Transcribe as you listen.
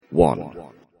one.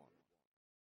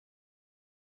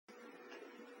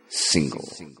 Single.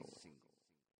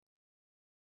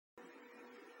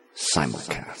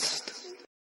 Simulcast.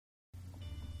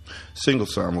 Single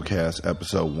Simulcast,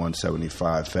 episode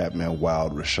 175, Fat Man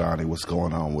Wild, Rashani, what's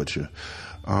going on with you?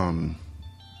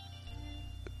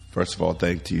 First of all,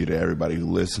 thank you to everybody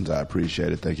who listens. I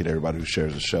appreciate it. Thank you to everybody who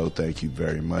shares the show. Thank you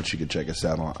very much. You can check us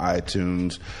out on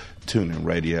iTunes, TuneIn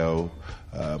Radio,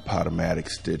 Podomatic,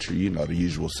 Stitcher, you know, the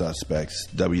usual suspects.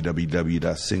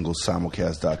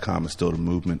 www.singlesimulcast.com is still the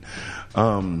movement.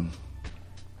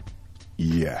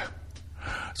 Yeah.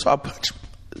 So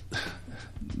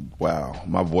wow,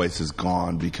 my voice is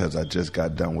gone because I just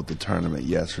got done with the tournament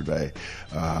yesterday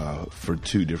for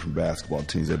two different basketball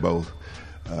teams. They both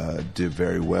did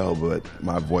very well, but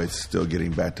my voice is still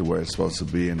getting back to where it's supposed to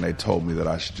be, and they told me that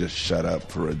I should just shut up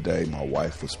for a day. My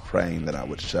wife was praying that I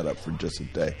would shut up for just a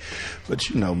day, but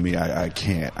you know me, I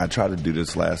can't. I tried to do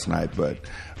this last night, but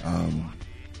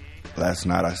last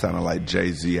night I sounded like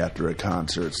Jay-Z after a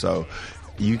concert, so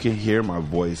you can hear my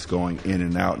voice going in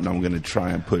and out, and I'm going to try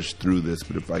and push through this,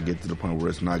 but if I get to the point where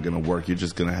it's not going to work, you're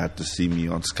just going to have to see me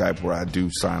on Skype where I do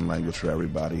sign language for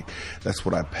everybody. That's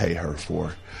what I pay her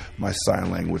for, my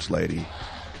sign language lady.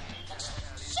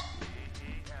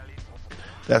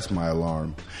 That's my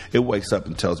alarm. It wakes up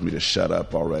and tells me to shut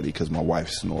up already because my wife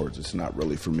snores. It's not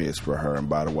really for me, it's for her. And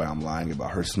by the way, I'm lying about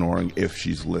her snoring if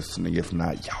she's listening. If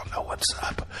not, y'all know what's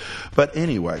up. But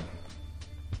anyway,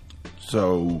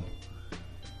 so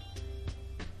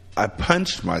I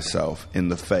punched myself in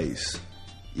the face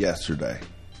yesterday.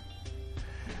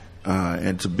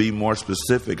 And to be more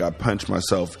specific, I punched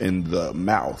myself in the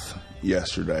mouth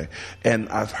yesterday. And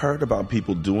I've heard about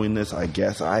people doing this. I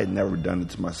guess I had never done it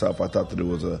to myself. I thought that it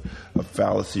was a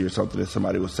fallacy or something that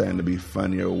somebody was saying to be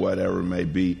funny or whatever it may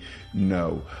be.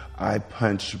 No, I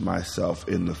punched myself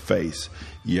in the face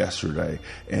yesterday,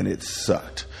 and it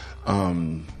sucked.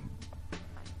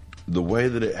 The way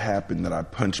that it happened, that I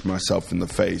punched myself in the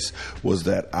face, was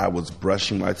that I was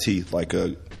brushing my teeth like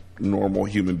a normal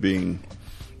human being.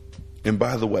 And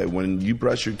by the way, when you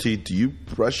brush your teeth, do you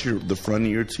brush the front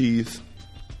of your teeth,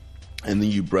 and then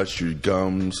you brush your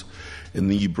gums, and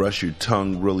then you brush your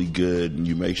tongue really good, and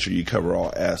you make sure you cover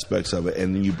all aspects of it,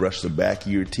 and then you brush the back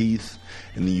of your teeth,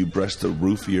 and then you brush the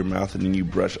roof of your mouth, and then you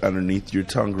brush underneath your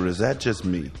tongue? Or is that just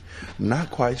me? I'm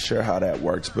not quite sure how that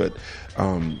works, but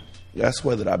that's the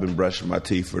way that I've been brushing my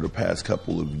teeth for the past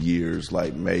couple of years,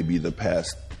 like maybe the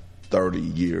past 30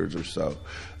 years or so.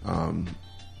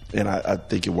 And I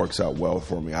think it works out well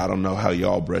for me. I don't know how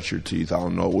y'all brush your teeth. I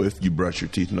don't know if you brush your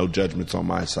teeth. No judgments on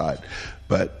my side.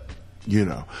 But, you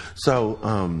know. So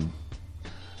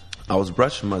I was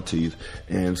brushing my teeth,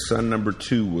 and son number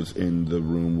 2 was in the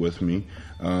room with me.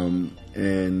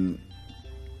 And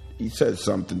he said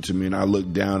something to me, and I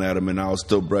looked down at him, and I was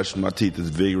still brushing my teeth as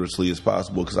vigorously as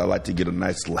possible because I like to get a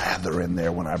nice lather in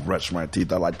there when I brush my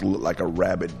teeth. I like to look like a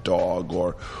rabid dog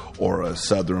or a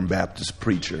Southern Baptist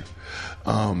preacher.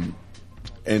 And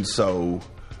so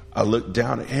I looked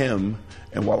down at him,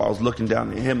 and while I was looking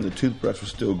down at him, the toothbrush was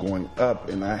still going up,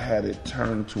 and I had it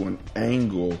turned to an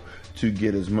angle to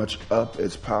get as much up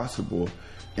as possible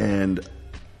and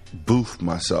boof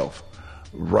myself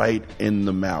right in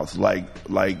the mouth, like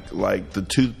the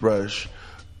toothbrush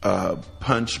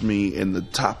punched me in the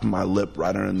top of my lip,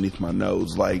 right underneath my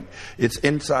nose. Like, it's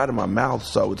inside of my mouth,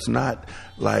 so it's not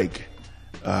like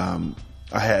I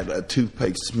had a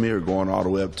toothpaste smear going all the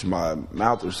way up to my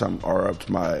mouth or something, or up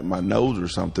to my nose or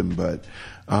something. But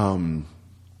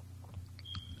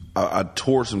I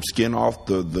tore some skin off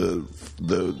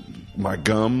my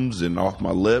gums and off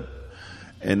my lip.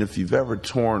 And if you've ever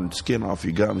torn skin off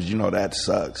your gums, you know that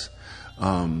sucks.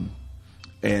 And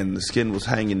the skin was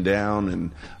hanging down, and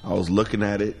I was looking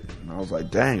at it, and I was like,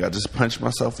 dang, I just punched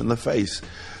myself in the face.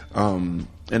 And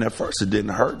at first it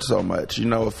didn't hurt so much. You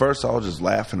know, at first I was just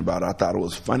laughing about it. I thought it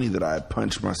was funny that I had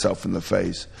punched myself in the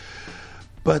face.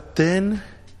 But then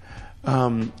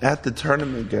at the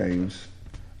tournament games,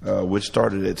 which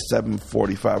started at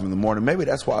 7:45 in the morning. Maybe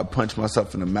that's why I punched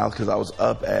myself in the mouth, because I was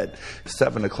up at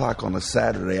 7 o'clock on a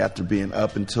Saturday after being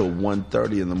up until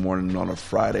 1:30 in the morning on a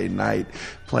Friday night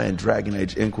playing Dragon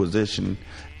Age Inquisition.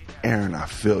 Aaron, I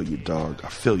feel you, dog. I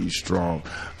feel you strong.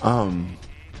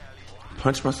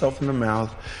 Punched myself in the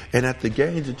mouth, and at the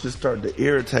games it just started to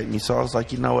irritate me, so I was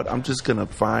like, you know what, I'm just going to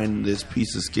find this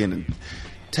piece of skin and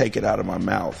take it out of my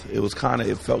mouth.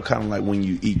 It felt kind of like when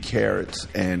you eat carrots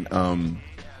and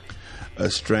a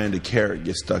strand of carrot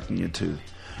gets stuck in your tooth.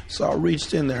 So I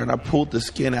reached in there and I pulled the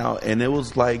skin out, and it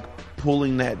was like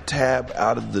pulling that tab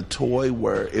out of the toy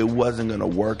where it wasn't going to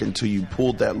work until you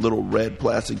pulled that little red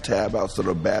plastic tab out so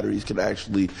the batteries could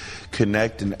actually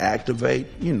connect and activate.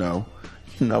 You know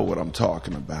what I'm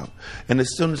talking about. And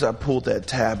as soon as I pulled that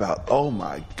tab out, oh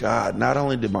my God, not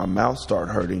only did my mouth start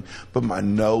hurting, but my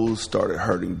nose started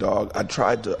hurting, dog. I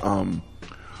tried to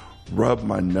rub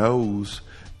my nose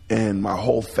and my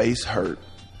whole face hurt.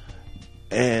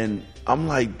 And I'm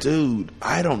like, dude,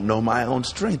 I don't know my own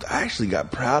strength. I actually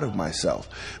got proud of myself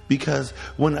because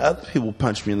when other people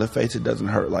punch me in the face, it doesn't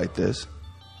hurt like this.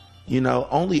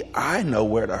 Only I know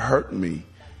where to hurt me.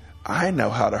 I know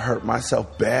how to hurt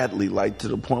myself badly, like to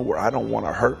the point where I don't want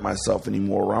to hurt myself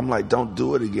anymore, where I'm like, don't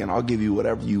do it again. I'll give you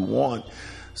whatever you want.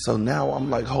 So now I'm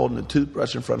like holding a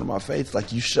toothbrush in front of my face,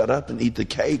 like, you shut up and eat the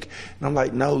cake. And I'm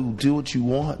like, no, do what you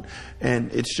want.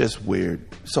 And it's just weird.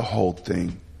 It's a whole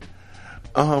thing.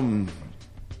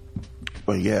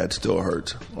 But yeah, it still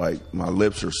hurts. Like, my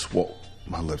lips are swollen.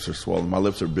 My lips are swollen. My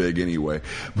lips are big anyway,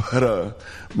 but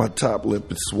my top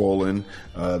lip is swollen.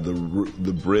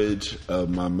 The bridge of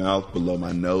my mouth below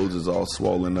my nose is all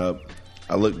swollen up.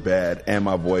 I look bad, and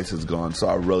my voice is gone, so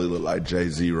I really look like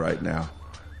Jay-Z right now.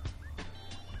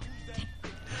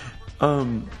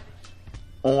 On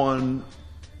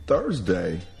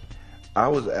Thursday, I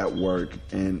was at work,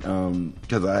 and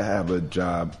because I have a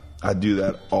job. I do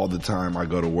that all the time. I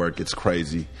go to work. It's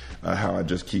crazy how I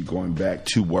just keep going back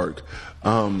to work.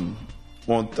 On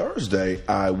Thursday,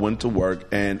 I went to work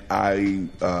and I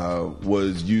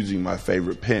was using my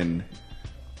favorite pen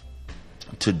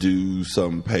to do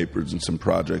some papers and some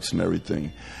projects and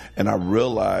everything. And I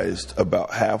realized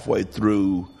about halfway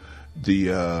through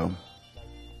the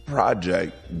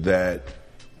project that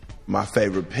my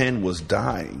favorite pen was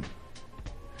dying.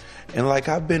 And like,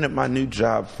 I've been at my new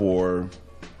job for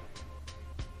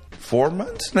 4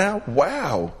 months now?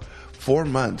 Wow. 4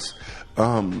 months.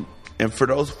 And for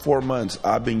those 4 months,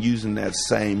 I've been using that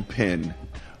same pen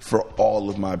for all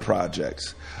of my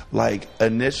projects. Like,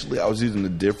 initially I was using a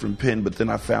different pen, but then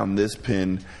I found this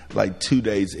pen like 2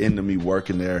 days into me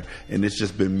working there, and it's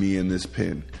just been me and this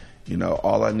pen.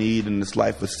 All I need in this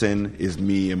life of sin is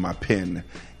me and my pen.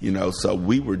 So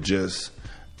we were just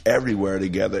everywhere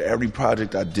together. Every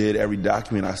project I did, every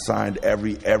document I signed,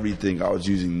 everything, I was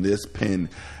using this pen.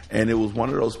 And it was one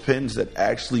of those pens that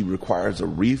actually requires a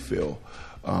refill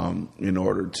in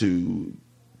order to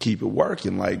keep it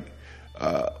working. Like,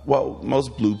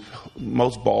 most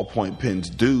ballpoint pens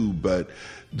do, but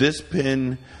this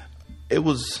pen, it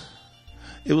was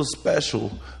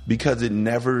special because it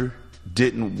never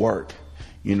didn't work.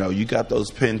 You got those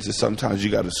pens that sometimes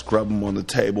you got to scrub them on the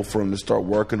table for them to start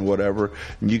working or whatever.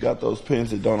 And you got those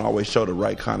pens that don't always show the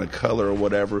right kind of color or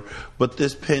whatever. But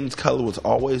this pen's color was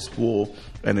always full,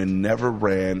 and it never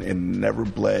ran and never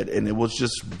bled. And it was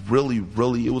just really,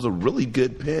 really, it was a really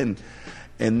good pen.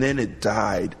 And then it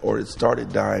died, or it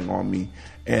started dying on me.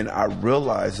 And I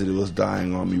realized that it was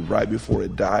dying on me right before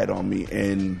it died on me.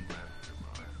 And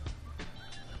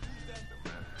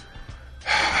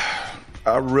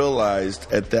I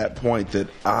realized at that point that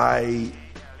I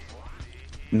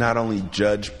not only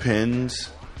judge pens,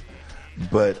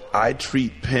 but I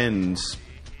treat pens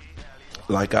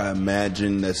like I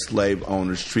imagine that slave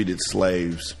owners treated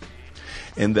slaves,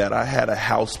 and that I had a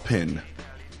house pen,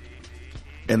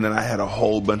 and then I had a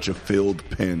whole bunch of field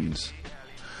pens.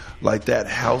 Like, that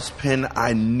house pen,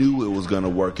 I knew it was going to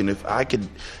work. And if I could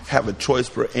have a choice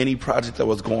for any project that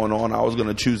was going on, I was going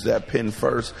to choose that pen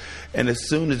first. And as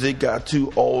soon as it got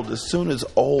too old, as soon as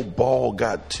old ball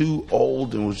got too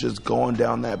old and was just going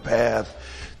down that path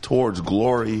towards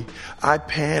glory, I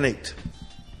panicked.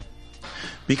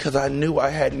 Because I knew I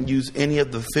hadn't used any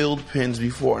of the field pens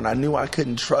before, and I knew I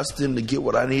couldn't trust them to get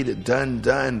what I needed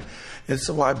done. And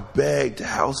so I begged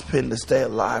house pen to stay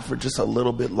alive for just a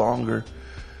little bit longer.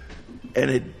 And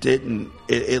it didn't.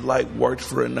 It like worked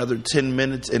for another 10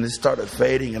 minutes, and it started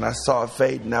fading, and I saw it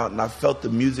fading out, and I felt the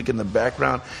music in the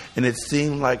background, and it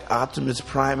seemed like Optimus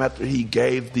Prime, after he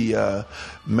gave the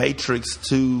Matrix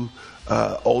to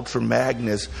Ultra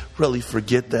Magnus. Really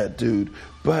forget that dude.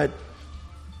 But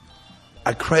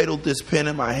I cradled this pen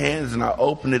in my hands, and I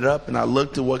opened it up, and I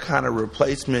looked at what kind of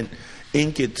replacement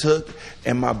ink it took,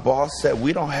 and my boss said,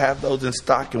 we don't have those in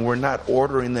stock and we're not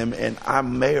ordering them. And I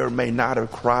may or may not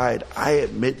have cried. I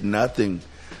admit nothing,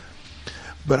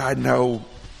 but I know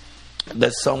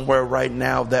that somewhere right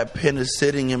now that pen is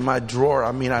sitting in my drawer.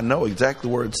 I mean, I know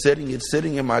exactly where it's sitting. It's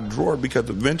sitting in my drawer because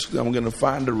eventually I'm going to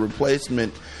find a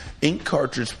replacement ink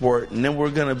cartridge for it, and then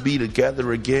we're going to be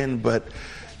together again. But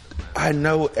I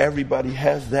know everybody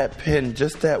has that pen,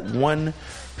 just that one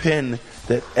pen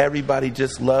that everybody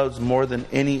just loves more than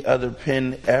any other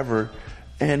pen ever.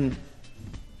 And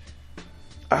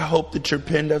I hope that your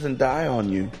pen doesn't die on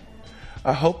you.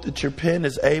 I hope that your pen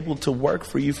is able to work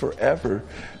for you forever,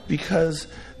 because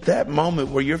that moment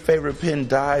where your favorite pen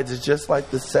dies is just like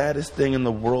the saddest thing in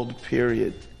the world,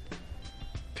 period.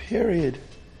 Period.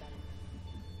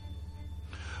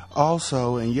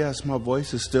 Also, and yes, my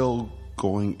voice is still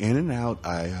going in and out.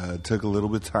 I took a little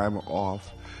bit of time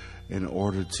off in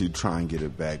order to try and get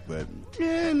it back, but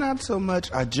not so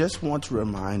much. I just want to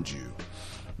remind you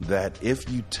that if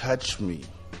you touch me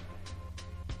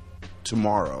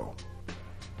tomorrow,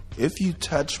 if you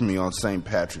touch me on St.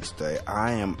 Patrick's Day,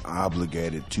 I am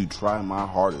obligated to try my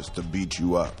hardest to beat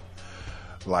you up.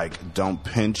 Like, don't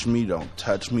pinch me, don't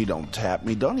touch me, don't tap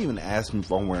me, don't even ask me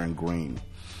if I'm wearing green.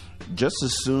 Just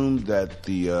assume that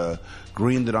the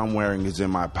green that I'm wearing is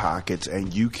in my pockets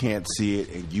and you can't see it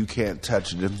and you can't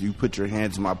touch it. If you put your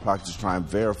hands in my pockets to try and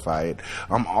verify it,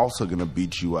 I'm also going to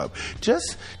beat you up.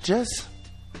 Just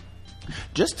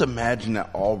imagine that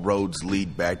all roads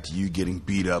lead back to you getting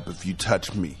beat up if you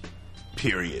touch me.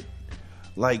 Period.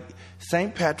 Like,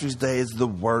 St. Patrick's Day is the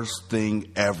worst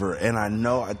thing ever. And I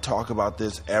know I talk about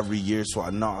this every year, so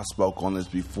I know I spoke on this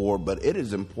before, but it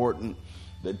is important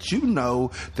that you know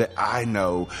that I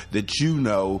know that you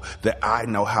know that I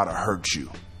know how to hurt you.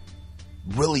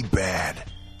 Really bad.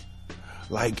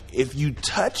 Like, if you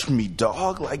touch me,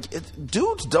 dog, like,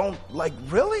 dudes don't, like,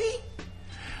 really?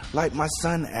 Like, my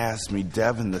son asked me,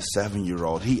 Devin, the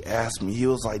 7-year-old, he asked me, he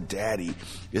was like, Daddy,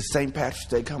 is St. Patrick's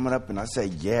Day coming up? And I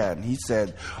said, yeah. And he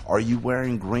said, are you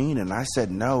wearing green? And I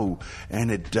said, no. And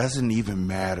it doesn't even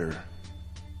matter.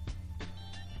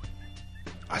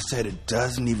 I said, it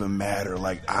doesn't even matter.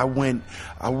 Like, I went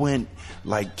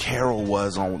like Carol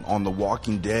was on The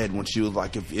Walking Dead when she was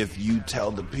like, if you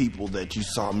tell the people that you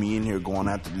saw me in here going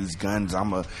after these guns, I'm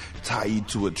going to tie you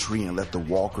to a tree and let the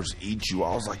walkers eat you.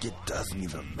 I was like, it doesn't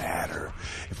even matter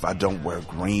if I don't wear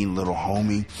green, little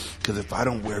homie. Because if I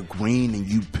don't wear green and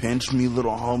you pinch me,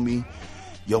 little homie,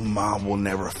 your mom will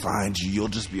never find you. You'll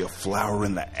just be a flower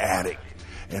in the attic.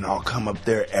 And I'll come up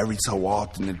there every so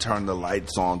often and turn the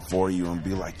lights on for you and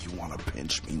be like, you want to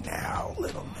pinch me now,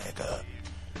 little nigga?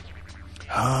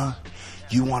 Huh?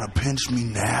 You want to pinch me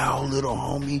now, little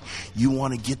homie? You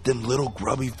want to get them little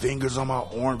grubby fingers on my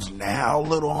arms now,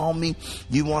 little homie?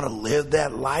 You want to live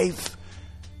that life?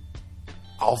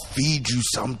 I'll feed you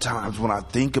sometimes when I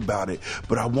think about it,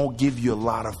 but I won't give you a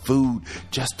lot of food,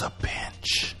 just a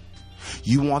pinch.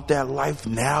 You want that life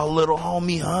now, little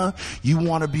homie, huh? You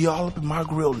want to be all up in my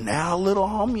grill now, little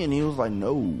homie? And he was like,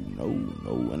 no.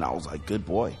 And I was like, good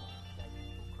boy.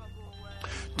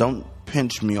 Don't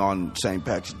pinch me on St.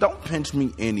 Patrick's. Don't pinch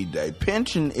me any day.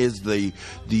 Pinching is the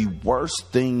worst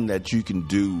thing that you can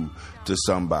do to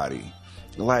somebody.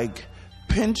 Like,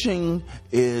 pinching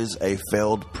is a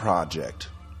failed project.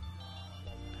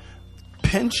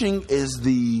 Pinching is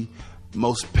the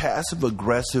most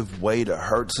passive-aggressive way to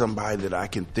hurt somebody that I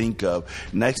can think of,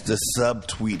 next to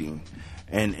subtweeting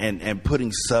and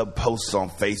putting sub posts on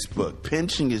Facebook.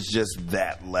 Pinching is just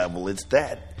that level. It's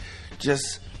that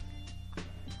just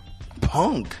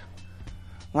punk.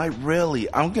 Like, really,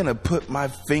 I'm going to put my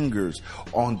fingers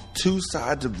on two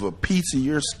sides of a piece of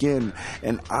your skin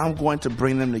and I'm going to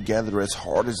bring them together as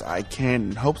hard as I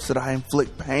can in hopes that I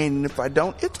inflict pain. And if I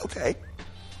don't, it's okay.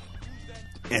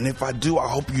 And if I do, I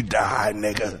hope you die,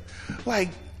 nigga. Like,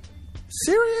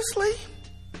 seriously?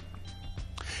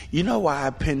 You know why I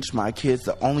pinch my kids?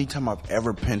 The only time I've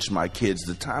ever pinched my kids,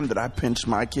 the time that I pinched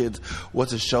my kids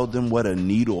was to show them what a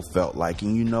needle felt like.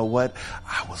 And you know what?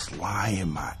 I was lying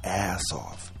my ass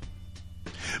off.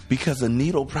 Because a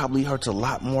needle probably hurts a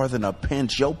lot more than a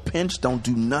pinch. Your pinch don't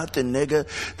do nothing, nigga.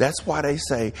 That's why they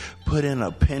say put in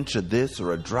a pinch of this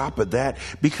or a drop of that,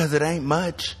 because it ain't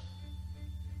much.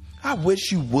 I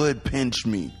wish you would pinch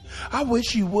me. I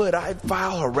wish you would. I'd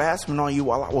file harassment on you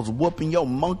while I was whooping your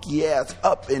monkey ass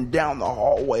up and down the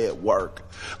hallway at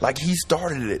work. Like he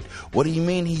started it. What do you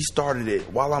mean he started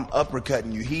it? While I'm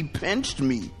uppercutting you, he pinched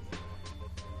me.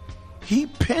 He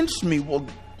pinched me. Well,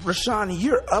 Rashani,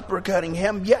 you're uppercutting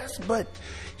him. Yes, but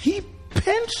he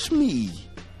pinched me.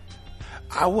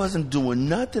 I wasn't doing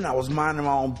nothing. I was minding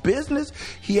my own business.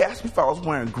 He asked me if I was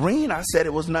wearing green. I said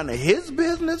it was none of his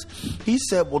business. He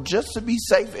said, well, just to be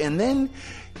safe. And then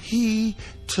he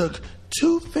took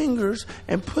 2 fingers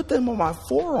and put them on my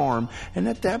forearm. And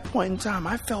at that point in time,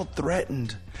 I felt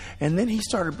threatened. And then he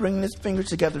started bringing his fingers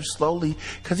together slowly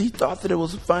because he thought that it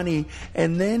was funny.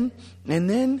 And then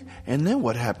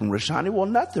what happened, Rashani? Well,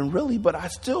 nothing really, but I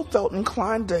still felt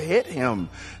inclined to hit him.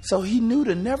 So he knew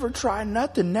to never try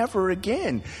nothing, never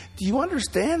again. Do you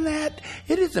understand that?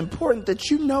 It is important that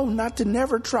you know not to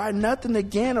never try nothing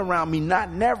again around me,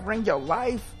 not never in your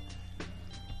life.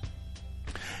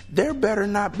 there better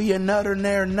not be not a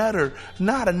nutter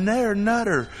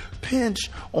pinch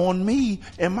on me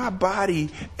and my body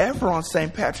ever on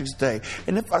St. Patrick's Day.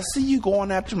 And if I see you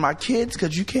going after my kids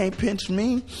because you can't pinch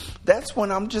me, that's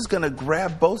when I'm just going to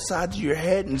grab both sides of your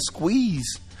head and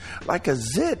squeeze like a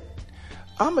zit.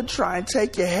 I'm going to try and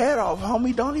take your head off,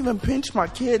 homie. Don't even pinch my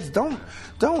kids. Don't.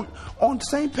 On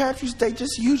St. Patrick's Day,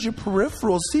 just use your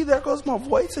peripherals. See, there goes my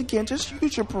voice again. Just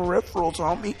use your peripherals,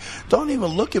 homie. Don't even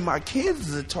look at my kids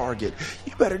as a target.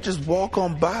 You better just walk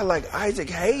on by like Isaac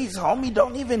Hayes, homie.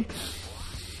 Don't even...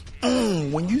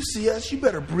 when you see us, you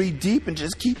better breathe deep and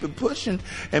just keep it pushing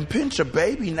and pinch a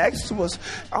baby next to us.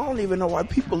 I don't even know why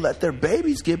people let their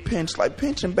babies get pinched, like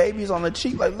pinching babies on the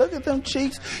cheek. Like, look at them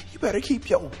cheeks. You better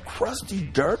keep your crusty,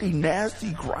 dirty,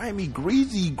 nasty, grimy,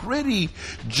 greasy, gritty,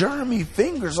 germy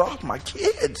fingers off my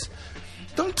kids.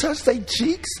 Don't touch their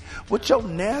cheeks with your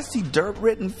nasty,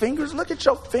 dirt-ridden fingers. Look at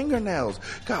your fingernails.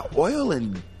 Got oil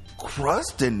and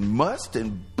crust and must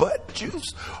and butt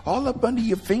juice all up under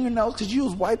your fingernails because you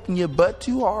was wiping your butt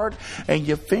too hard and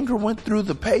your finger went through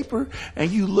the paper and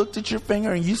you looked at your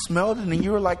finger and you smelled it and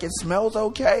you were like, it smells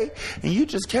okay, and you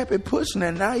just kept it pushing,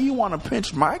 and now you want to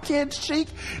pinch my kid's cheek?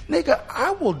 Nigga,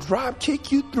 I will drop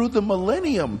kick you through the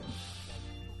millennium.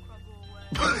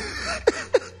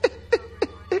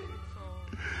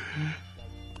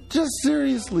 Just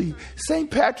seriously,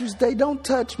 St. Patrick's Day, don't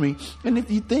touch me. And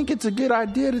if you think it's a good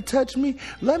idea to touch me,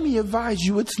 let me advise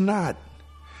you it's not.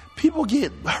 People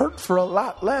get hurt for a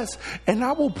lot less, and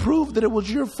I will prove that it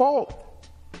was your fault.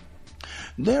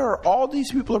 There are all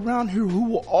these people around here who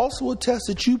will also attest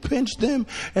that you pinched them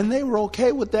and they were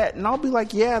okay with that. And I'll be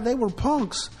like, yeah, they were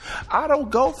punks. I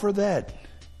don't go for that.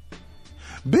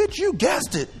 Bitch, you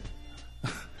guessed it.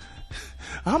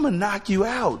 I'm going to knock you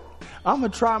out. I'm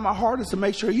going to try my hardest to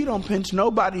make sure you don't pinch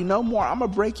nobody no more. I'm going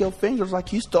to break your fingers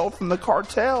like you stole from the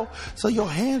cartel so your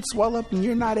hands swell up and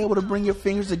you're not able to bring your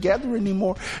fingers together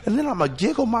anymore. And then I'm going to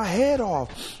giggle my head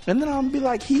off. And then I'm going to be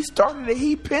like, he started it,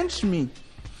 he pinched me.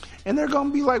 And they're going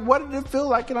to be like, what did it feel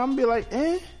like? And I'm going to be like,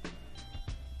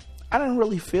 I didn't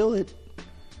really feel it.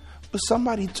 But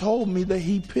somebody told me that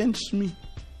he pinched me.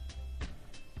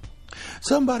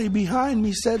 Somebody behind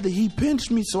me said that he pinched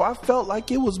me, so I felt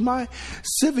like it was my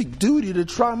civic duty to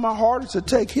try my hardest to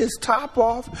take his top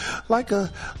off like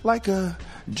a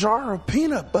jar of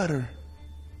peanut butter.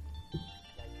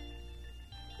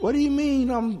 What do you mean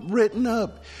I'm written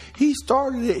up? He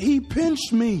started it. He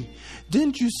pinched me.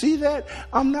 Didn't you see that?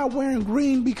 I'm not wearing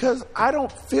green because I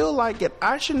don't feel like it.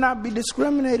 I should not be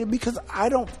discriminated because I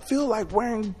don't feel like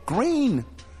wearing green.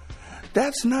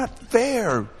 That's not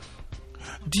fair.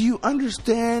 Do you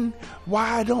understand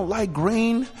why I don't like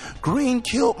green? Green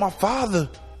killed my father.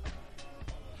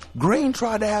 Green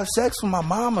tried to have sex with my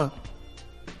mama.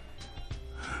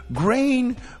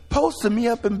 Green posted me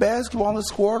up in basketball and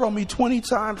scored on me 20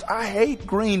 times. I hate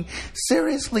green.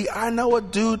 Seriously, I know a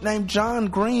dude named John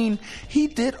Green. He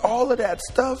did all of that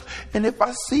stuff. And if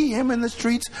I see him in the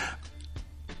streets,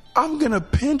 I'm going to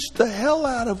pinch the hell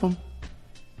out of him.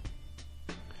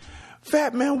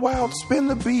 Fat Man Wild, spin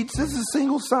the beats. This is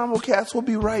Single Simulcast. We'll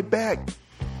be right back.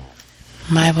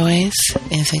 My voice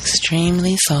is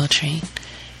extremely sultry,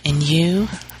 and you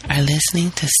are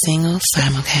listening to Single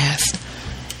Simulcast.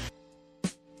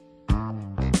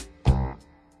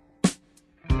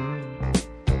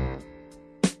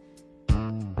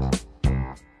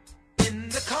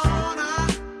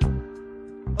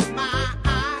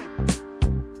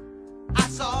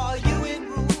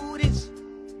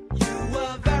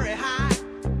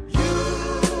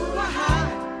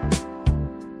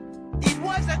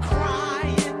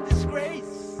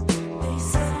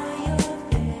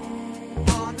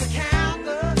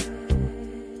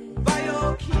 By your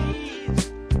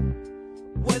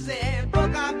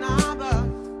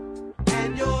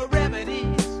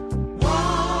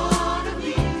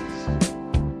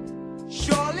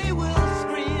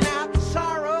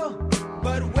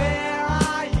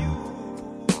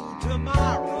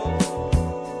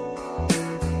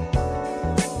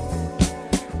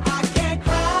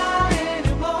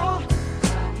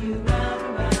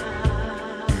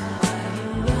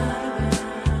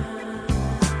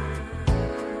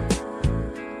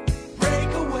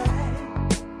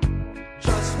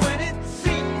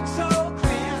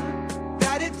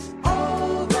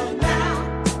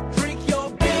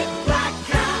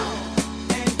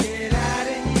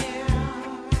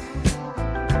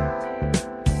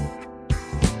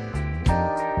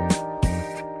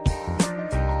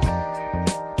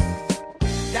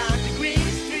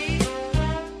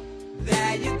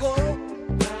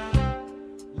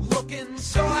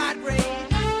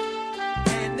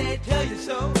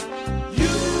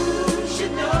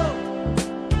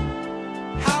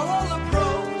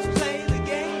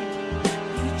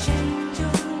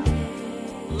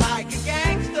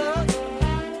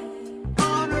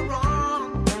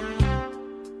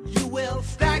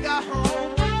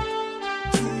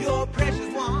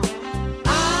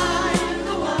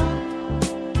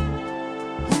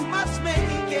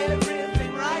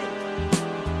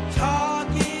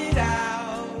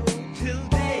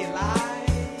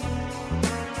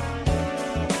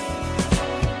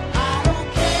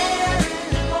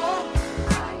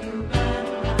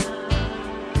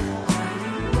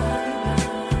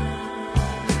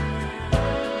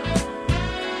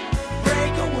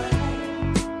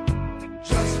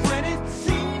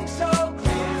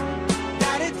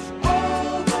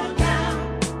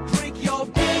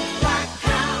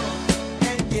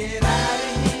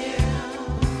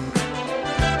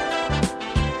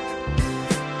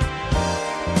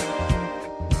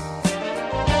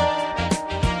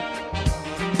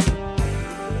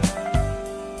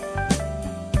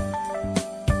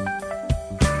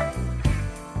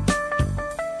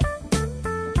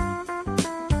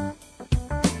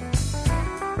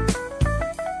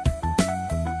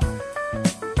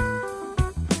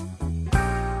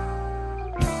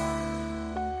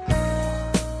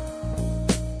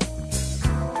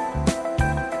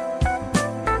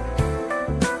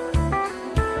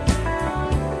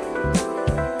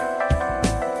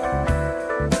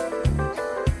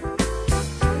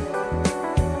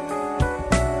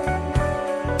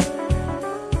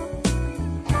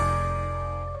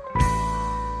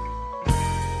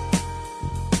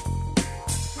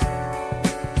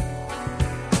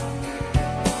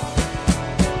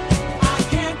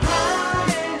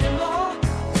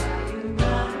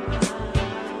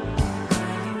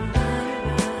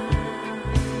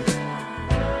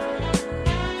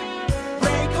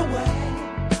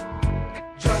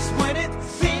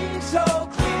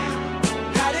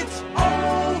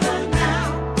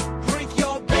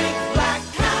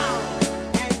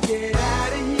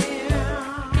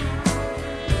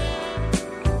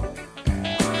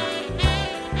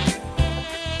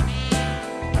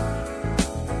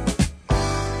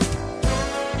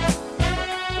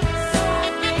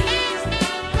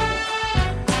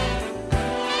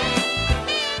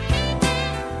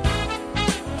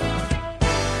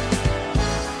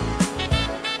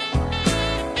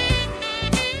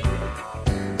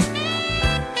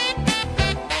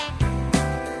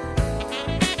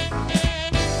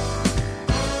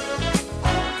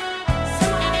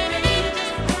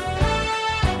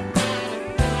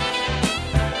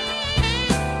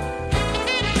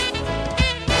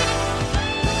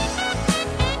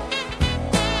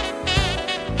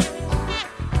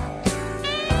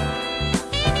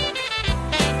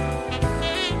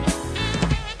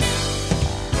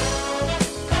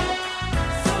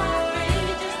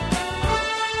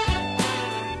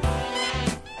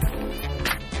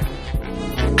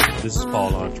This is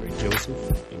Paul Andre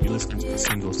Joseph, and you're listening to the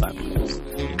Single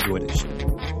Simulcast. Enjoy this shit.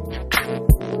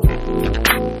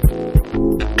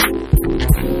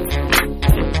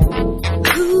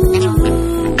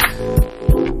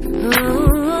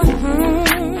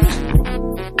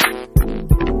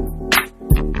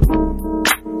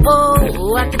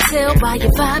 Oh, I can tell by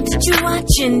your vibe that you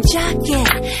watching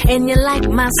Jockin', and you like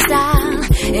my style.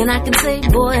 And I can say,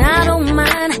 boy, I don't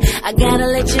mind. I gotta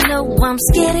let you know I'm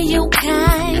scared of your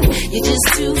kind. You're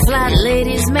just too fly,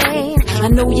 ladies, man. I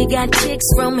know you got chicks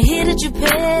from here to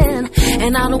Japan,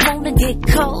 and I don't wanna get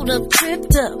caught up,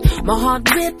 tripped up, my heart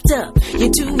ripped up.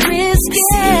 You're too risky.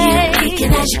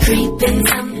 Peeking as you creeping,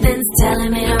 something's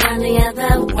telling me to run the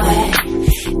other way.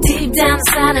 Deep down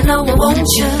inside, I know I want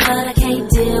you, but I can't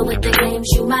deal with the games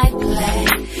you might play.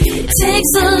 It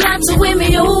takes a lot to win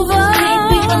me over. Can't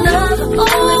be my love,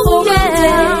 only for a day.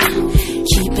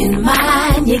 Keep in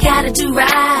mind, you gotta do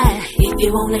right if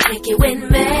you wanna kick it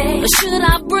with me. Or should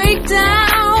I break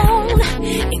down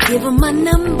and give him my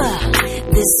number?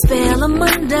 This spell I'm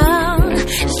under,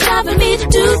 it's driving me to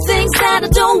do things that I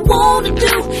don't wanna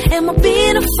do. Am I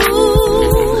being a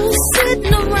fool?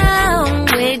 Sitting around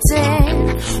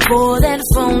waiting for that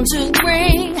phone to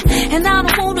ring, and I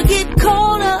don't wanna get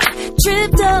caught up,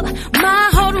 tripped up, my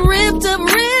heart ripped up,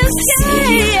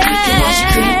 risky.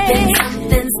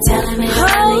 Something's telling me to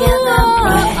run the other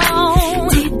way.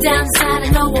 Deep down inside I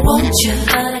know I want you,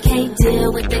 but I can't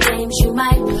deal with the games you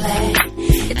might play.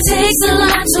 It takes a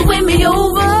lot to win me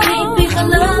over. Can't be my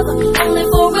lover, only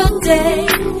for a day.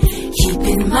 Keep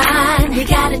in mind, you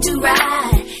gotta do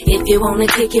right if you wanna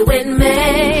kick it with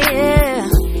me.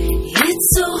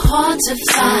 It's so hard to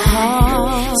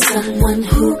find someone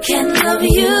who can love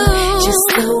you just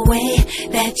the way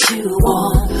that you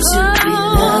want to be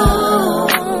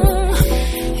loved.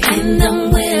 And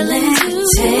I'm willing to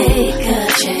take a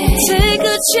chance. Take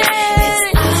a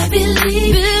chance. I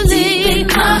believe deep in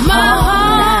my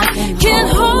heart I can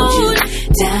hold you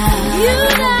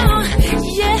down.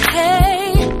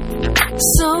 Yeah,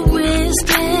 so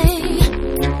risky.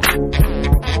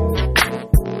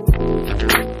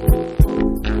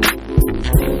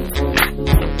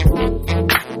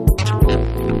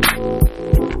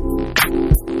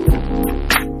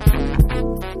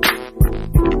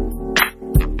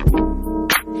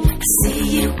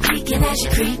 As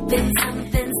you're creeping,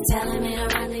 something's telling me to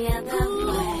run the other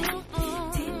way.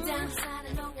 Deep down inside,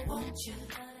 I know I want you,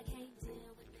 but I can't deal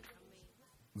with it.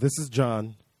 This is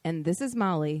John. And this is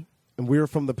Molly. And we are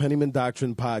from the Pennyman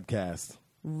Doctrine podcast.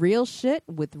 Real shit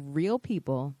with real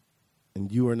people.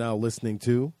 And you are now listening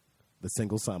to the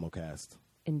Single Simulcast.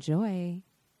 Enjoy.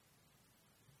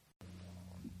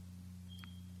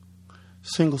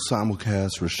 Single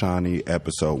Simulcast, Rashani,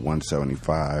 episode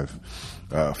 175.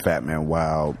 Fat Man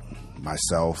Wild,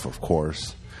 myself, of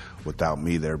course. Without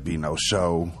me, there'd be no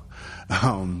show.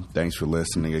 Thanks for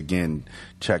listening. Again,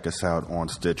 check us out on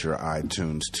Stitcher,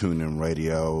 iTunes, TuneIn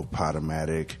Radio,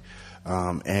 Podomatic,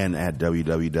 and at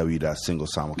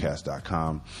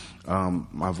www.singlesimulcast.com.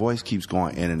 My voice keeps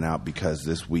going in and out because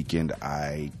this weekend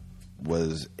I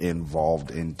was involved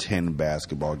in 10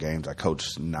 basketball games. I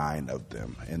coached 9 of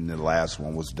them, and the last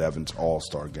one was Devon's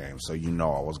All-Star game, so you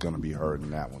know I was going to be heard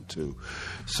in that one too.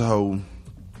 So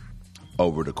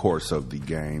over the course of the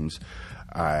games,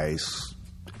 I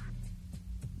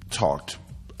talked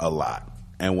a lot.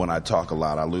 And when I talk a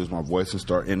lot, I lose my voice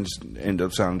and end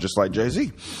up sounding just like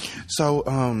Jay-Z. So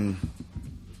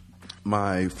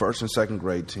my first and second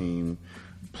grade team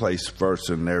placed first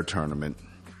in their tournament,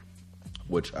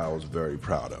 which I was very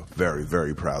proud of. Very,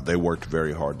 very proud. They worked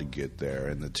very hard to get there.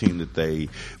 And the team that they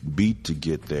beat to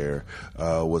get there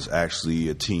was actually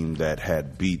a team that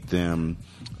had beat them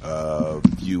a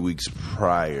few weeks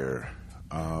prior.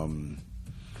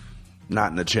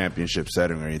 Not in a championship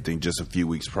setting or anything, just a few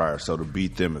weeks prior. So to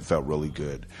beat them, it felt really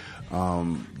good.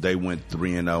 They went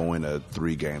 3-0 in a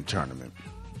 3-game tournament.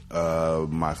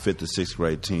 My 5th and 6th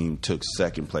grade team took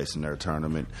second place in their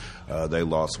tournament. They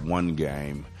lost 1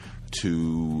 game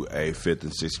to a 5th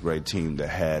and 6th grade team that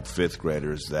had 5th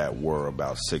graders that were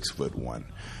about 6'1".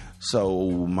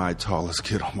 So my tallest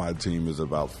kid on my team is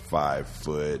about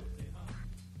 5'6",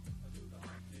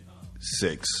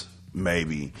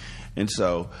 maybe. And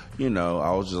so,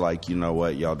 I was just like, you know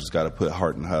what, y'all just got to put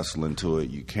heart and hustle into it.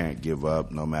 You can't give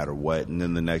up no matter what. And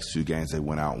then the next 2 games they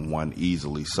went out and won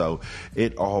easily. So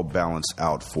it all balanced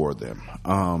out for them.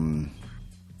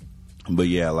 But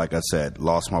yeah, like I said,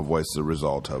 lost my voice as a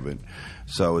result of it.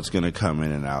 So it's going to come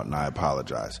in and out, and I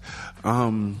apologize.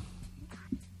 So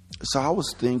I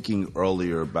was thinking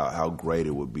earlier about how great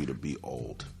it would be to be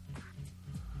old.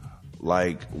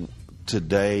 Like,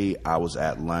 today I was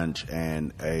at lunch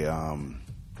and a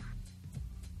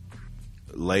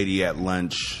lady at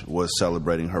lunch was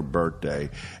celebrating her birthday,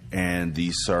 and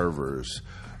the servers,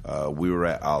 we were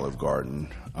at Olive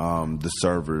Garden, the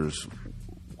servers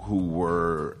who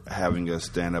were having us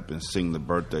stand up and sing the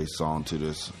birthday song to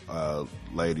this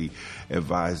lady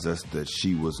advised us that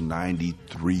she was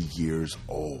 93 years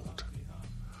old,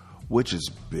 which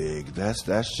is big. That's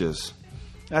just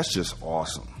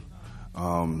awesome.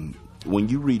 When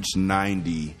you reach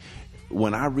 90,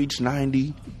 when I reach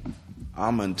 90,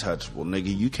 I'm untouchable,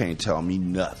 nigga. You can't tell me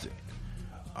nothing.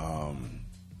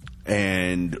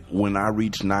 And when I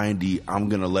reach 90, I'm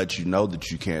going to let you know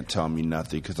that you can't tell me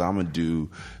nothing, because I'm going to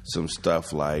do some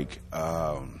stuff like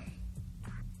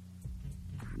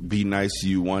be nice to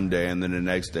you one day and then the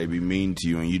next day be mean to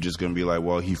you, and you're just going to be like,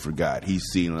 well, he forgot. He's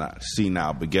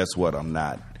senile. But guess what? I'm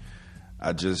not.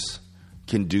 I just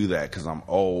can do that because I'm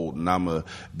old, and I'm going to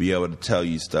be able to tell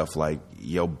you stuff like,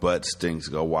 your butt stinks,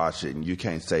 go wash it, and you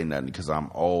can't say nothing because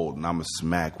I'm old, and I'm going to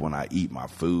smack when I eat my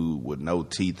food with no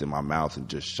teeth in my mouth and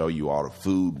just show you all the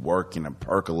food working and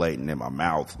percolating in my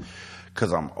mouth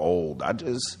because I'm old.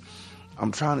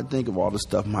 I'm trying to think of all the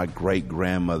stuff my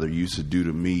great-grandmother used to do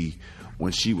to me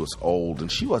when she was old,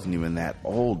 and she wasn't even that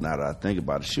old now that I think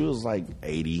about it. She was like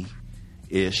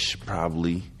 80-ish,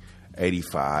 probably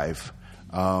 85.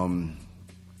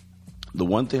 The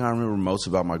one thing I remember most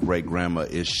about my great-grandma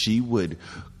is she would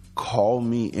call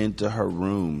me into her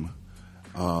room,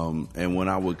 and when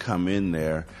I would come in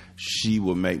there, she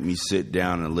would make me sit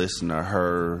down and listen to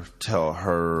her tell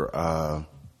her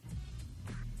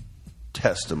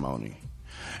testimony.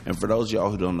 And for those of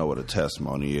y'all who don't know what a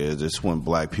testimony is, it's when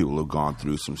black people have gone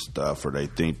through some stuff, or they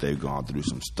think they've gone through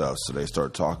some stuff, so they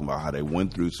start talking about how they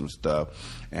went through some stuff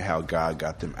and how God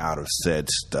got them out of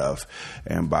said stuff.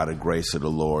 And by the grace of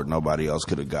the Lord, nobody else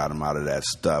could have got them out of that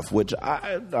stuff, which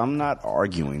I'm not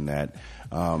arguing that.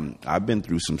 I've been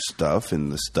through some stuff,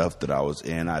 and the stuff that I was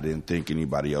in, I didn't think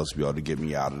anybody else would be able to get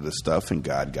me out of the stuff, and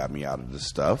God got me out of the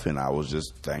stuff, and I was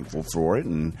just thankful for it,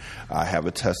 and I have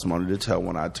a testimony to tell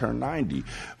when I turn 90.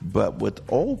 But with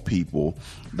old people,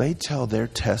 they tell their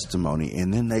testimony,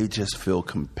 and then they just feel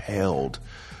compelled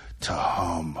to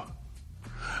hum.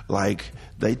 Like,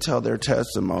 they tell their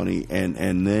testimony, and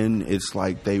then it's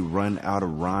like they run out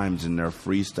of rhymes in their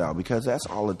freestyle, because that's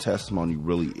all a testimony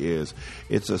really is.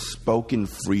 It's a spoken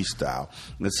freestyle.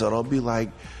 And so they'll be like,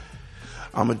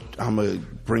 I'm gonna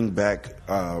bring back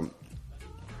some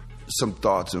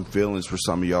thoughts and feelings for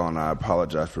some of y'all, and I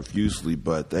apologize profusely,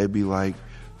 but they'd be like,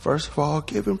 first of all,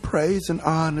 giving praise and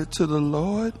honor to the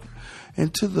Lord,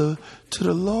 and to the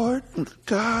Lord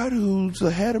God, who's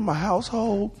the head of my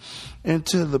household, and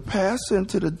to the pastor and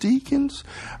to the deacons.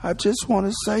 I just want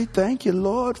to say thank you,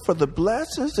 Lord, for the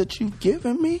blessings that you've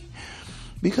given me.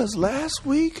 Because last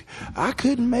week I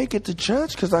couldn't make it to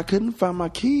church because I couldn't find my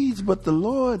keys, but the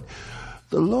Lord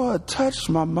touched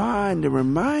my mind and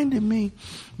reminded me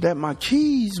that my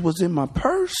keys was in my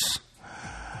purse.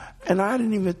 And I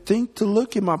didn't even think to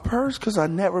look in my purse because I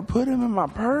never put them in my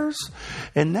purse.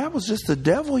 And that was just the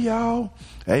devil, y'all.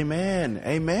 Amen.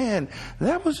 Amen.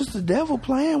 That was just the devil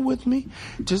playing with me,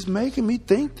 just making me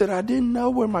think that I didn't know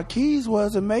where my keys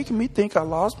was and making me think I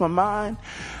lost my mind.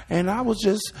 And I was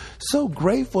just so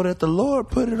grateful that the Lord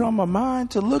put it on my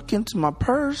mind to look into my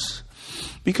purse.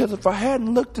 Because if I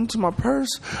hadn't looked into my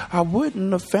purse, I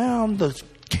wouldn't have found the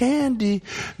candy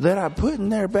that I put in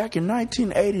there back in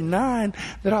 1989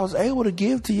 that I was able to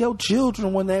give to your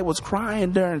children when they was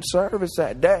crying during service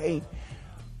that day.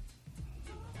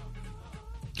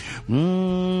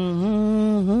 Mm-hmm.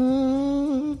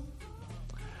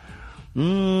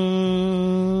 Mm-hmm.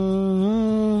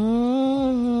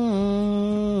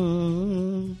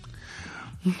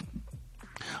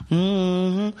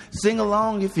 Mm-hmm. Sing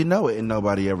along if you know it, and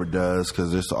nobody ever does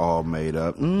because it's all made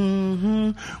up. Mm-hmm.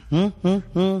 Mm-hmm.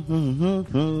 Mm-hmm.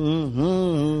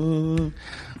 Mm-hmm.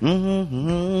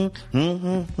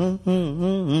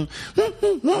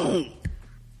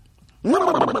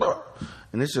 Mm-hmm.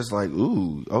 And it's just like,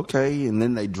 ooh, okay. And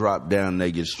then they drop down and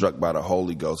they get struck by the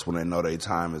Holy Ghost when they know their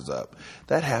time is up.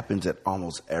 That happens at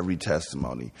almost every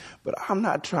testimony. But I'm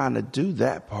not trying to do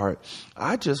that part.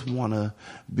 I just want to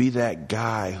be that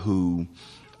guy who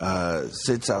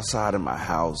sits outside of my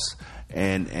house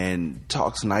and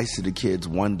talks nice to the kids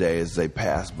one day as they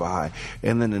pass by.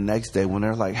 And then the next day when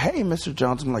they're like, hey, Mr.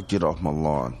 Jones, I'm like, get off my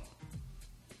lawn.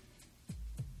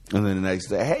 And then the next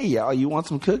day, hey, y'all, you want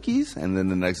some cookies? And then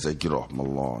the next day, get off my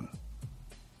lawn.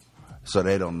 So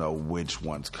they don't know which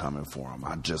one's coming for them.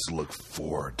 I just look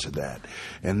forward to that.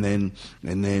 And then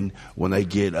when they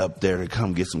get up there to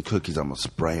come get some cookies, I'm going to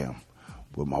spray them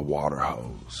with my water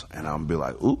hose. And I'm be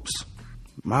like, oops,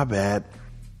 my bad.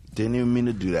 Didn't even mean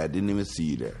to do that. Didn't even see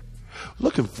you there.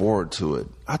 Looking forward to it.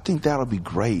 I think that'll be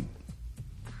great.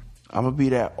 I'm going to be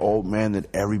that old man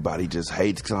that everybody just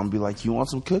hates, because I'm going to be like, you want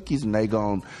some cookies? And they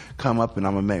going to come up and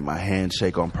I'm going to make my hand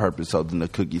shake on purpose so then the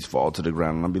cookies fall to the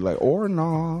ground. And I'll be like, or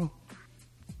nah.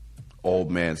 Old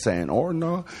man saying, or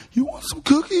nah. You want some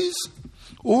cookies?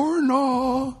 Or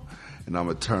nah. And I'm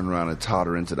going to turn around and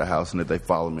totter into the house. And if they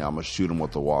follow me, I'm going to shoot them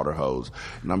with the water hose.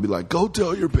 And I'll be like, go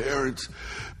tell your parents,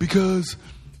 because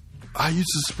I used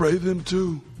to spray them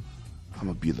too. I'm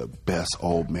going to be the best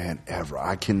old man ever.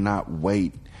 I cannot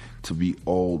wait to be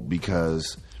old,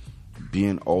 because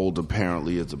being old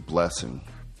apparently is a blessing.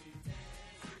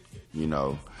 You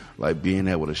know, like being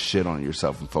able to shit on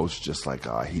yourself and folks just like,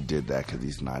 he did that because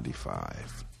he's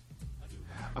 95.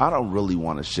 I don't really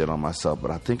want to shit on myself, but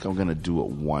I think I'm going to do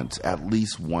it once. At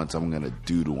least once I'm going to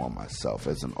doodle on myself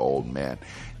as an old man,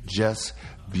 just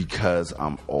because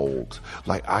I'm old.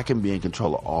 Like, I can be in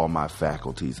control of all my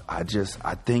faculties. I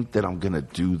think that I'm going to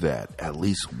do that at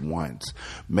least once.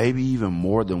 Maybe even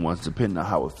more than once, depending on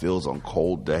how it feels on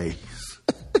cold days.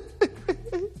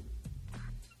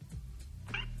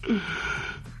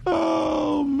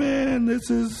 Oh, man, this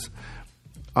is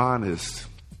honest.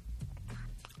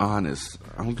 I'm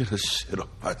going to shit on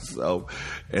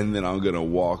myself, and then I'm going to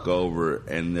walk over,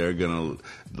 and they're going to,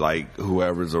 like,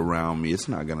 whoever's around me, it's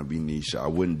not going to be Nisha. I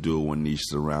wouldn't do it when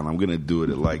Nisha's around. I'm going to do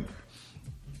it at, like,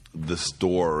 the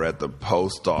store or at the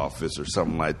post office or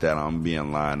something like that. I'm be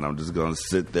in line. I'm just going to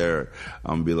sit there.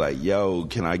 I'm going to be like, yo,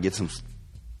 can I get some...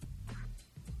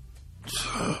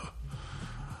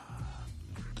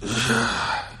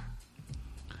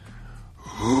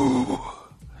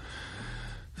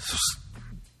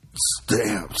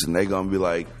 stamps, and they're gonna be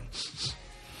like,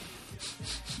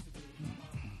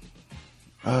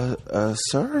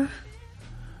 sir,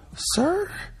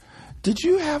 did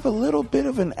you have a little bit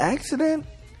of an accident?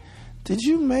 Did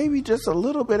you maybe just a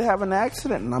little bit have an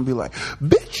accident? And I'll be like,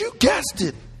 bitch, you guessed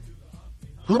it.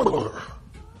 I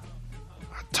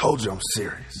told you I'm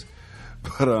serious.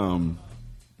 But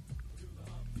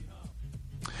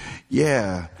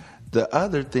yeah. The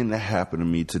other thing that happened to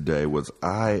me today was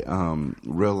I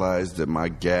realized that my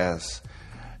gas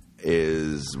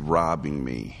is robbing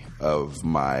me of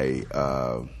my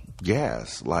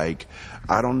gas. Like,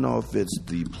 I don't know if it's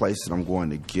the place that I'm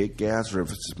going to get gas or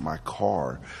if it's my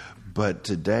car. But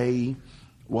today,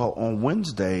 well, on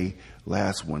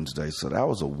last Wednesday, so that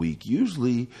was a week.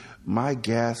 Usually my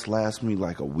gas lasts me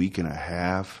like a week and a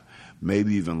half,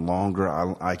 maybe even longer.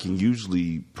 I can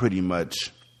usually pretty much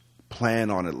plan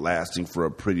on it lasting for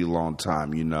a pretty long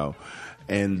time, you know.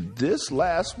 And this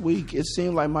last week, it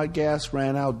seemed like my gas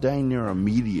ran out dang near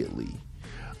immediately.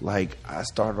 Like, I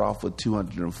started off with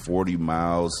 240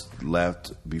 miles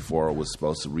left before it was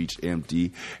supposed to reach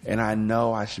empty. And I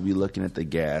know I should be looking at the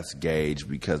gas gauge,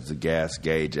 because the gas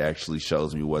gauge actually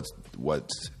shows me what's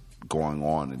going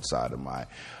on inside of my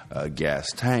gas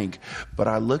tank. But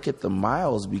I look at the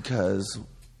miles because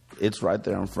it's right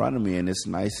there in front of me, and it's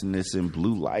nice, and it's in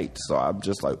blue light. So I'm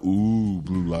just like, ooh,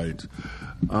 blue light.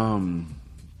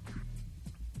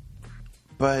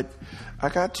 But I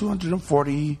got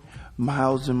 240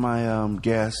 miles in my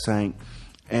gas tank,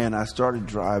 and I started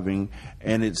driving,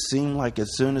 and it seemed like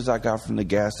as soon as I got from the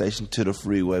gas station to the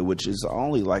freeway, which is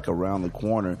only like around the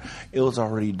corner, it was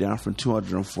already down from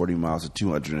 240 miles to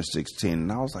 216.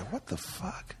 And I was like, what the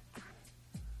fuck?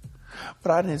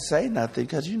 But I didn't say nothing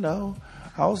because, you know,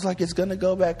 I was like, it's going to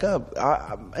go back up.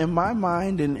 In my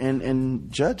mind,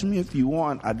 and judge me if you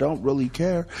want, I don't really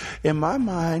care. In my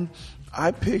mind,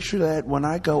 I picture that when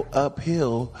I go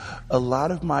uphill, a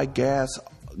lot of my gas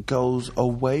goes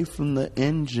away from the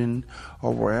engine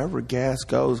or wherever gas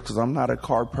goes, because I'm not a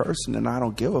car person and I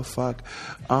don't give a fuck.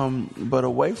 But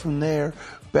away from there,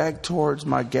 back towards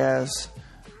my gas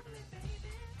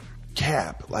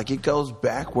cap, like it goes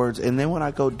backwards, and then when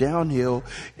I go downhill,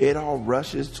 it all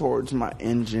rushes towards my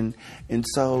engine. And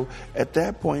so at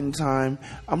that point in time,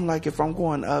 I'm like, if I'm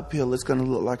going uphill, it's going to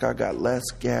look like I got less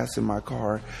gas in my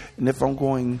car, and if I'm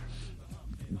going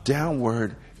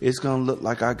downward, it's going to look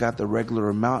like I got the regular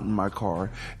amount in my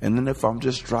car. And then if I'm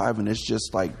just driving, it's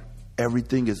just like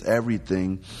everything is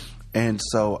everything. And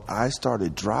so I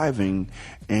started driving,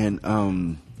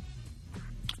 and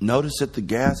noticed that the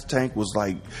gas tank was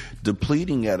like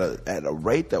depleting at a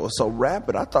rate that was so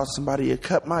rapid. I thought somebody had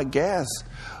cut my gas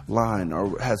line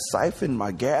or had siphoned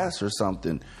my gas or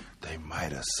something. They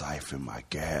might have siphoned my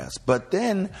gas. But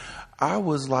then I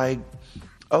was like,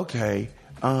 okay,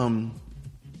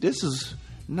 this is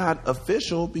not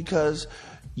official, because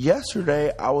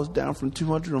yesterday I was down from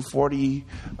 240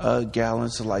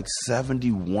 gallons to like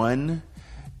 71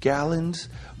 gallons,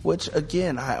 which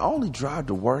again, I only drive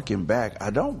to work and back. I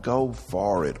don't go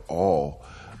far at all.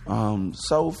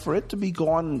 So for it to be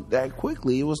going that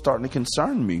quickly, it was starting to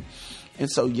concern me. And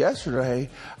so yesterday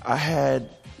I had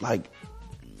like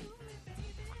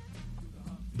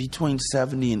between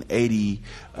 70 and 80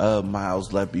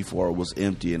 miles left before it was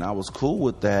empty, and I was cool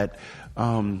with that.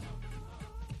 And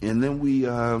then we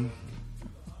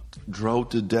drove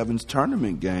to Devin's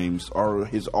tournament games, or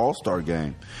his All-Star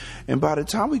game. And by the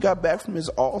time we got back from his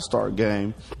All-Star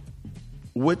game,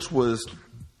 which was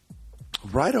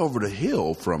right over the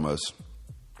hill from us,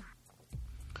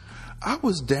 I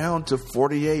was down to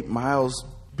 48 miles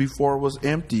before it was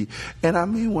empty. And I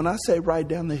mean, when I say right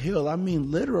down the hill, I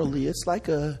mean literally it's like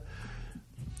a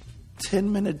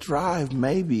 10-minute drive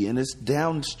maybe, and it's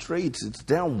down streets. It's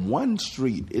down one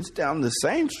street. It's down the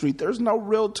same street. There's no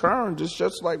real turns. It's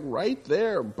just like right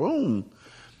there, boom.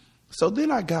 So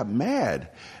then I got mad.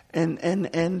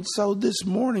 And so this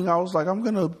morning I was like, I'm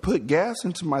going to put gas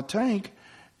into my tank,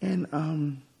 and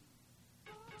I'm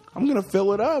going to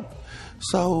fill it up.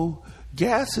 So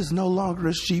gas is no longer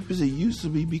as cheap as it used to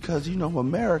be because, you know,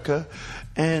 America.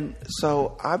 And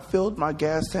so I filled my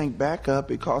gas tank back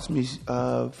up. It cost me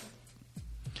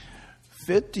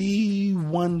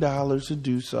 $51 to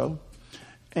do so.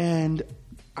 And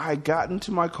I got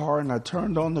into my car and I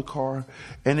turned on the car,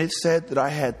 and it said that I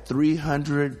had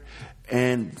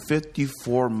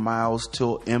 354 miles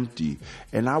till empty.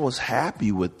 And I was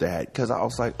happy with that because I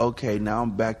was like, okay, now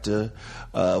I'm back to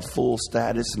full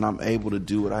status and I'm able to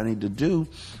do what I need to do.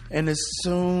 And as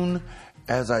soon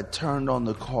as I turned on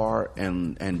the car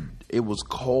and it was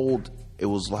cold, it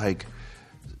was like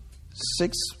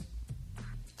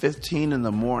 6:15 in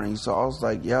the morning. So I was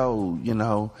like, yo, you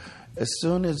know, as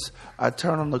soon as I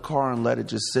turned on the car and let it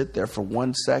just sit there for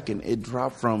 1 second, it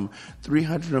dropped from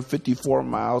 354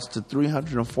 miles to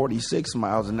 346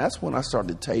 miles. And that's when I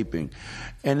started taping.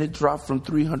 And it dropped from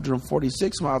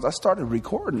 346 miles. I started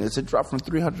recording this. It dropped from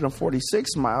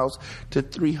 346 miles to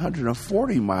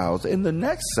 340 miles in the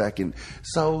next second.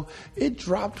 So it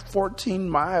dropped 14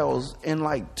 miles in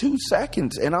like 2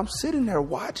 seconds. And I'm sitting there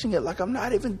watching it like I'm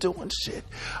not even doing shit.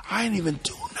 I ain't even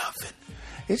doing nothing.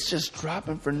 It's just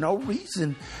dropping for no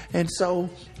reason. And so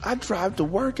I drive to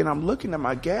work and I'm looking at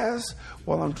my gas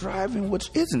while I'm driving, which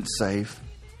isn't safe.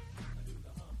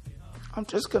 I'm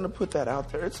just going to put that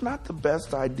out there. It's not the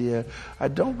best idea. I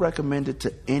don't recommend it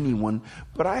to anyone,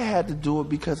 but I had to do it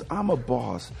because I'm a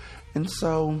boss. And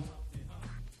so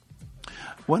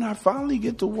when I finally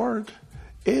get to work,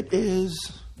 it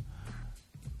is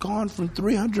gone from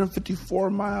 354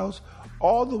 miles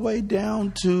all the way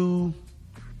down to,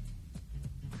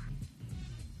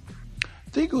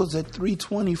 I think it was at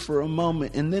 320 for a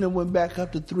moment, and then it went back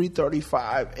up to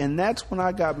 335, and that's when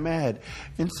I got mad.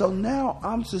 And so now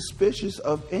I'm suspicious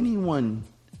of anyone,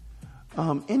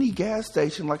 any gas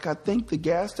station. Like, I think the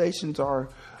gas stations are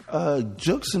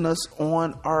juxing us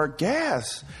on our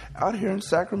gas out here in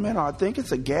Sacramento. I think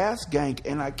it's a gas gank,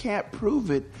 and I can't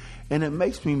prove it, and it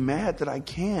makes me mad that I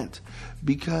can't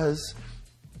because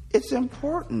it's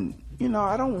important. You know,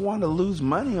 I don't want to lose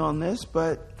money on this,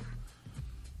 but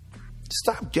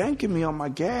stop ganking me on my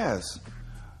gas.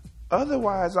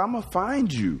 Otherwise, I'm going to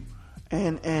find you.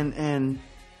 And I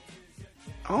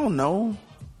don't know.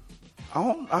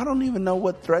 I don't even know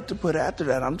what threat to put after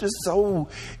that. I'm just so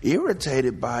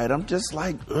irritated by it. I'm just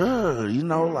like, you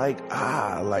know, like,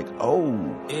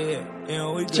 oh.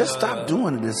 Yeah, just stop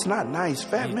doing it. It's not nice.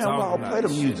 Fat Man Law, play the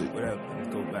music. Let's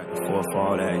go back and forth for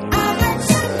all that.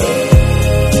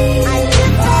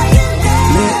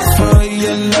 Lit for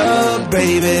your love,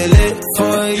 baby. Lit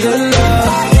for your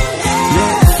love.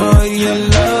 Lit for your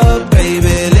love,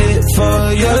 baby. Lit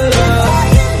for your love.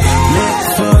 Lit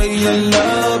for your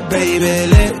love, baby.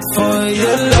 Lit for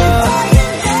your love.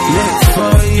 Lit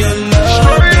for your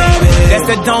love, baby. That's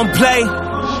that don't play.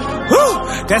 Woo!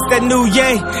 That's that new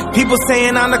yay. People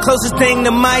saying I'm the closest thing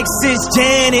to Mike Sis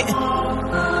Janet.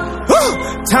 Woo!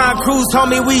 Tom Cruise told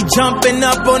me we jumping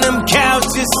up on them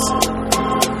couches.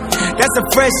 That's a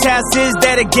fresh house, is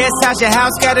that a guest house? Your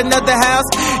house got another house.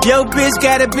 Yo bitch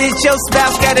got a bitch, your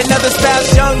spouse got another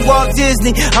spouse. Young Walt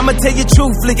Disney, I'ma tell you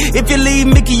truthfully, if you leave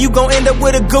Mickey, you gon' end up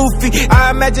with a goofy. I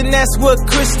imagine that's what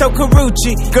Cristo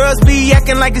Carucci. Girls be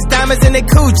acting like it's diamonds in their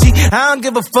coochie. I don't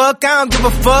give a fuck,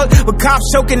 with cops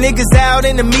choking niggas out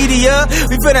in the media.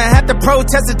 We finna have to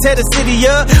protest to tear the city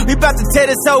up. We about to tear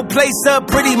this whole place up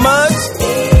pretty much.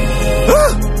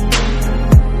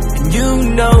 You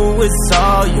know it's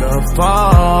all your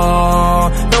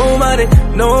fault. No money,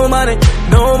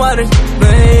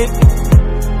 babe.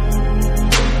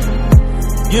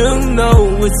 You know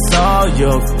it's all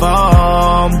your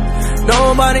fault.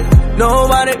 Nobody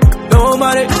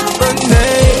but me.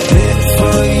 Lit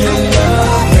for your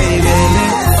love, baby.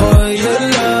 Lit for your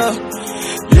love.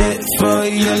 Lit for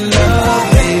your love,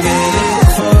 baby. Lit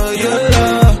for your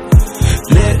love.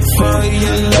 Lit for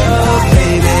your love,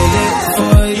 baby. Lit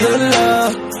for your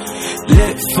love.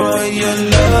 Lit for your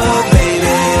love, baby.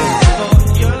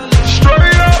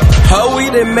 Oh, we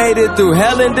done made it through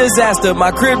hell and disaster.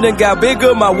 My crib done got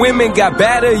bigger, my women got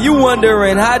badder. You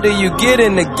wondering how do you get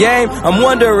in the game? I'm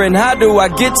wondering how do I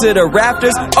get to the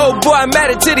rafters? Oh boy, I'm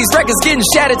mad at titties, records getting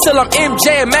shattered till I'm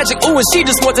MJ and Magic. Ooh, and she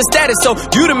just wants the status. So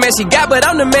you the man she got, but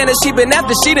I'm the man that she been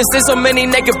after. She done sent so many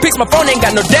naked pics, my phone ain't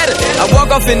got no data. I walk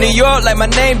off in New York like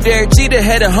my name Derek Jeter,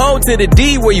 headed home to the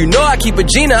D where you know I keep a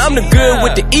Gina. I'm the good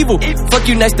with the evil. Fuck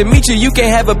you, nice to meet you. You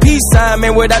can't have a peace sign,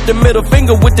 man, without the middle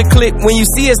finger with the click. When you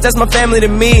see us, that's my family to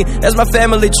me. That's my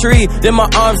family tree. Then my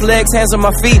arms, legs, hands on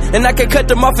my feet. And I can cut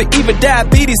them off for even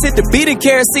diabetes. Hit the beat and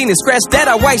kerosene and scratch that,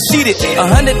 I white sheeted.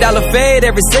 $100 fade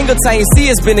every single time you see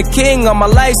us. Been a king all my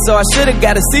life, so I should've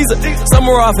got a Caesar.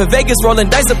 Somewhere off in Vegas, rolling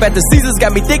dice up at the Caesars.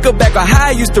 Got me thinking back on how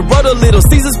I used to roll a little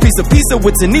Caesars. Pizza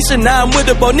with Tanisha, now I'm with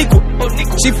the Boniqua.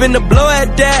 She finna blow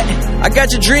at that. I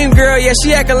got your dream girl, yeah,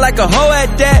 she acting like a hoe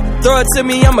at that. Throw it to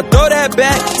me, I'ma throw that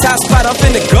back. Top spot, I'm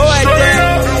finna go at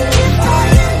that.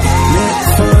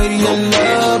 For your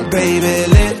love, baby,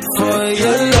 lit for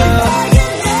your love.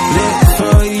 Lit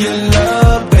for your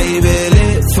love, baby,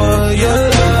 lit for your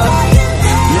love.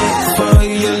 Lit for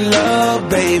your love,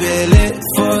 baby, lit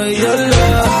for your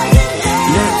love.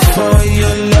 Lit for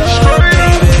your love,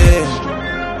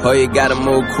 baby. Oh, you gotta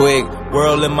move quick.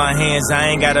 World in my hands,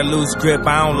 I ain't got a loose grip.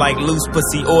 I don't like loose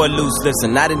pussy or loose lips.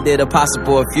 And I done did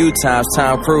impossible a few times,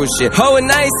 Tom Cruise shit. Oh,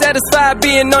 and I ain't satisfied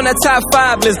being on that top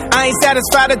 5 list. I ain't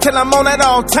satisfied until I'm on that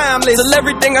all-time list. Till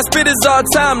everything I spit is all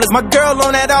timeless. My girl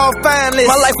on that all-fine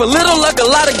list. My life a little like a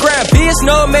lot of grind. Bitch,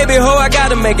 no, maybe ho, I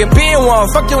gotta make it. Being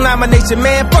one, fuck your nomination,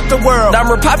 man, fuck the world.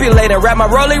 I'm repopulating, wrap my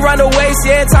rollie round the waist,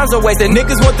 yeah, time's a waste. And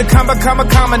niggas want the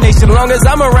combination. Long as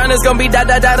I'm around, it's gonna be a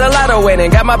lot of waiting.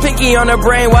 Got my pinky on the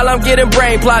brain while I'm getting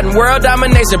brain plotting world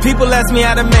domination. People ask me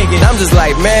how to make it. I'm just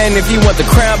like, man, if you want the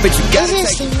crown, bitch, you gotta take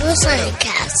it. This is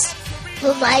Simulcast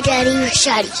with my daddy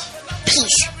Rashadi.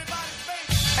 Peace.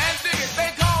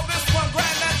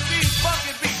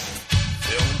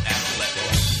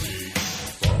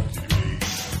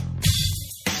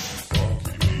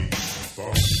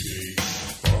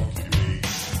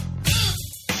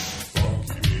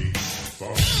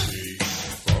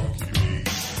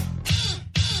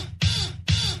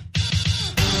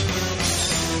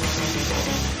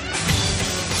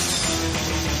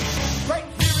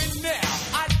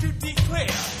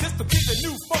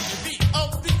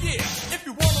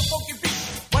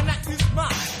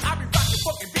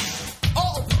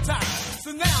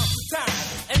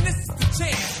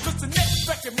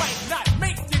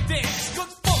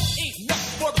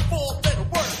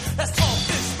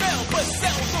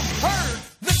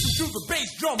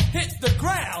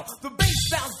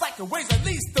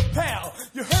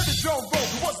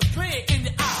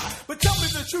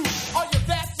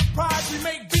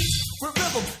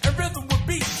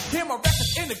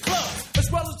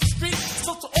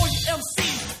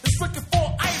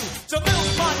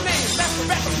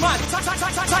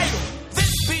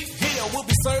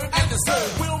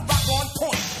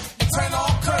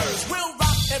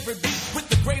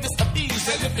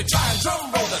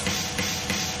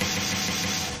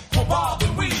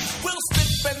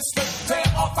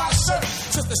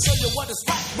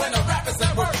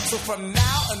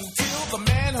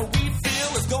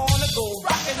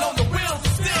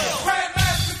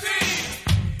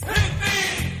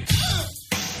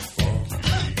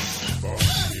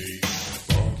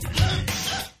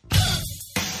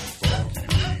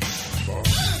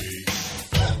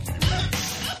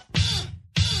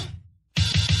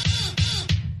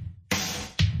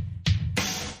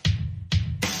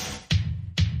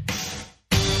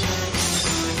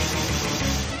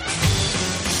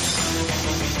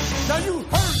 Now you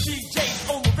heard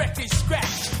DJs on the record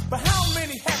scratch, but how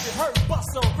many have you heard bust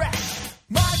a rap?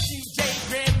 My DJ,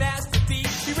 Grandmaster D,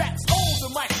 he raps on the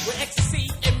mic with ecstasy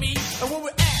and me. And when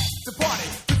we're asked to party,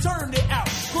 we turn it out,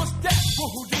 cause that's what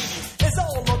Houdini is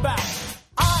all about.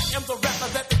 I am the rapper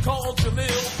that they call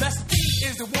Jalil. Master D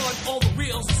is the one on the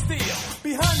reels of steel.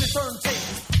 Behind the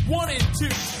turntables, 1 and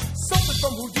 2, something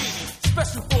from Houdini,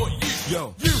 special for you.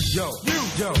 Yo, you, yo, you,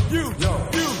 yo, you, yo,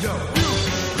 you, yo, yo,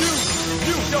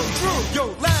 Drew, yo,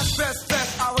 last fest,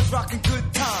 I was rocking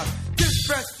good time. This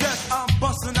fest, I'm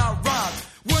busting out rhymes.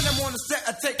 When I'm on the set,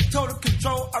 I take total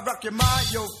control. I rock your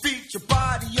mind, your feet, your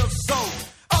body, your soul.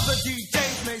 Other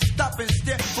DJs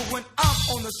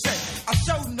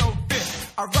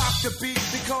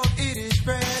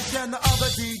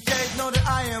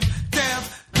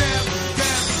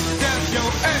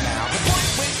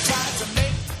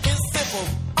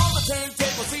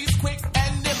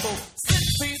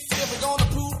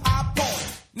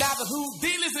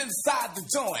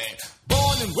joint.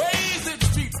 Born and raised in the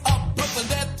streets of Brooklyn,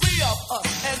 there are three of us,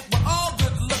 and we're all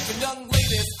good looking young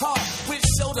ladies. Hard with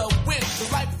shoulder win,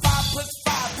 'cause like 5 plus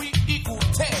 5, we equal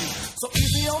 10. So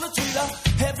easy on the tweeter,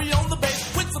 heavy on the bass.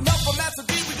 With some help from Master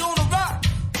D, we gonna rock.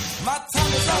 My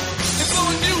time is up, it's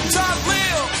on you, John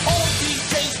Lill. All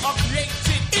DJs are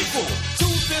created equal. To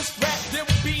this rap, there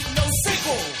will be no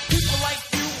sequel. People like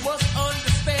you must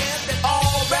understand that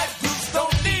all rap groups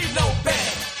don't need no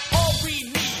band. All we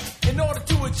need in order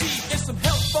to achieve is some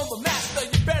help from the master.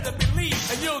 You better believe,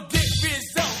 and you'll get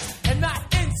results and not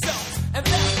insults. And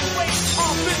that's the way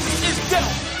our business is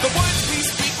dealt. The words we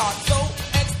speak are so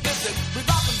explicit. We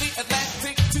rock from the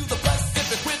Atlantic to the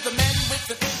Pacific with the men with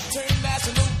the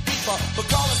international beeper. But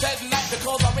call us at night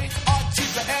because our rates are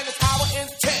cheaper, and it's our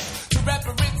intent to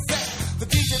represent the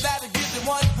DJ that'll give you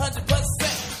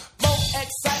 100%. More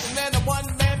exciting than a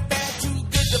one-man band. Too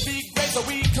good to be great, so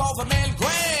we call the man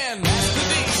Grand Master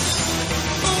D.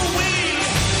 Ooh-wee,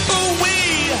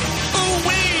 ooh-wee,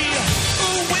 ooh-wee,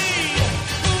 ooh-wee,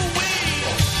 ooh-wee,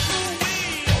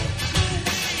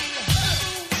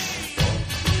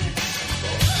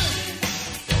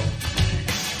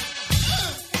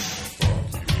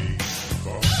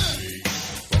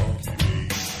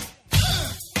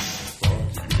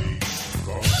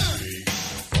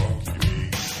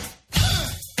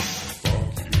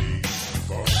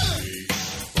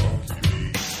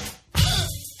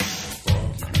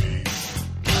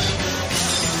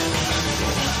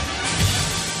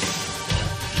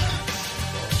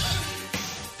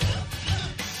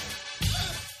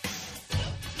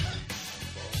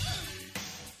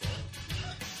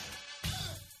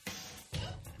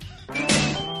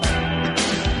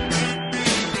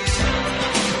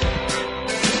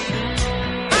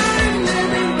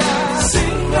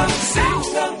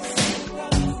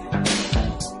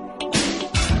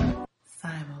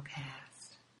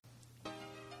 Simulcast.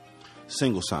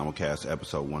 Single Simulcast,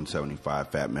 episode 175,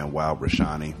 Fat Man Wild,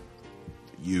 Rashani,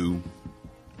 you,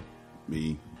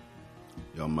 me,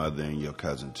 your mother, and your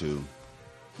cousin, too.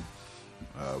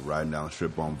 Riding down the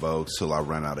strip on Vogue till I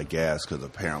run out of gas, because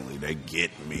apparently they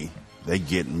getting me. They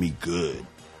getting me good.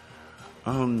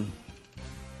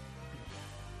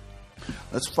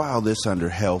 Let's file this under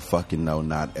hell fucking no,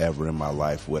 not ever in my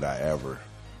life would I ever.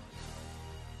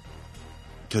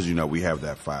 Because, you know, we have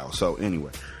that file. So,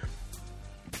 anyway.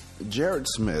 Jared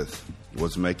Smith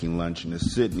was making lunch in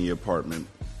his Sydney apartment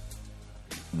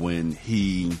when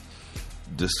he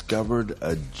discovered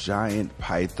a giant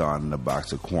python in a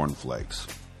box of cornflakes.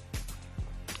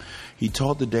 He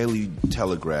told the Daily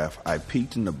Telegraph, "I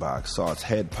peeked in the box, saw its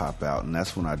head pop out, and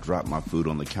that's when I dropped my food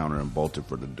on the counter and bolted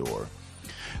for the door.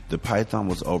 The python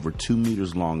was over 2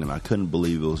 meters long, and I couldn't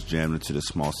believe it was jammed into the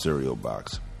small cereal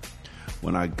box.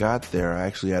 When I got there, I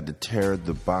actually had to tear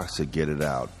the box to get it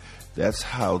out. That's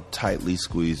how tightly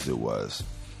squeezed it was.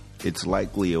 It's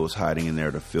likely it was hiding in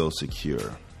there to feel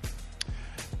secure."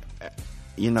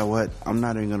 You know what? I'm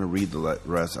not even going to read the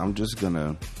rest. I'm just going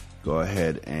to go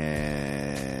ahead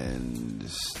and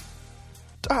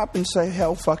stop and say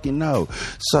hell fucking no.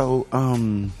 So,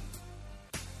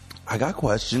 I got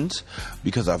questions,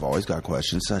 because I've always got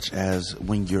questions, such as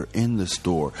when you're in the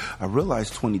store. I realize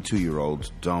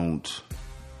 22-year-olds don't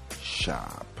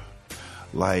shop.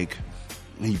 Like,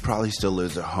 he probably still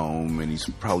lives at home, and he's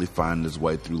probably finding his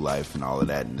way through life and all of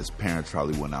that, and his parents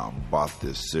probably went out and bought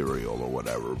this cereal or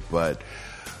whatever. But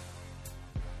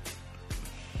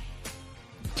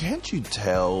can't you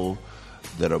tell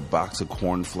that a box of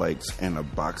cornflakes and a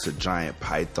box of giant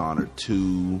python are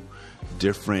two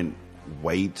different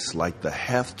weights? Like, the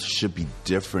heft should be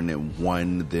different in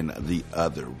one than the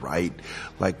other, right?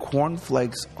 Like,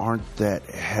 cornflakes aren't that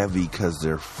heavy because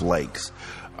they're flakes.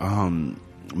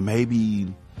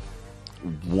 Maybe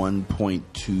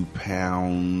 1.2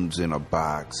 pounds in a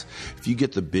box. If you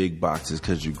get the big boxes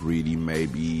because you're greedy,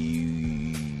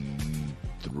 maybe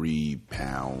 3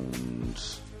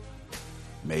 pounds.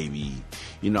 Maybe.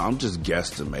 You know, I'm just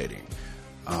guesstimating.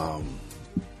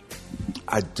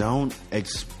 I don't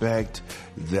expect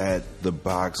that the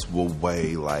box will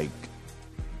weigh like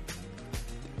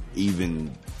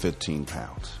even 15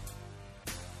 pounds.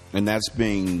 And that's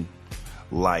being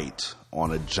light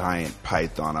on a giant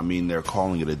python. I mean, they're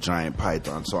calling it a giant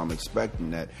python, so I'm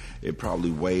expecting that it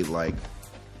probably weighed like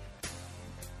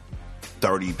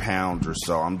 30 pounds or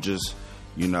so. I'm just,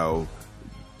 you know,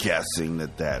 guessing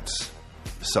that that's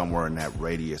somewhere in that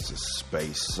radius of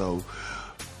space. So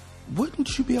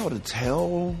wouldn't you be able to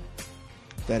tell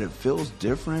that it feels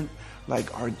different?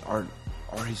 Like, are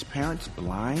his parents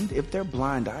blind? If they're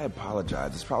blind, I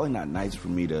apologize. It's probably not nice for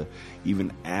me to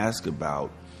even ask about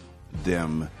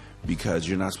them because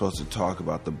you're not supposed to talk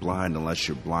about the blind unless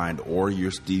you're blind or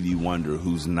you're Stevie Wonder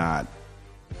who's not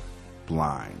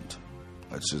blind.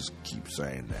 Let's just keep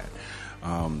saying that.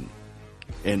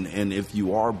 And if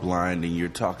you are blind and you're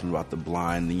talking about the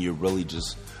blind, then you're really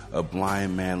just a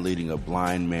blind man leading a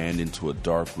blind man into a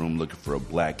dark room looking for a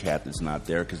black cat that's not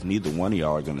there, because neither one of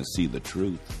y'all are going to see the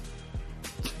truth.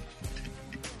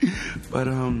 But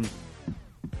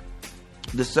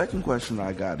the second question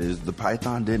I got is, the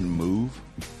python didn't move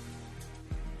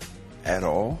at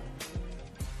all?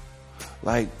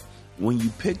 Like, when you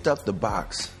picked up the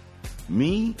box,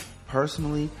 me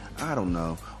personally, I don't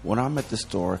know, when I'm at the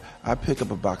store, I pick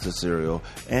up a box of cereal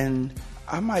and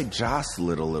I might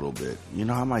jostle it a little bit. You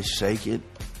know, I might shake it.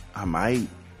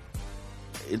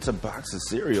 It's a box of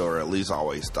cereal, or at least I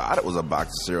always thought it was a box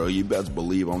of cereal. You best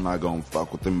believe I'm not going to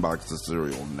fuck with them boxes of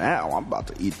cereal now. I'm about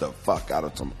to eat the fuck out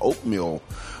of some oatmeal,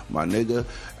 my nigga,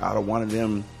 out of one of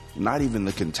them, not even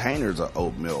the containers of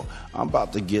oatmeal. I'm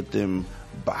about to get them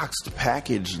boxed,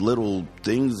 packaged little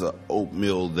things of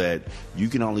oatmeal that you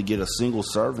can only get a single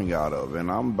serving out of.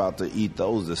 And I'm about to eat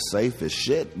those as safe as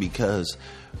shit because,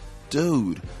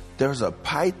 dude, there's a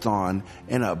python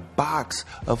in a box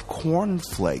of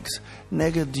cornflakes.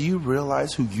 Nigga, do you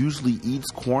realize who usually eats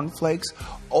cornflakes?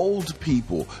 Old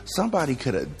people. Somebody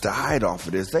could have died off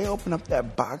of this. They open up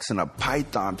that box and a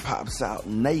python pops out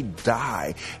and they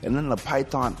die. And then the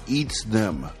python eats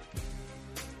them.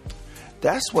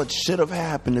 That's what should have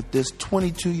happened if this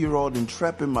 22-year-old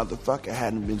intrepid motherfucker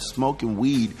hadn't been smoking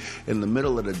weed in the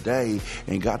middle of the day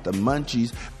and got the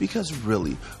munchies. Because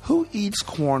really, who eats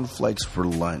cornflakes for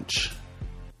lunch?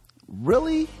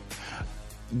 Really?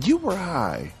 You were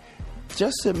high.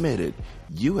 Just admit it.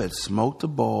 You had smoked a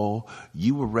bowl.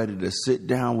 You were ready to sit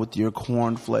down with your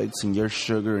cornflakes and your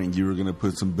sugar, and you were going to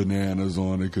put some bananas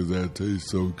on it because that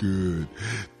tastes so good.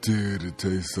 Dude, it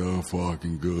tastes so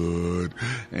fucking good.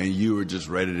 And you were just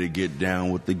ready to get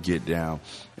down with the get down.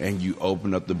 And you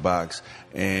opened up the box,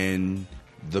 and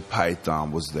the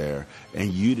python was there.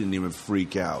 And you didn't even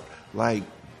freak out. Like,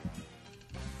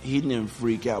 he didn't even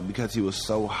freak out because he was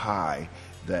so high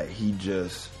that he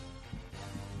just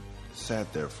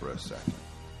sat there for a second.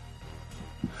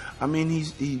 I mean,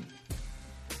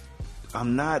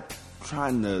 I'm not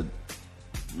trying to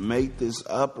make this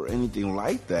up or anything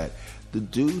like that. The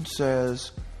dude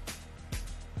says,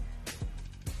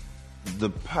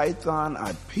 the python,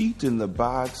 I peeked in the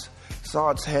box, saw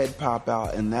its head pop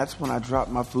out, and that's when I dropped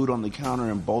my food on the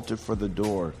counter and bolted for the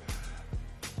door.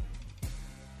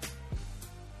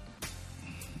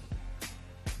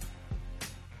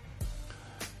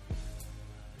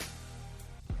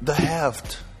 The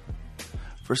heft.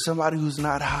 For somebody who's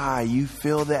not high, you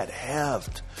feel that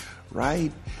heft,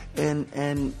 right?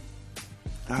 And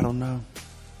I don't know.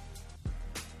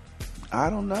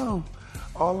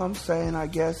 All I'm saying, I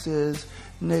guess, is,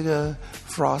 nigga,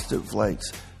 Frosted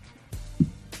Flakes.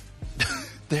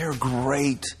 They're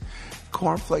great.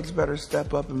 Cornflakes better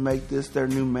step up and make this their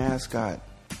new mascot.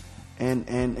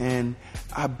 And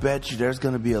I bet you there's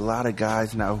going to be a lot of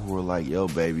guys now who are like, yo,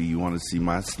 baby, you want to see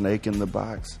my snake in the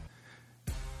box?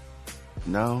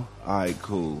 No? All right,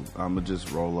 cool. I'm going to just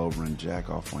roll over and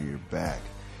jack off on your back.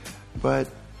 But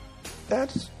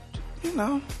that's,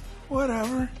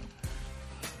 whatever.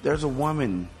 There's a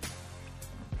woman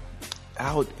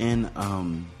out in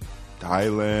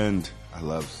Thailand. I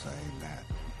love saying that.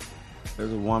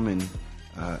 There's a woman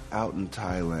out in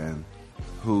Thailand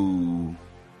who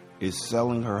is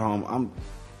selling her home.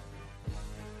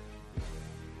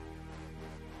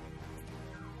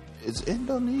 It's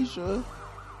Indonesia.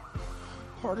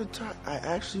 Part of Thai. I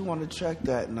actually want to check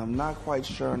that, and I'm not quite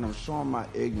sure, and I'm showing my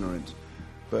ignorance.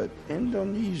 But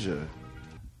Indonesia,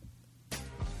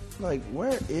 like,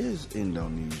 where is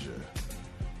Indonesia?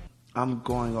 I'm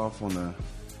going off on a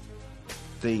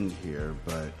thing here,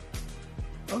 but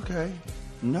okay.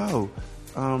 No,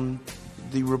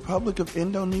 the Republic of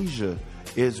Indonesia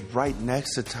is right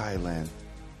next to Thailand.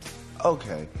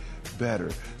 Okay, better.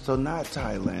 So not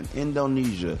Thailand,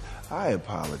 Indonesia. I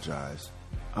apologize.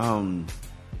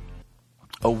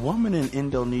 A woman in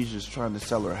Indonesia is trying to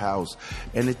sell her house,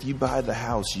 and if you buy the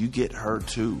house, you get her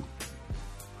too.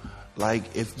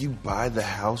 Like, if you buy the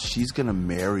house, she's gonna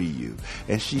marry you.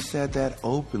 And she said that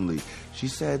openly. She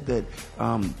said that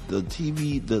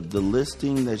the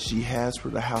listing that she has for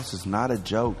the house is not a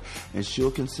joke, and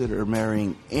she'll consider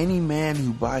marrying any man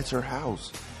who buys her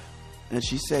house. And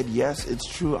she said, yes,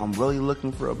 it's true, I'm really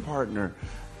looking for a partner.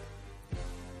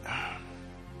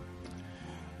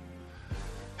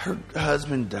 Her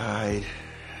husband died,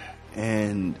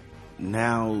 and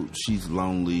now she's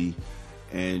lonely,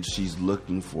 and she's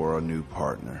looking for a new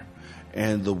partner.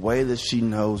 And the way that she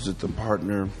knows that the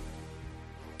partner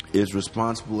is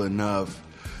responsible enough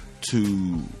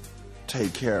to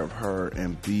take care of her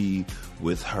and be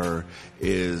with her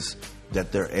is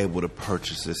that they're able to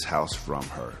purchase this house from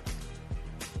her.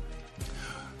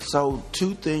 So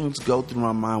 2 things go through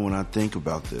my mind when I think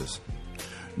about this.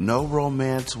 No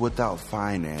romance without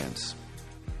finance.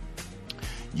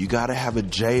 You got to have a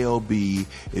job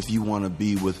if you want to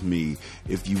be with me.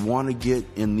 If you want to get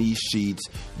in these sheets,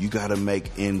 you got to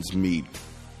make ends meet.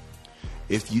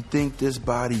 If you think this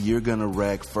body you're going to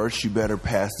wreck, first you better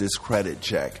pass this credit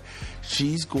check.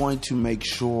 She's going to make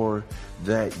sure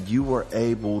that you are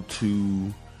able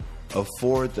to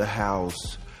afford the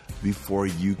house before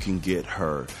you can get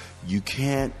her. You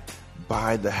can't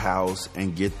buy the house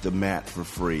and get the mat for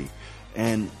free.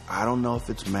 And I don't know if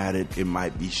it's matted, it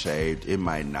might be shaved, it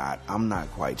might not. I'm not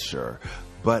quite sure.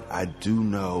 But I do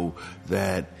know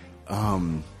that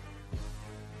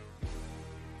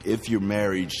if you're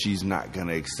married, she's not going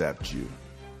to accept you.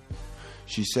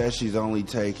 She says she's only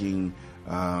taking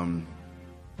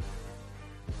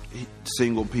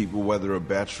single people, whether a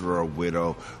bachelor or a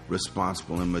widow,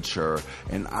 responsible and mature.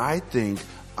 And I think,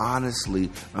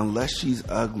 honestly, unless she's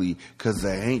ugly, because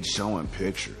they ain't showing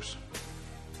pictures.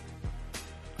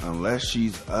 Unless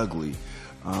she's ugly,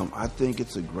 I think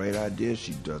it's a great idea.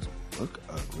 She doesn't look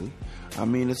ugly. I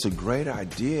mean, it's a great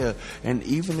idea. And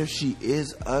even if she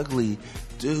is ugly,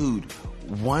 dude,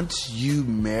 once you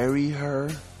marry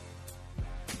her,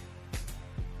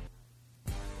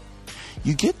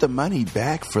 you get the money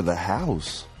back for the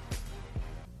house.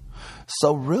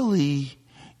 So really,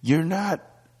 you're not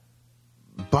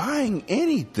buying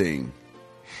anything.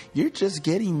 You're just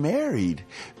getting married.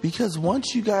 Because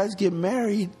once you guys get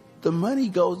married, the money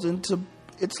goes into,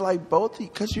 it's like both,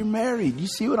 because you're married. You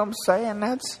see what I'm saying?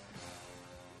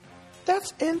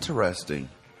 That's interesting.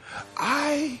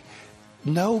 I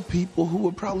know people who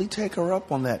would probably take her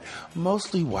up on that.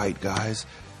 Mostly white guys.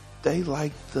 They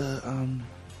like the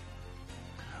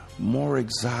more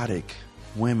exotic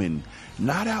women.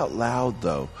 Not out loud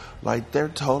though. Like they're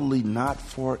totally not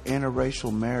for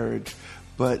interracial marriage.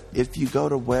 But if you go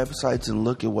to websites and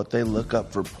look at what they look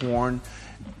up for porn,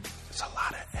 it's a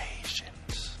lot of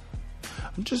Asians.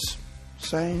 I'm just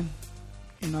saying,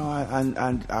 you know,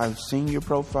 I've seen your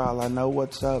profile. I know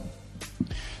what's up.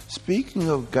 Speaking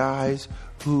of guys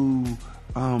who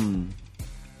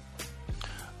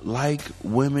like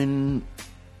women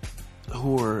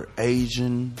who are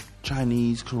Asian,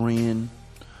 Chinese, Korean,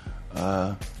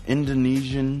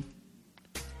 Indonesian,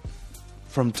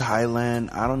 from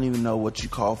Thailand. I don't even know what you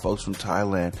call folks from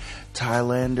Thailand.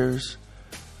 Thailanders.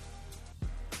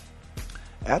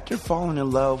 After falling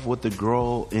in love with a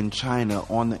girl in China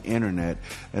on the internet,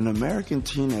 an American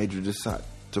teenager decided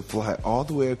to fly all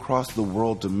the way across the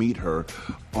world to meet her,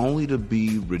 only to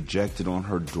be rejected on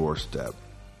her doorstep.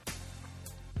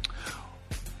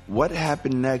 What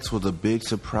happened next was a big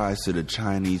surprise to the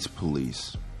Chinese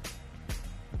police.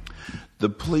 The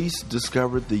police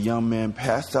discovered the young man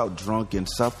passed out drunk and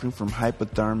suffering from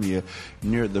hypothermia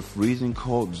near the freezing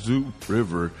cold Zhu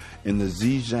River in the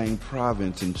Zhejiang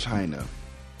province in China.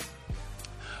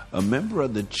 A member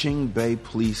of the Qingbei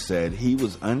police said he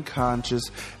was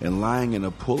unconscious and lying in a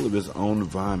pool of his own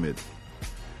vomit.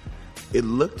 It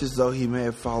looked as though he may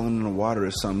have fallen in the water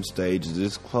at some stage as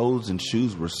his clothes and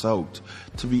shoes were soaked.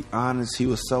 To be honest, he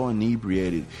was so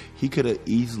inebriated he could have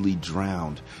easily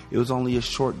drowned. It was only a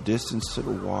short distance to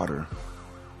the water.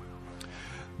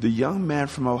 The young man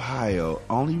from Ohio,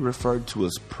 only referred to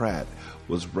as Pratt,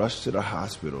 was rushed to the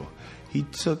hospital.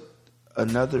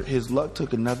 His luck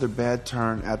took another bad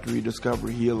turn after he discovered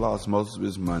he had lost most of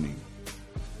his money.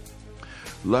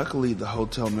 Luckily, the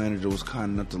hotel manager was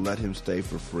kind enough to let him stay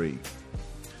for free.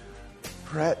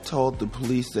 Pratt told the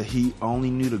police that he only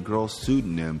knew the girl's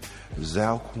pseudonym,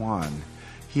 Zhao Quan.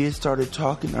 He had started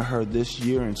talking to her this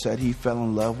year and said he fell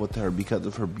in love with her because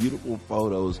of her beautiful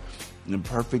photos and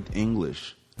perfect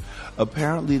English.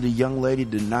 Apparently, the young lady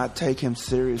did not take him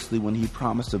seriously when he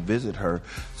promised to visit her,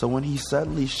 so when he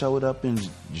suddenly showed up in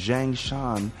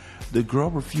Zhangshan, the girl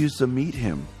refused to meet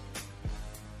him.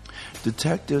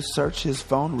 Detectives searched his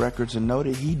phone records and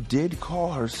noted he did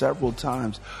call her several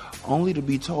times, only to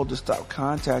be told to stop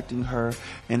contacting her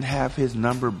and have his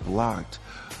number blocked.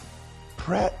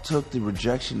 Pratt took the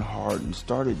rejection hard and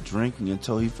started drinking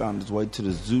until he found his way to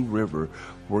the Zhu River,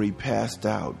 where he passed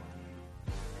out.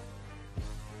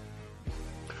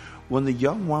 When the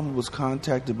young woman was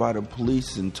contacted by the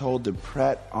police and told that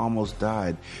Pratt almost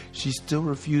died, she still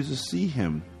refused to see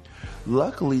him.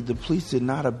 Luckily, the police did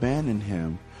not abandon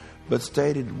him. but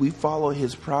stated, "We follow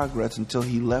his progress until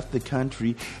he left the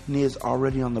country and he is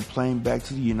already on the plane back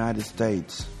to the United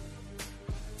States."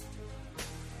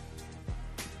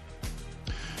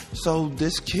 So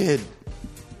this kid,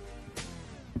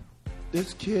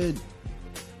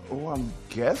 who I'm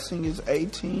guessing is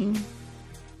 18.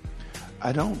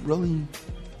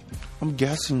 I'm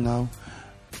guessing though.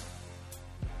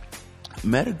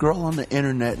 Met a girl on the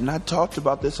internet, and I talked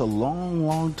about this a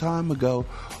long time ago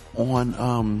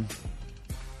on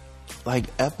like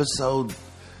episode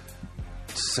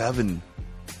 7,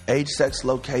 Age, Sex,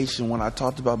 Location, when I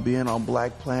talked about being on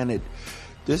Black Planet.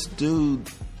 This dude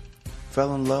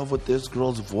fell in love with this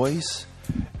girl's voice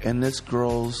and this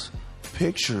girl's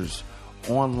pictures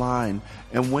online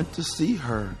and went to see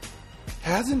her.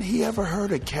 Hasn't he ever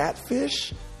heard of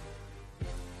catfish?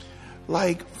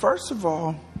 Like, first of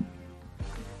all,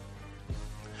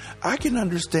 I can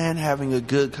understand having a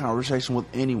good conversation with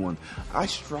anyone. I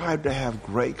strive to have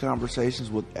great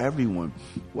conversations with everyone.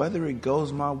 Whether it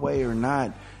goes my way or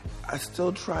not, I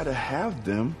still try to have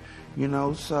them,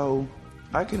 so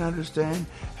I can understand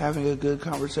having a good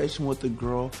conversation with a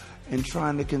girl and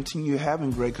trying to continue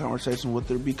having great conversations with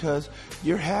her because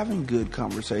you're having good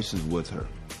conversations with her.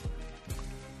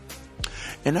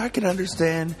 And I can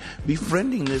understand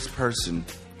befriending this person.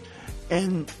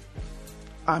 And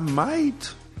I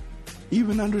might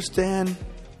even understand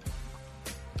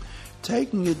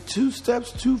taking it 2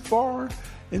 steps too far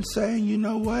and saying, you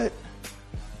know what?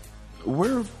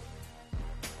 We're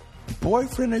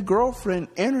boyfriend and girlfriend,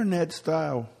 internet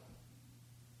style.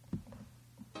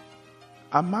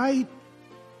 I might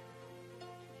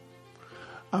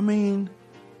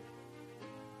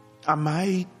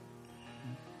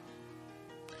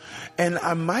And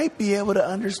I might be able to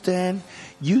understand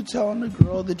you telling the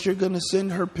girl that you're going to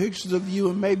send her pictures of you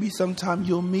and maybe sometime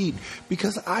you'll meet.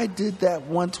 Because I did that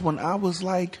once when I was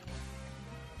like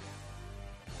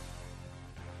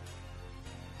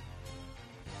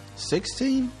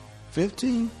 16,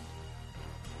 15.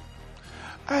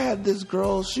 I had this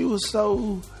girl, she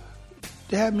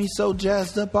had me so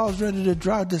jazzed up, I was ready to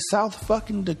drive to South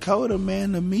fucking Dakota,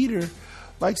 man, to meet her.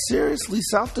 Like, seriously,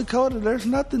 South Dakota, there's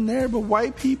nothing there but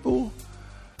white people.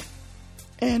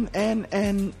 And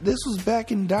this was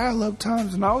back in dial-up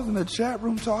times, and I was in a chat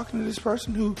room talking to this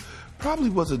person who probably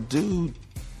was a dude.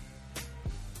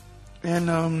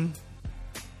 And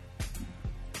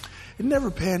it never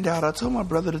panned out. I told my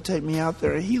brother to take me out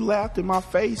there, and he laughed in my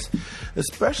face,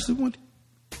 especially when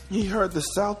he heard the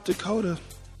South Dakota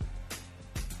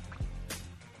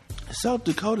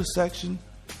section.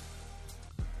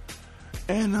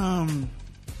 And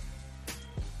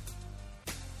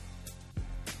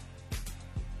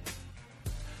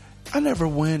I never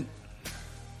went.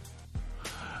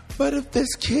 But if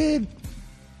this kid,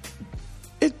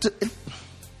 it's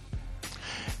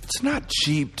not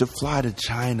cheap to fly to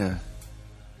China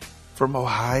from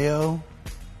Ohio.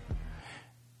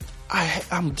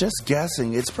 I'm just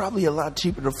guessing. It's probably a lot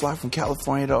cheaper to fly from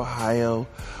California to Ohio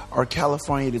or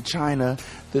California to China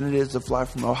than it is to fly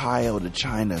from Ohio to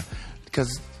China,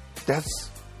 because that's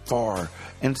far.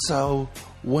 And so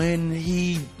when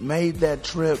he made that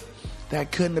trip,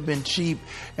 that couldn't have been cheap.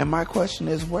 And my question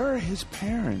is, where are his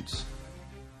parents?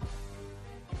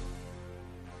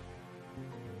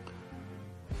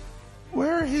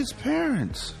 Where are his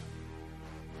parents?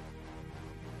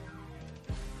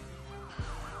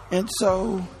 And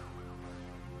so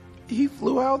he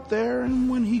flew out there, and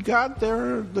when he got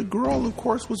there, the girl, of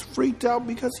course, was freaked out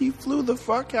because he flew the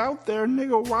fuck out there.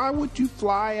 Nigga, why would you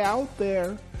fly out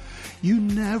there? You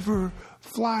never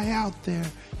fly out there.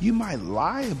 You might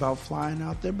lie about flying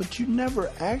out there, but you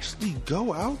never actually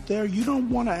go out there. You don't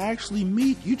want to actually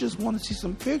meet. You just want to see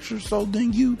some pictures, so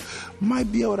then you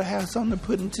might be able to have something to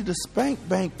put into the spank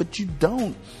bank, but you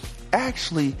don't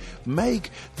actually make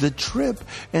the trip.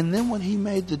 And then when he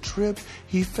made the trip,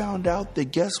 he found out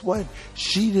that, guess what?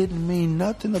 She didn't mean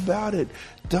nothing about it.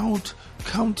 Don't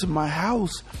come to my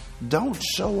house. Don't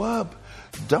show up.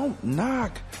 Don't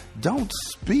knock. Don't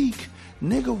speak.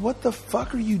 Nigga, what the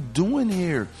fuck are you doing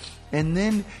here? And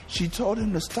then she told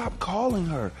him to stop calling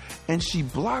her, and she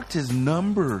blocked his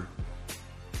number.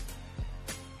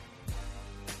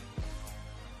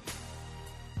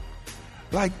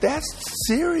 Like, that's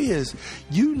serious.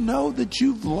 You know that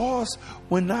you've lost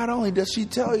when not only does she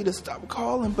tell you to stop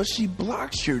calling, but she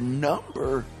blocks your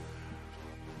number.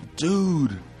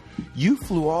 Dude, you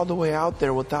flew all the way out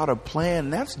there without a plan.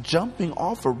 That's jumping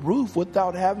off a roof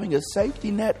without having a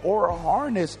safety net or a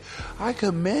harness. I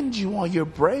commend you on your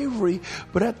bravery,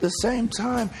 but at the same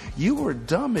time, you were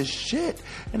dumb as shit.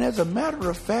 And as a matter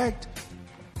of fact,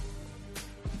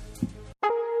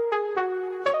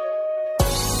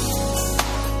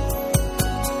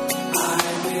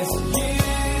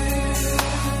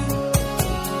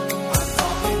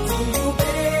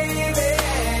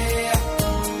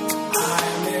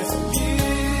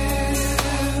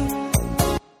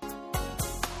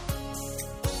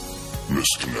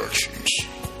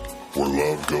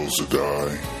 goes to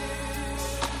die,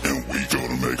 and we go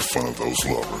to make fun of those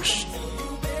lovers.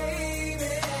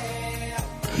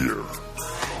 Here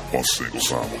on Single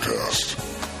Simulcast.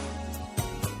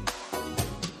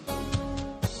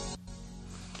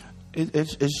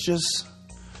 It's just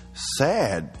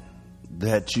sad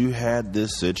that you had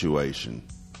this situation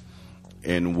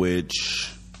in which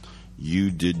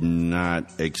you did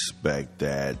not expect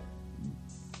that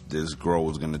this girl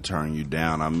was going to turn you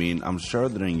down. I mean, I'm sure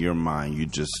that in your mind you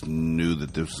just knew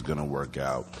that this was going to work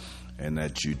out and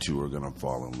that you two were going to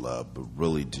fall in love. But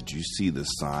really, did you see the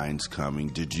signs coming?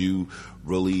 Did you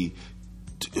really,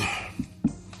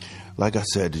 like I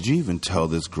said, did you even tell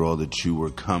this girl that you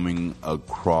were coming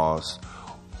across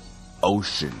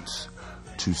oceans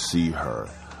to see her?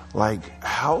 Like,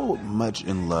 how much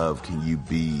in love can you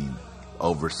be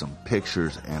over some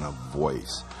pictures and a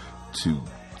voice to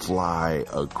fly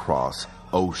across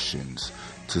oceans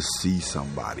to see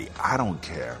somebody? I don't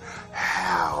care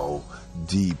how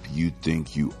deep you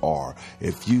think you are.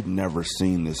 If you've never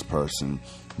seen this person,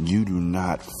 you do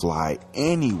not fly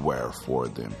anywhere for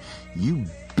them. You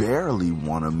barely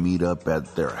want to meet up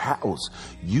at their house.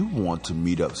 You want to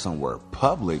meet up somewhere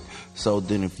public, so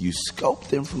then if you scope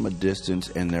them from a distance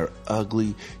and they're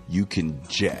ugly, you can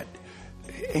jet.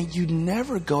 And you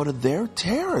never go to their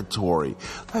territory.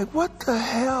 Like, what the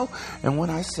hell? And when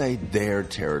I say their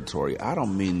territory, I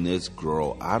don't mean this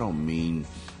girl. I don't mean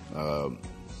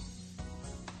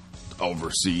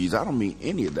overseas. I don't mean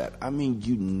any of that. I mean,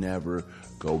 you never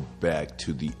go back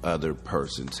to the other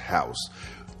person's house.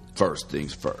 First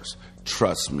things first.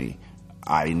 Trust me,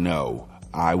 I know.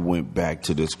 I went back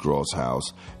to this girl's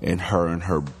house, and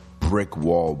her brick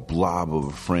wall blob of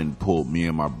a friend pulled me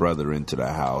and my brother into the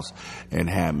house and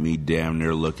had me damn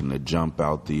near looking to jump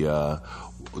off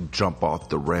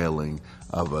the railing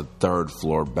of a third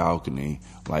floor balcony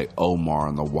like Omar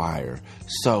on The Wire.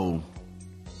 So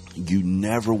you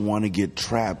never want to get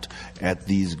trapped at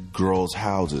these girls'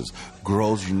 houses.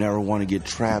 Girls, you never want to get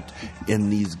trapped in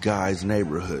these guys'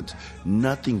 neighborhoods.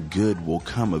 Nothing good will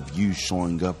come of you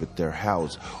showing up at their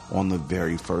house on the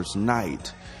very first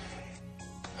night.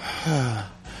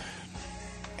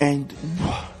 And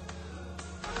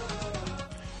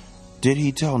did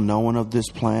he tell no one of this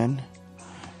plan?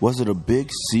 Was it a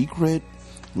big secret?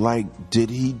 Like, did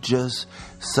he just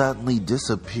suddenly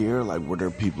disappear? Like, were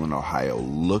there people in Ohio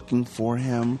looking for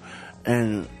him?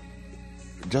 And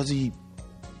does he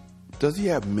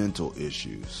have mental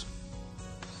issues?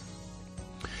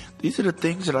 These are the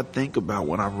things that I think about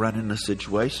when I run into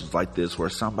situations like this where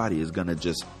somebody is going to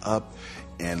just up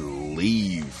and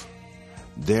leave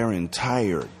their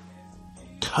entire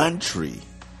country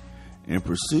in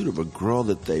pursuit of a girl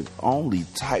that they've only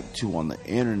typed to on the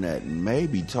internet and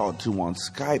maybe talked to on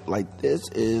Skype. Like, this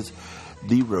is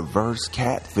the reverse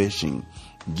catfishing.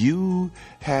 You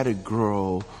had a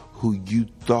girl who you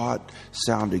thought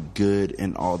sounded good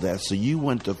and all that, so you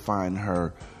went to find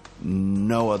her,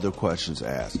 no other questions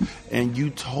asked. And you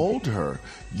told her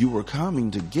you were coming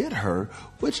to get her,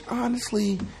 which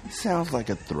honestly sounds like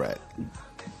a threat.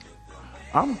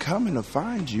 I'm coming to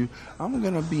find you. I'm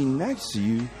going to be next to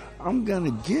you. I'm going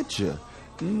to get you.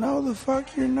 No, the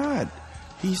fuck you're not.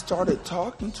 He started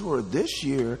talking to her this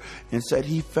year and said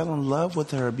he fell in love with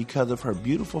her because of her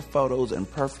beautiful photos and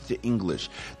perfect English.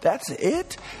 That's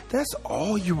it? That's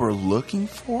all you were looking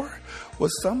for?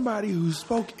 Was somebody who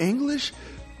spoke English?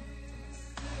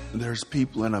 There's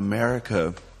people in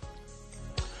America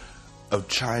of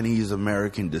Chinese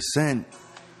American descent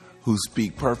who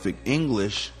speak perfect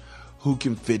English who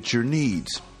can fit your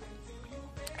needs.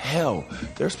 Hell,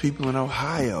 there's people in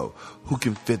Ohio who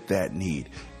can fit that need.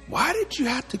 Why did you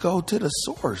have to go to the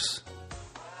source?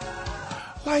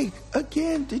 Like,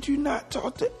 again, did you not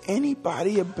talk to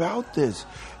anybody about this?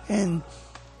 And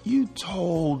you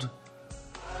told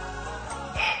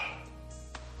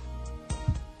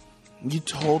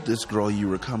this girl you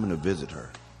were coming to visit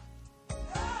her.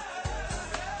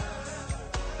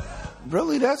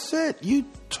 Really, that's it? You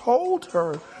told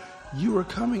her you were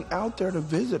coming out there to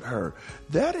visit her.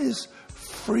 That is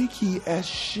freaky as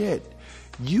shit.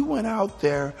 You went out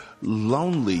there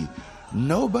lonely.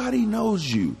 Nobody knows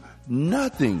you.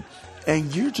 Nothing.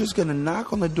 And you're just going to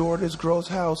knock on the door of this girl's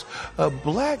house, a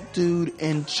black dude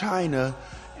in China,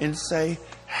 and say,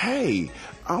 hey,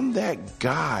 I'm that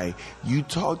guy you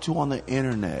talked to on the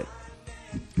internet.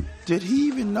 Did he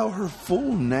even know her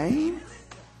full name?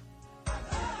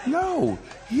 No,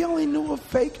 he only knew a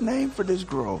fake name for this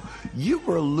girl. You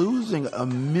were losing a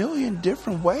million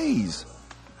different ways.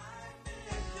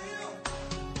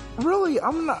 Really,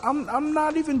 I'm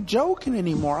not even joking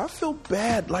anymore. I feel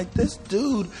bad. Like, this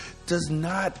dude does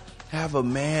not have a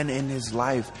man in his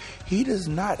life. He does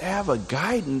not have a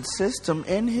guidance system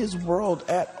in his world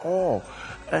at all.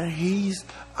 And he's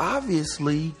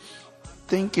obviously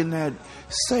thinking that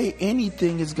say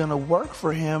anything is going to work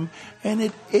for him, and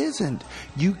it isn't.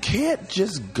 You can't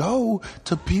just go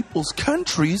to people's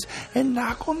countries and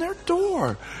knock on their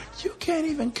door. You can't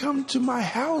even come to my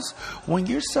house when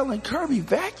you're selling Kirby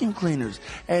vacuum cleaners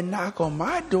and knock on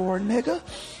my door, nigga.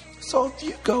 So if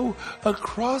you go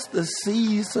across the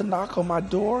seas to knock on my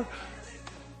door,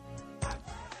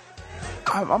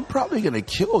 I'm probably going to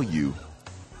kill you.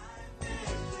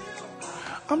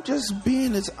 I'm just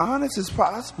being as honest as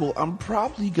possible. I'm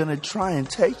probably going to try and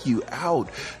take you out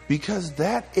because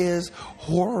that is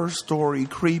horror story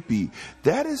creepy.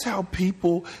 That is how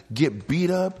people get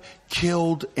beat up,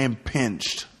 killed, and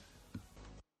pinched.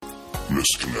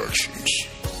 Misconnections,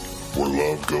 where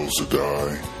love goes to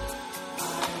die,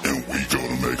 and we go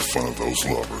to make fun of those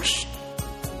lovers.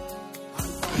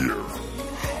 Here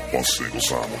on Single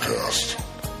Simulcast.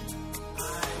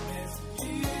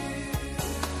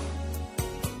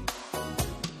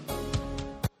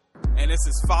 And this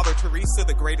is Father Teresa,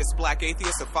 the greatest black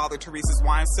atheist of Father Teresa's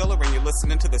Wine Cellar, and you're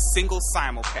listening to the Single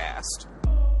Simulcast.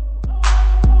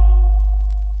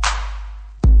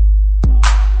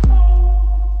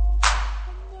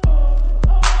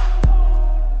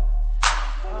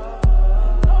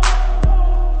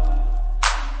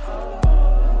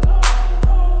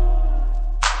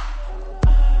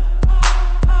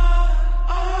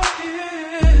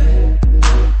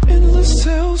 Endless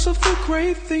tales of the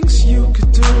great things you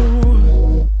could do.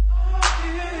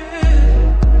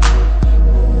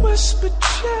 Whispered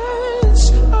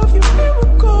chants of your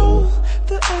miracle,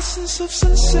 the essence of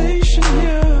sensation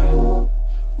here,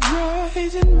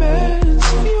 right in man's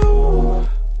view.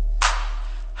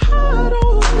 Hide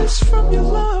all this from your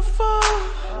lover.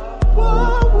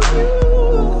 Why would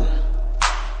you?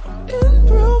 I'm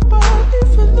enthralled by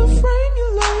even the frame you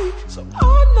lay, so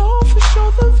I know for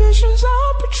sure the visions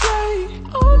I'll portray.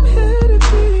 I'm here to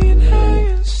be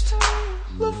enhanced.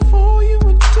 Love for you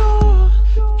endure.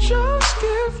 Just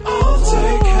give me I'll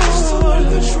take hands to learn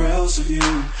the trails of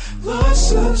you.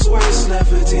 Lessons waste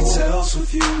never details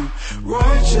with you.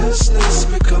 Righteousness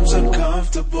becomes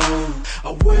uncomfortable.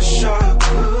 I wish I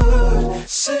could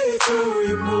see through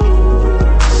your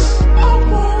moves. I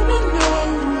wanna know.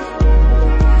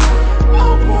 I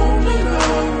wanna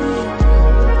know.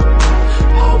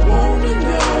 I wanna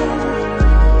know.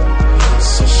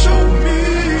 So show me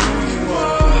who you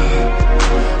are.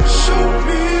 Show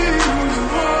me who you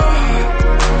are.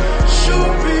 Show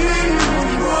me who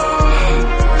you are.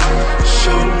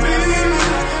 Show me,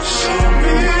 show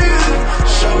me,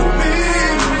 show me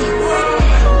who you are.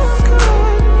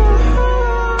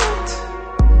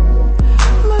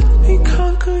 Let me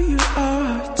conquer your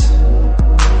art.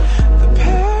 The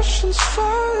passion's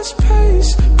fast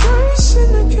pace,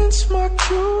 racing against my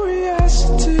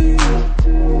curiosity.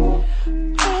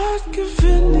 I'd give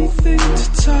anything to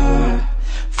tie,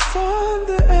 find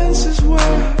the answers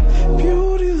where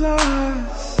beauty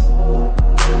lies.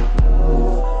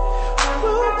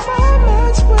 We'll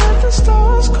climax where the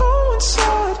stars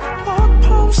coincide, lock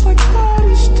palms like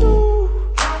bodies do.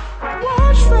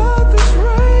 Watch feathers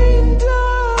rain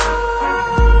down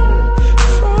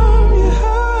from your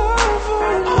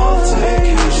heaven. I'll take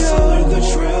hands to learn the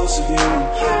trails of you.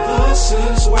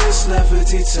 Lessons waste never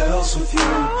details with you.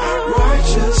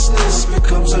 Righteousness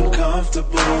becomes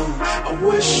uncomfortable. I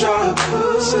wish I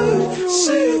could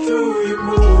see through your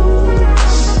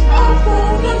moves. I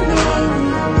wanna know.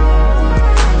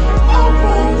 I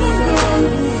wanna know.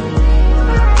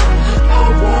 I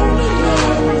wanna know.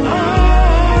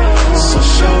 So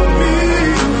show me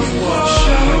who you are.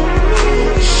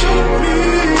 Show me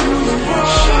who you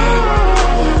are.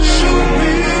 Show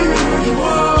me who you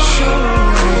are. Show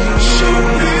me, show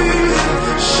me,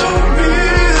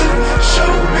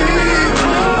 show me who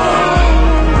you are.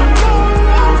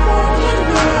 I wanna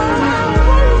know.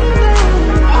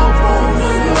 I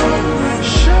wanna know.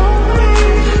 Show me,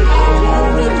 I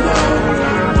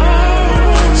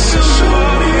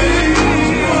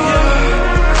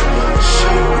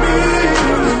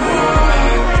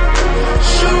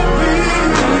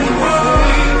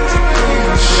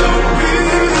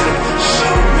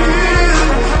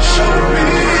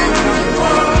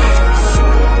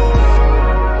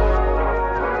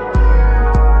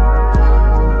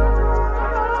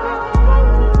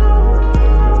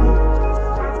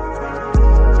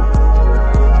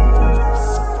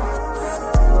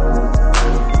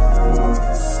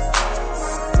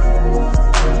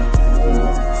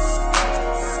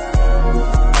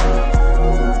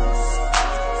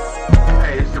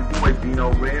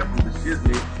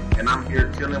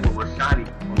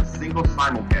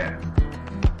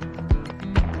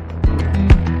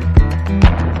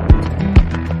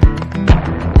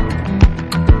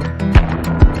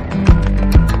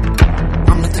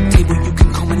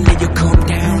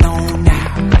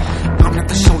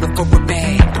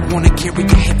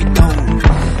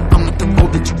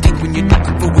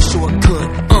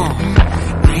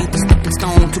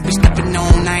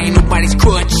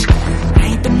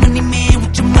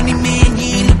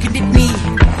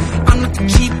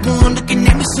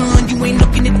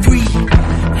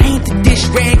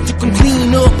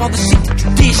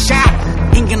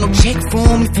got no check for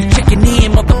him. If you checking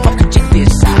in, motherfucker, check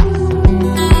this out.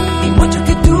 Ain't much I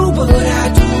can do, but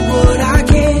I do what I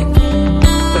can.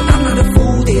 But I'm not a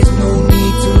fool, there's no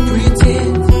need to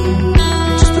pretend.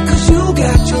 Just because you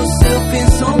got yourself in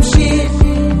some shit,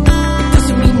 it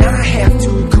doesn't mean I have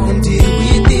to come deal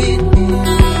with it.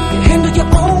 Handle your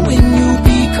own when you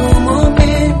become a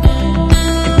man,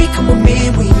 and become a man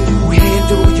when you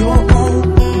handle your own.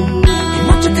 Ain't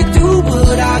much I can do,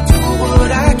 but I do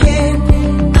what I can.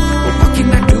 But what can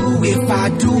I do if I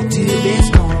do till it's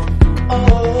gone?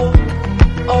 Oh,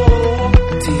 oh,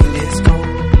 till it's gone.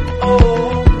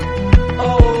 Oh,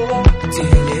 oh,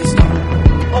 till it's gone.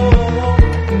 Oh,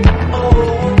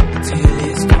 oh, till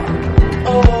it's gone.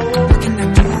 Oh, what can I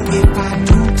do if I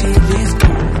do till it's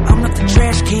gone? I'm not the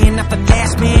trash can, not the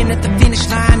last man at the finish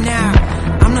line now.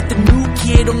 I'm not the new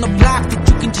kid on the block that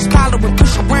you can just follow and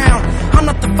push around. I'm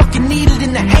not the fucking needle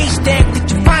in the haystack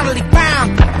that you finally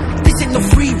found. This ain't no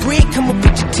free rent, come up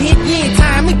with your tent, you ain't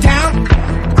tying me down.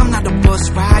 I'm not a bus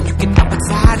ride, you can hop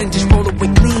inside and just roll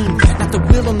away clean. Not the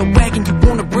wheel on the wagon you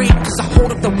wanna break, cause I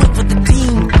hold up the whip for the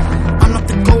team. I'm not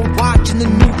the gold watch in the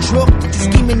new truck that you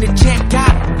scheming to check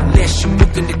out. Unless you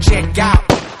looking to check out.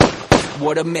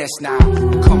 What a mess now,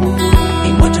 come on.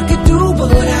 Ain't much I can do,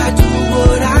 but I do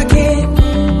what I can.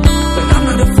 But I'm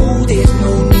not a fool, there's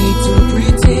no need to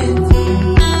pretend.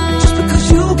 Just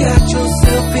because you got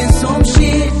yourself in some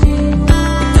shit,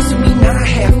 it doesn't mean I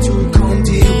have to come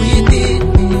deal with it.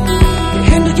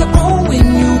 Handle your own when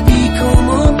you become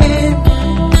a man,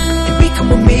 and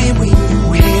become a man when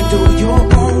you handle your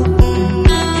own.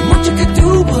 Ain't much I can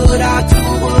do, but I do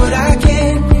what I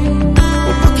can.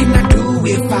 But what can I do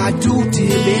if I do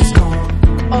till it's gone?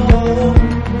 Oh,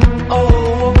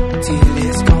 oh, till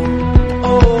it's gone.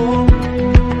 Oh,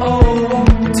 oh,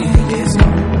 till it's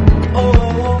gone.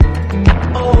 Oh,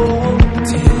 oh,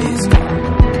 till it's gone.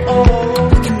 Oh,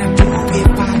 what can I do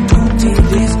if I do till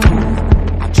it's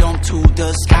gone? I jump to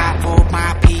the sky for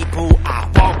my people. I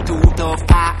walk through the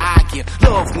fire. I give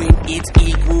love when it's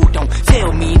equal. Don't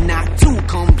tell me not to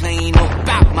complain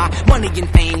about my money and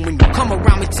fame. When you come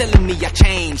around me telling me I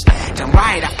changed, damn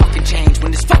right I fucking changed.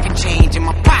 When this fucking change in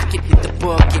my pocket hit the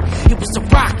bucket, it was a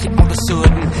rocket all of a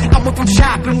sudden. I went from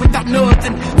shopping without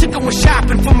nothing to going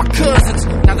shopping for my cousins.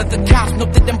 Now that the cops know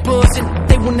that I'm buzzing,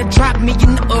 they wanna drop me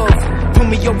in the oven. Pull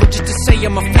me over just to say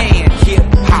I'm a fan. Hip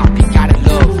hop, you gotta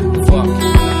love. Fuck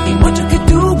it. Ain't much I can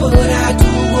do, but I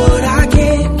do what I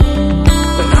can.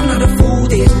 But I'm not a fool,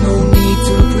 there's no need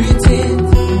to pretend.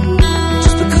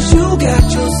 Just because you got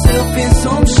yourself in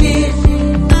some shit,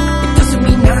 it doesn't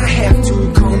mean I have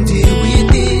to come deal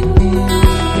with it.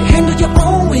 Handle your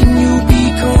own when you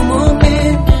become a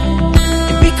man,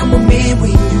 and become a man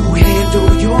when you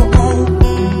handle your own.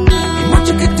 Ain't much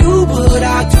I can do, but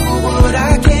I do what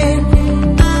I can.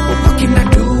 But what can I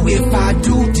do if I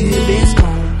do till it's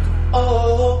gone?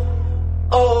 Oh,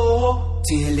 oh,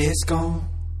 till it's gone.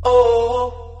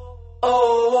 Oh,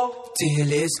 oh,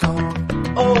 till it's gone.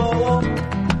 Oh,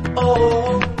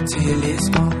 oh, till it's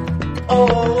gone.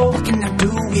 Oh, what can I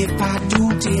do if I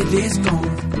do till it's gone?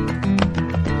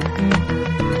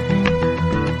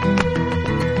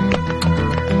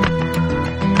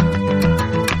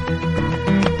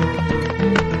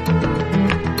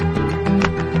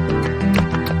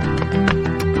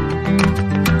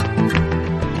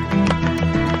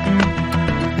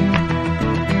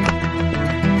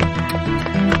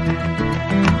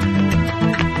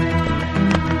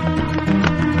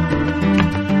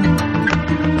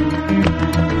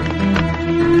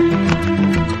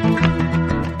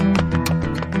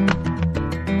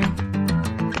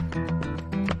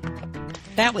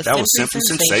 That was simply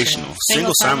sensational.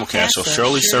 Single simulcast shall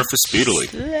surely surface speedily.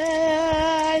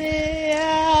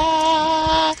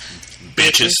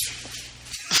 Bitches.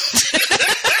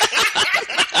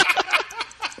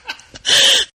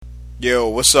 Yo,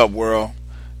 what's up, world?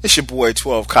 It's your boy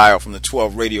 12 Kyle from the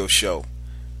 12 Radio Show.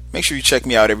 Make sure you check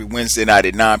me out every Wednesday night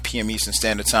at 9 p.m. Eastern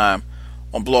Standard Time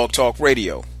on Blog Talk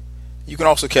Radio. You can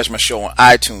also catch my show on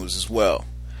iTunes as well.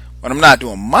 When I'm not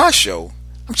doing my show,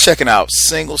 I'm checking out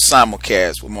Single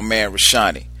Simulcast with my man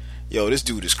Rashani. Yo, this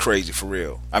dude is crazy for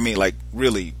real. I mean, like,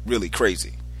 really, really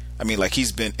crazy. I mean, like,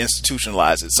 he's been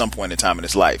institutionalized at some point in time in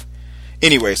his life.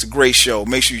 Anyway, it's a great show.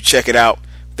 Make sure you check it out.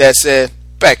 That said,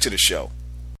 back to the show.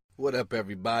 What up,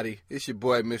 everybody? It's your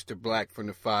boy, Mr. Black from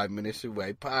the 5 Minutes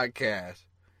Away podcast.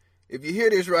 If you hear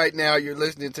this right now, you're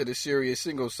listening to the Serious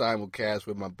Single Simulcast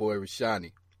with my boy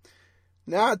Rashani.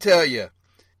 Now, I'll tell you,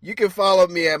 you can follow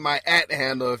me at my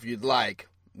 @handle if you'd like,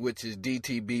 which is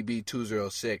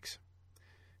DTBB206.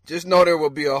 Just know there will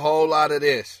be a whole lot of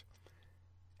this.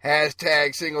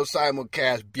 Hashtag Single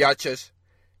Simulcast, biatches.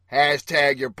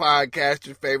 Hashtag your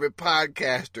podcaster's favorite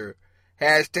podcaster.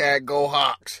 Hashtag Go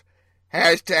Hawks.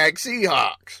 Hashtag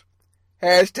Seahawks.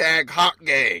 Hashtag Hawk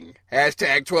Gang.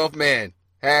 Hashtag 12th Man.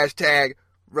 Hashtag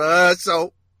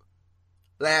Russell.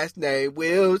 Last name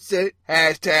Wilson.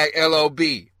 Hashtag LOB.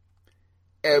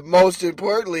 And most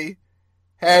importantly,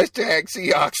 hashtag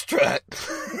Seahawks Strut.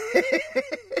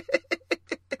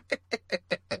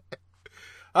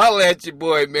 I'll let you,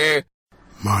 boy, man.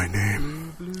 My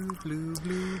name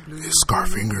is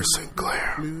Scarfinger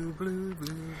Sinclair.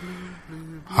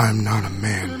 I'm not a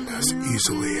man that's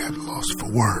easily at loss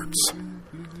for words.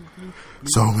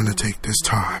 So I'm going to take this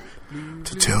time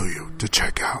to tell you to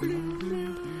check out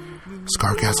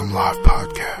Scargasm Live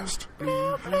Podcast,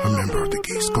 a member of the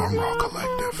Geeks Gone Raw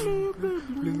Collective.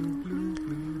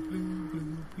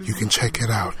 You can check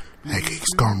it out at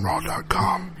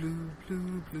geeksgoneraw.com.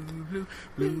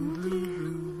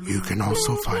 You can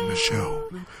also find the show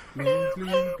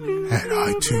at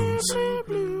iTunes,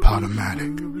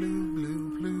 Podomatic,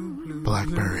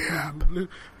 BlackBerry app,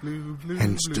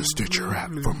 and the Stitcher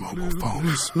app for mobile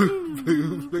phones.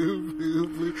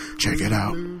 Check it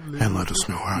out and let us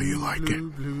know how you like it.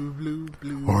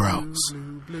 Or else,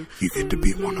 you get to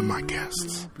be one of my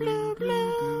guests.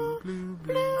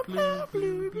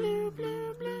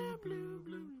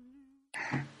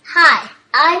 Hi,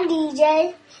 I'm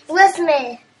DJ.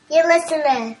 You're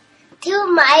listening to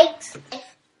Mike's.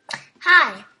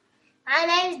 Hi, my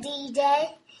name's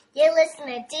DJ. You're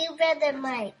listening to Brother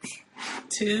Mike's.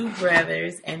 Two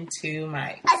brothers and two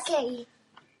mics. Okay.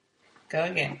 Go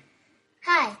again.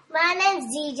 Hi, my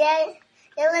name's DJ.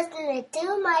 You're listening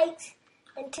to Mike's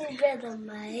and two Brother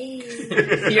Mike's.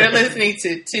 You're listening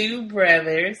to two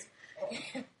brothers.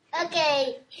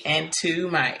 Okay. And two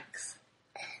mics.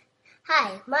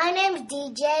 Hi, my name's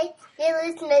DJ. You're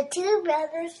listening to two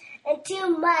brothers and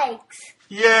two mics.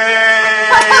 Yay!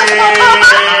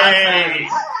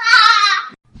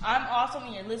 I'm awesome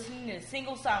and you're listening to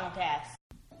Single Simulcast.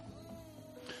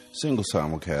 Single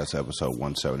Simulcast, episode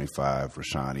 175,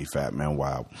 Rashani, Fat Man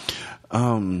Wild.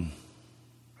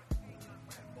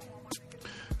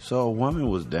 So a woman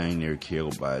was dang near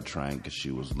killed by a train because she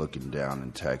was looking down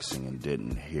and texting and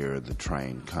didn't hear the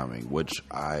train coming, which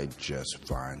I just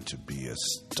find to be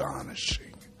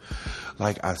astonishing.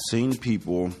 Like, I've seen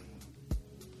people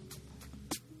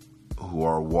who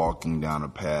are walking down a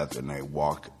path and they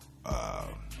walk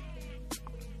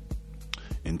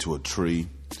into a tree.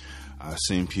 I've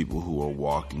seen people who are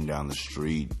walking down the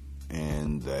street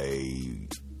and they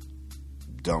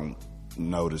don't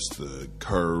notice the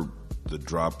curb, the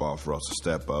drop off, or else a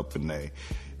step up and they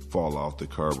fall off the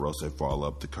curb, or else they fall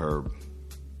up the curb.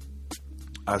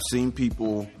 I've seen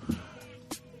people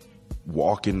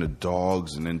walk into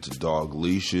dogs and into dog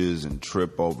leashes and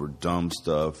trip over dumb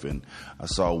stuff, and I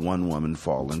saw one woman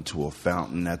fall into a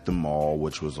fountain at the mall,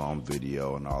 which was on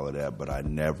video and all of that, but I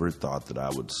never thought that I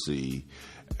would see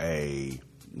a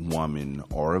woman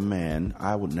or a man,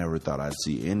 I would never thought I'd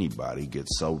see anybody get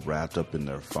so wrapped up in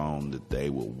their phone that they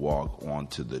would walk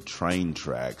onto the train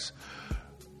tracks.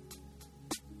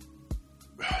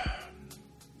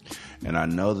 And I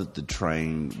know that the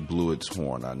train blew its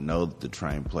horn. I know that the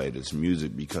train played its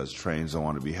music because trains don't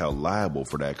want to be held liable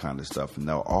for that kind of stuff. And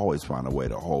they'll always find a way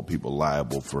to hold people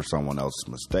liable for someone else's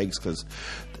mistakes because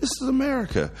this is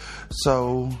America.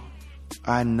 So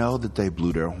I know that they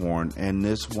blew their horn, and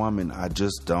this woman, I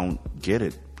just don't get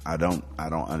it. I don't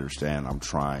understand. I'm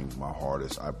trying my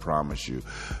hardest, I promise you.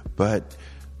 But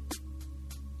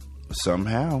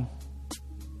somehow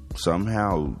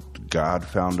God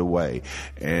found a way.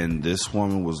 And this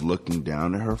woman was looking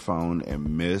down at her phone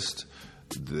and missed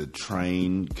the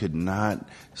train, could not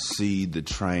see the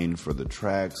train for the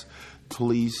tracks.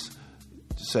 Police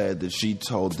said that she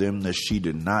told them that she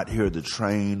did not hear the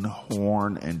train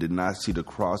horn and did not see the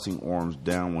crossing arms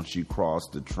down when she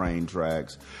crossed the train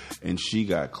tracks, and she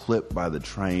got clipped by the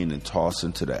train and tossed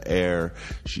into the air.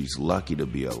 She's lucky to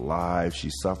be alive.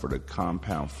 She suffered a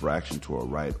compound fracture to her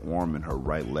right arm, and her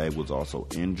right leg was also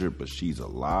injured, but she's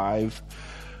alive.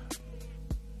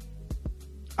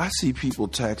 I see people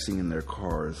texting in their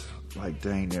cars like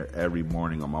dang near every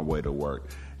morning on my way to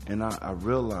work, and I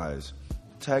realize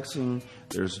texting,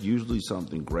 there's usually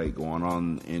something great going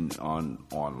on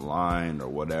online or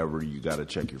whatever. You got to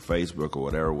check your Facebook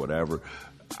or whatever.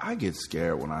 I get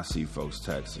scared when I see folks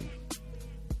texting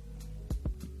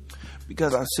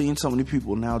because I've seen so many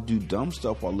people now do dumb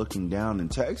stuff while looking down and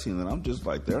texting, and I'm just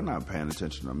like, they're not paying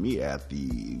attention to me at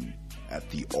the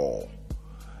all.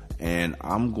 And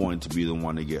I'm going to be the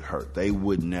one to get hurt. They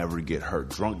would never get hurt.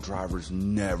 Drunk drivers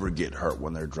never get hurt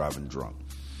when they're driving drunk.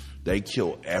 They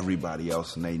kill everybody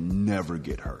else and they never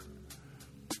get hurt.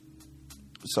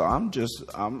 So I'm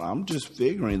just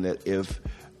figuring that if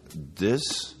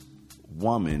this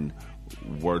woman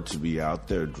were to be out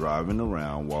there driving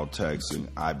around while texting,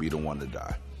 I'd be the one to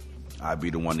die. I'd be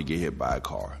the one to get hit by a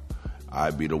car.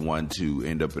 I'd be the one to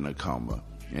end up in a coma.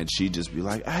 And she'd just be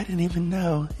like, I didn't even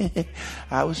know.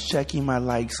 I was checking my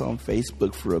likes on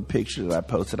Facebook for a picture that I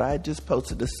posted. I just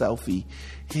posted a selfie.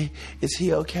 Is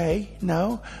he okay?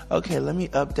 No? Okay, let me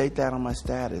update that on my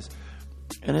status.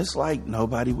 And it's like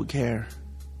nobody would care.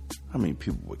 I mean,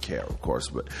 people would care, of course,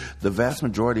 but the vast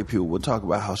majority of people would talk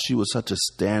about how she was such a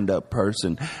stand-up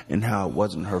person and how it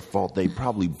wasn't her fault. They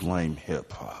probably blame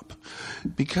hip-hop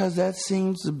because that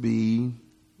seems to be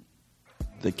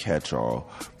the catch-all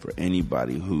for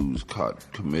anybody who's caught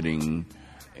committing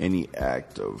any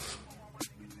act of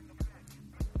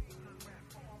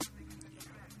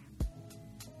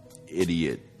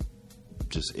idiocracy.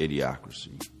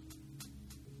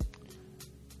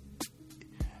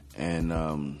 And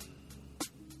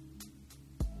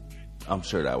I'm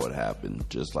sure that would happen,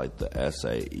 just like the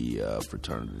SAE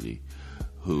fraternity,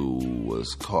 who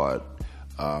was caught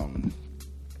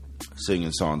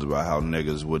singing songs about how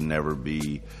niggas would never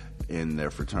be in their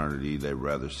fraternity. They'd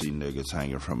rather see niggas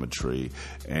hanging from a tree.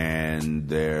 And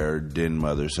their den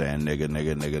mother saying nigga,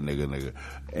 nigga, nigga, nigga, nigga.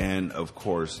 And, of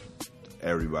course,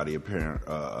 everybody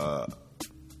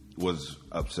was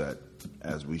upset,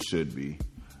 as we should be.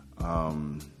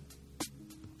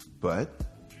 But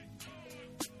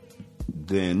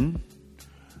then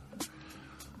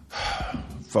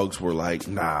folks were like,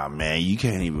 nah, man, you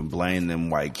can't even blame them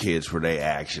white kids for their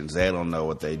actions. They don't know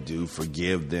what they do.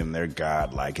 Forgive them. They're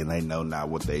godlike, and they know not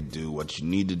what they do. What you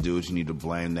need to do is you need to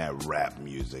blame that rap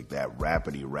music. That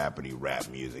rappity rap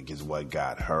music is what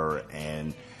got her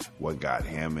and what got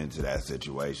him into that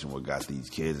situation. What got these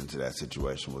kids into that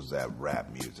situation was that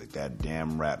rap music. That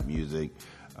damn rap music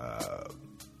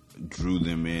drew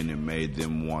them in and made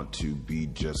them want to be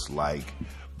just like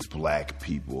black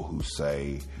people who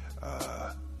say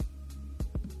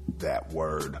that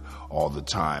word all the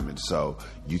time. And so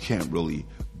you can't really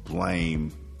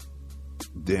blame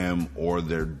them or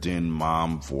their den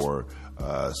mom for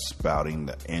spouting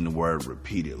the N-word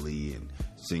repeatedly and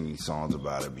singing songs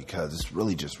about it, because it's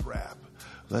really just rap.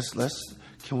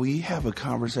 Can we have a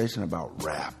conversation about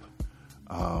rap?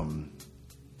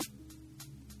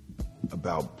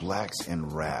 About blacks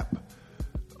and rap.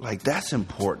 Like, that's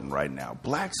important right now.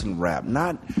 Blacks and rap,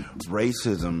 not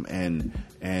racism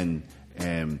and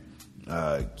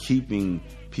keeping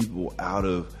people out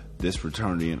of this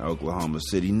fraternity in Oklahoma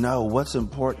City. No, what's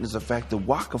important is the fact that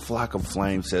Waka Flocka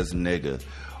Flame says nigga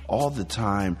all the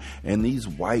time, and these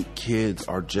white kids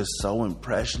are just so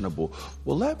impressionable.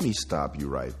 Well, let me stop you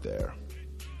right there.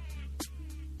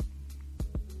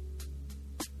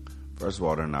 First of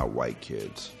all, they're not white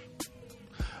kids.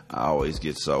 I always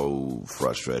get so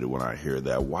frustrated when I hear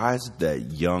that. Why is it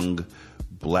that young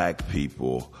black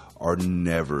people are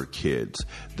never kids?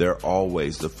 They're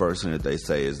always, the first thing that they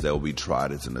say is they'll be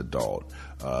tried as an adult.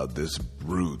 This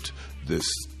brute, this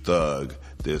thug,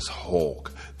 this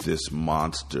Hulk, this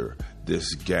monster,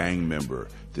 this gang member,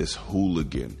 this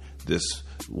hooligan, this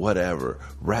whatever,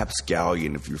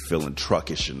 rapscallion, if you're feeling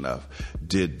truckish enough,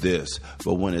 did this.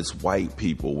 But when it's white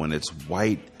people,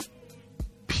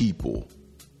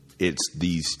 it's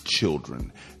these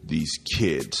children, these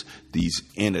kids, these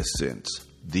innocents,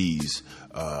 these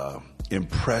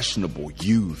impressionable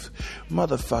youth.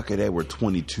 Motherfucker, they were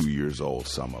 22 years old,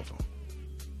 some of them.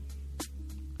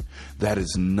 That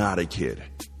is not a kid.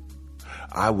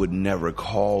 I would never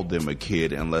call them a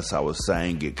kid unless I was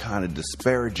saying it kind of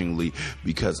disparagingly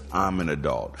because I'm an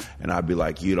adult. And I'd be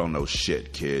like, you don't know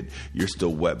shit, kid. You're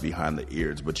still wet behind the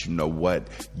ears. But you know what?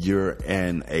 You're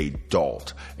an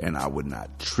adult. And I would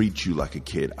not treat you like a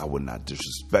kid. I would not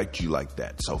disrespect you like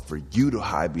that. So for you to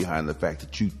hide behind the fact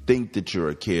that you think that you're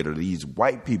a kid, or these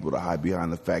white people to hide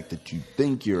behind the fact that you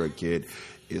think you're a kid,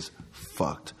 is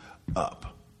fucked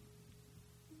up.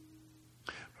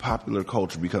 Popular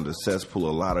culture becomes a cesspool.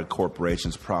 A lot of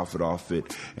corporations profit off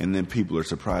it, and then people are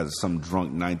surprised that some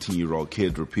drunk 19-year-old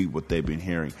kids repeat what they've been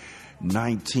hearing.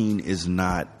 19 is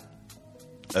not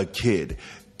a kid.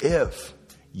 If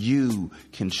you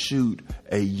can shoot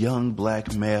a young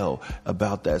black male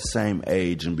about that same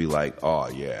age and be like, oh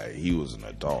yeah, he was an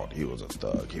adult, he was a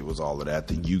thug, he was all of that,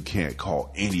 then you can't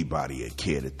call anybody a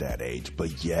kid at that age.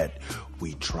 But yet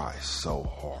we try so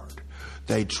hard.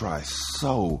 They try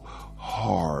so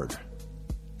hard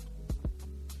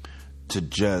to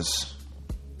just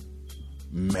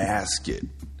mask it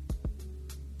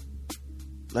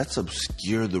let's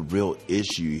obscure the real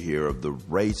issue here of the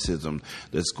racism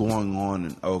that's going on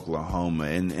in Oklahoma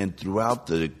and throughout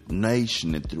the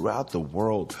nation and throughout the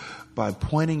world by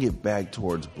pointing it back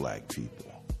towards black people.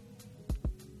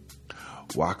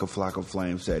 Waka Flocka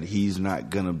Flame said he's not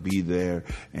going to be there.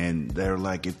 And they're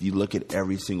like, if you look at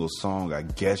every single song, I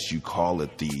guess you call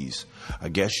it these. I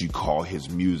guess you call his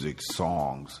music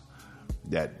songs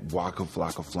that Waka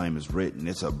Flocka Flame has written.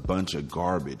 It's a bunch of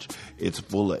garbage. It's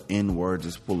full of N-words.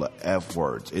 It's full of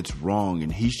F-words. It's wrong.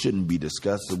 And he shouldn't be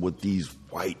discussing with these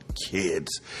white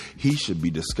kids. He should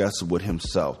be discussing with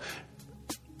himself.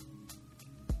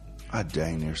 I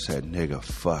dang near said, nigga,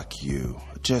 fuck you.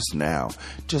 Just now,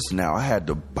 I had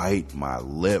to bite my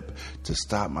lip to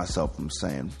stop myself from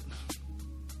saying,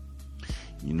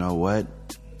 you know what?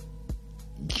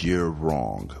 You're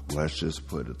wrong. Let's just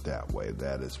put it that way.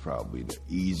 That is probably the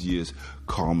easiest,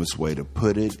 calmest way to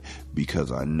put it,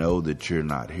 because I know that you're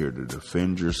not here to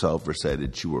defend yourself or say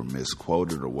that you were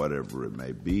misquoted or whatever it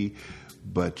may be,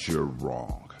 but you're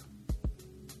wrong.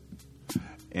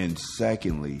 And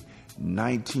secondly,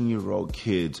 19-year-old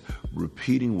kids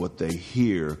repeating what they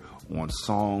hear on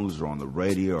songs or on the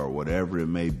radio or whatever it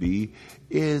may be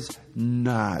is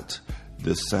not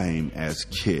the same as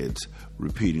kids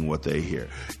repeating what they hear.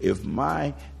 If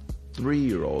my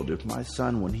 3-year-old, if my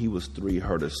son when he was 3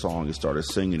 heard a song and started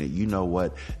singing it, you know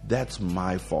what? That's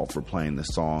my fault for playing the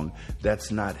song. That's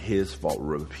not his fault for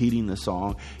repeating the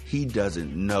song. He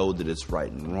doesn't know that it's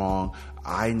right and wrong.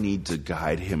 I need to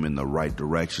guide him in the right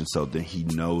direction so that he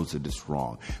knows that it's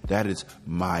wrong. That is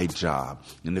my job.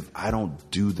 And if I don't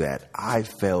do that, I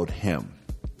failed him.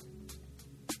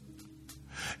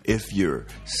 If you're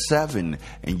 7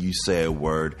 and you say a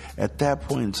word, at that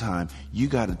point in time, you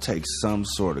got to take some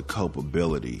sort of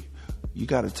culpability. You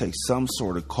got to take some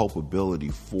sort of culpability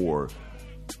for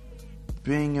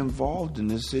being involved in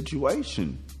this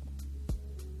situation.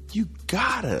 You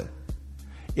gotta.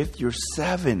 If you're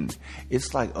 7,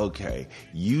 it's like, okay,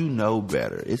 you know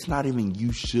better. It's not even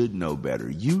you should know better.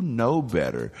 You know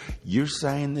better. You're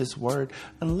saying this word,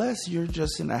 unless you're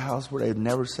just in a house where they've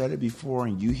never said it before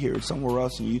and you hear it somewhere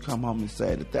else and you come home and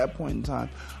say it. At that point in time,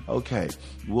 okay,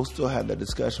 we'll still have that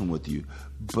discussion with you.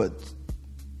 But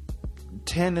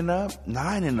 10 and up,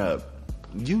 9 and up,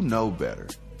 you know better.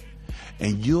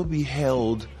 And you'll be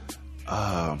held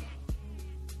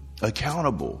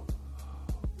accountable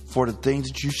for the things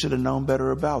that you should have known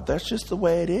better about. That's just the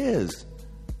way it is.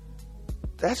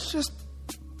 That's just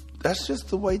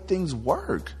the way things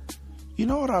work. You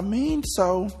know what I mean?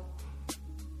 So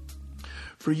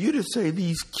for you to say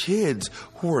these kids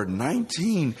who are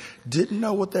 19 didn't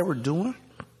know what they were doing,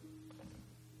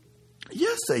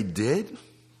 yes, they did.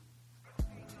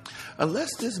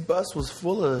 Unless this bus was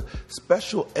full of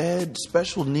special ed,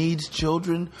 special needs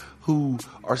children who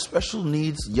are special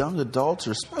needs young adults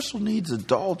or special needs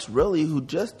adults, really, who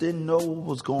just didn't know what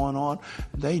was going on.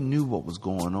 They knew what was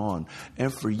going on.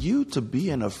 And for you to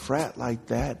be in a frat like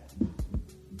that,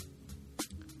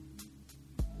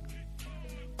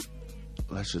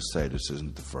 let's just say this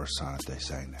isn't the first time that they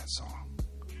sang that song.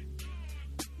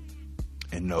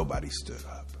 And nobody stood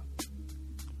up.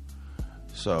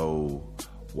 So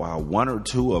while 1 or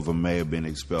 2 of them may have been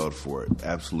expelled for it,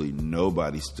 absolutely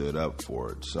nobody stood up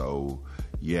for it. So,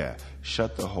 yeah,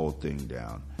 shut the whole thing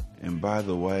down. And by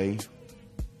the way,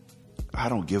 I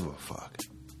don't give a fuck.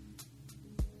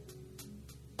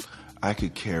 I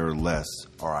could care less,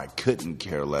 or I couldn't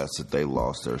care less if they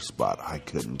lost their spot. I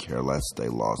couldn't care less if they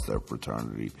lost their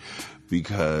fraternity,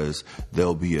 because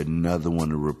there'll be another one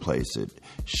to replace it.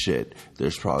 Shit,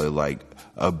 there's probably like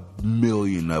 1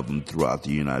 million of them throughout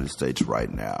the United States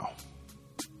right now.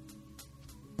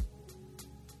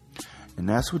 And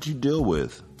that's what you deal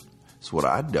with. It's what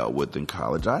I dealt with in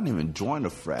college. I didn't even join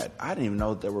a frat. I didn't even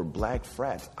know there were black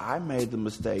frats. I made the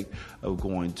mistake of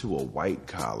going to a white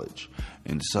college.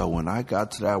 And so when I got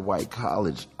to that white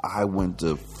college, I went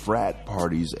to frat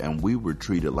parties and we were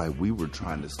treated like we were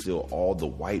trying to steal all the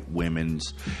white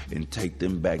women's and take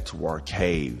them back to our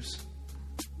caves.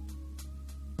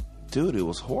 Dude, it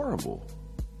was horrible.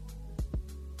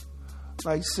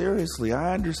 Like, seriously,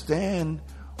 I understand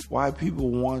why people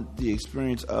want the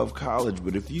experience of college,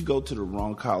 but if you go to the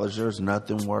wrong college, there's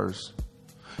nothing worse.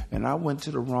 And I went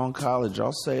to the wrong college.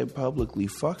 I'll say it publicly.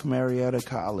 Fuck Marietta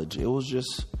College. It was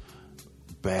just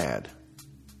bad.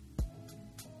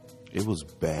 It was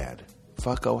bad.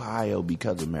 Fuck Ohio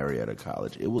because of Marietta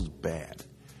College. It was bad.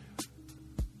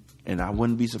 And I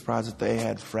wouldn't be surprised if they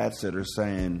had frats that are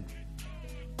saying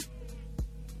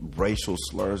racial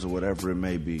slurs or whatever it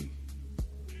may be.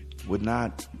 Would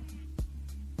not.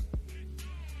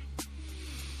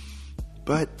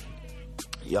 But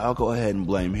y'all go ahead and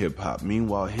blame hip-hop.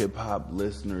 Meanwhile, hip-hop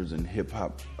listeners and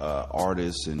hip-hop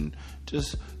artists and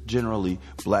just generally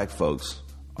black folks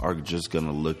are just going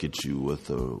to look at you with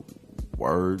a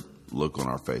word look on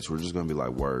our face. We're just going to be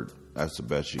like, word, that's the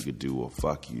best you could do. Well,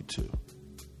 fuck you too.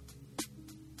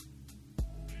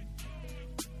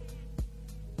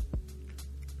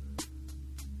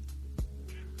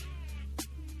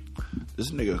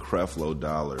 This nigga Creflo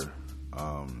Dollar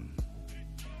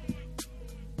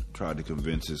tried to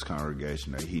convince his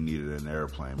congregation that he needed an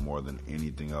airplane more than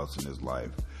anything else in his life.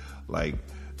 Like,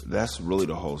 that's really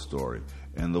the whole story.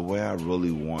 And the way I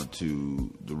really want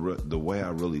to, the way I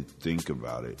really think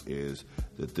about it is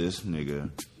that this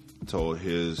nigga told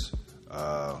his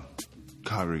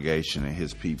congregation and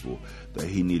his people that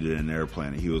he needed an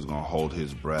airplane and he was going to hold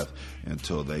his breath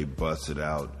until they busted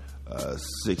out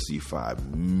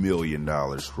 $65 million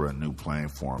for a new plane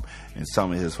for him. And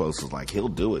some of his folks was like, he'll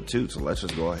do it too, so let's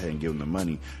just go ahead and give him the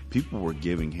money. People were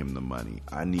giving him the money.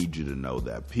 I need you to know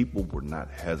that. People were not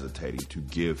hesitating to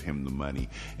give him the money.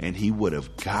 And he would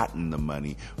have gotten the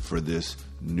money for this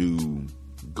new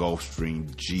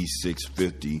Gulfstream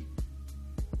G650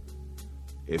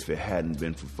 if it hadn't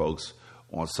been for folks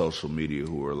on social media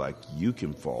who were like, you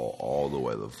can fall all the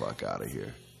way the fuck out of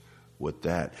here. With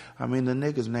that, I mean, the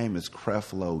nigga's name is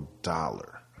Creflo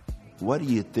Dollar. What do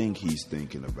you think he's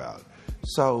thinking about?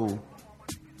 So,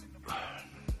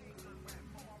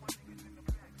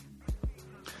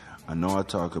 I know I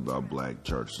talk about black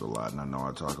churches a lot, and I know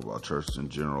I talk about churches in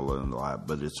general a lot,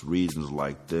 but it's reasons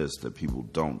like this that people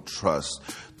don't trust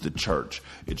the church.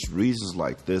 It's reasons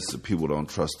like this that people don't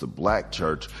trust the black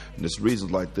church, and it's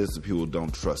reasons like this that people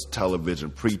don't trust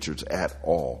television preachers at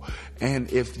all.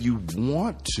 And if you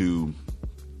want to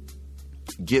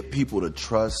get people to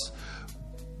trust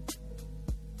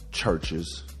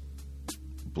churches,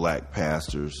 black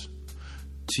pastors,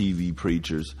 TV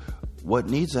preachers, what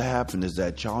needs to happen is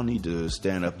that y'all need to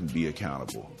stand up and be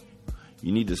accountable.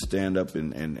 You need to stand up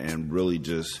and really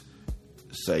just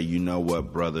say, you know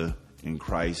what, brother, in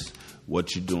Christ,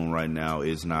 what you're doing right now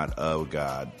is not of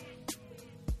God.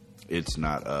 It's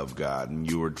not of God. And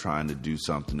you are trying to do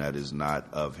something that is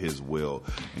not of his will.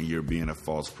 And you're being a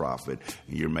false prophet.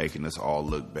 And you're making us all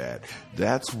look bad.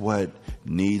 That's what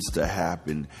needs to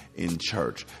happen in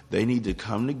church. They need to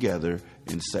come together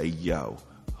and say, yo,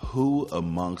 who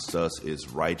amongst us is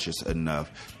righteous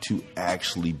enough to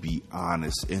actually be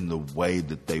honest in the way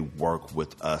that they work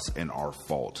with us and our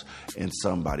faults? And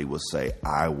somebody will say,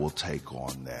 I will take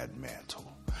on that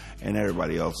mantle. And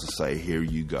everybody else will say, here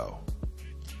you go.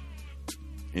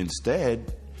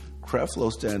 Instead,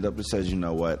 Creflo stands up and says, you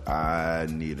know what? I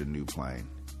need a new plane.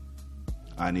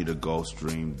 I need a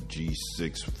Gulfstream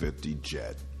G650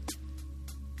 jet.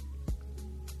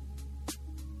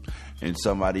 And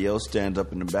somebody else stands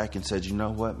up in the back and says, you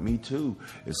know what, me too.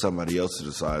 And somebody else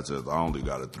decides that I only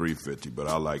got a 350, but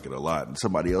I like it a lot. And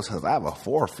somebody else says, I have a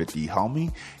 450,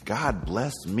 homie. God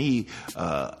bless me.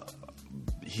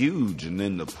 Huge. And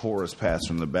then the poorest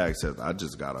pastor in the back says, I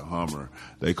just got a Hummer.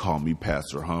 They call me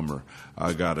Pastor Hummer.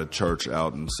 I got a church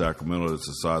out in Sacramento that's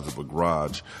the size of a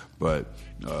garage, but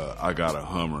I got a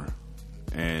Hummer.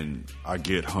 And I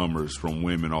get Hummers from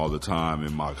women all the time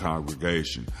in my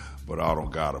congregation, but I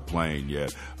don't got a plane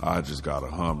yet. I just got a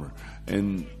Hummer.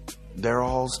 And they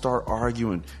all start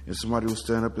arguing. And somebody will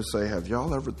stand up and say, have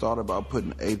y'all ever thought about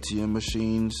putting ATM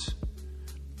machines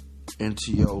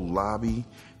into your lobby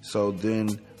so then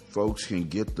folks can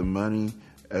get the money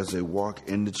as they walk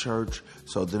into church,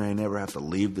 so then they never have to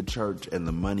leave the church and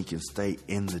the money can stay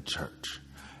in the church?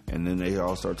 And then they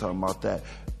all start talking about that.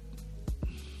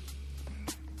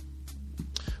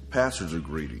 Pastors are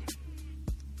greedy.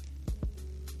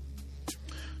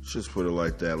 Let's just put it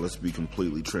like that. Let's be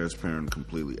completely transparent and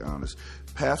completely honest.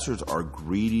 Pastors are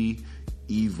greedy,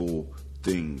 evil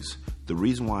things. The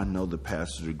reason why I know the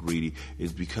pastors are greedy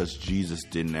is because Jesus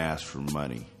didn't ask for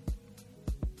money.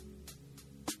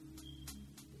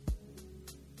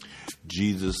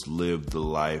 Jesus lived the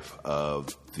life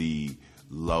of the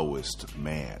lowest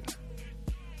man.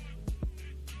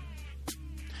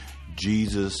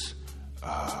 Jesus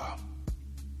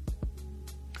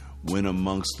went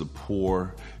amongst the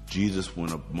poor. Jesus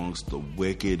went amongst the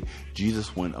wicked.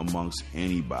 Jesus went amongst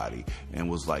anybody and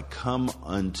was like, come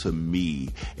unto me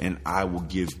and I will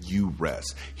give you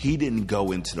rest. He didn't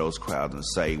go into those crowds and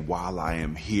say, while I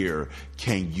am here,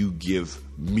 can you give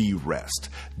me rest?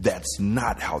 That's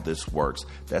not how this works.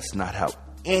 That's not how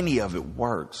any of it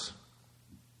works.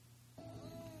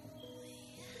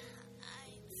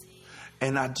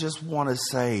 And I just want to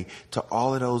say to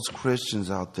all of those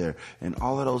Christians out there and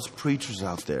all of those preachers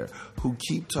out there who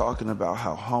keep talking about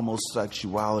how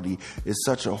homosexuality is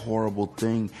such a horrible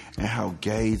thing and how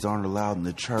gays aren't allowed in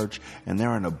the church and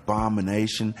they're an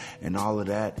abomination and all of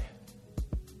that.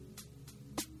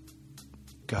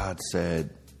 God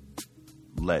said,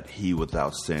 let he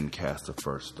without sin cast the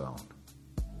first stone.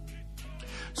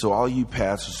 So all you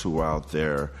pastors who are out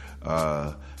there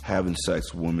having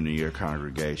sex with women in your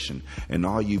congregation, and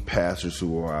all you pastors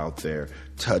who are out there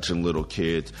touching little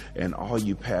kids, and all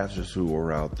you pastors who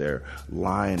are out there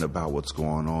lying about what's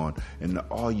going on, and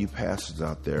all you pastors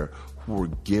out there who are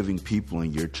giving people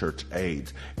in your church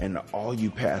AIDS, and all you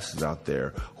pastors out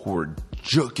there who are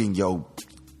juking your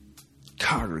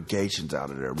congregations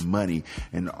out of their money,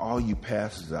 and all you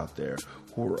pastors out there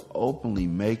who are openly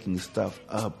making stuff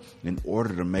up in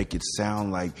order to make it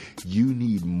sound like you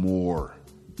need more.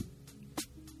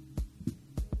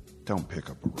 Don't pick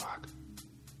up a rock.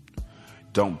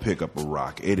 Don't pick up a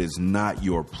rock. It is not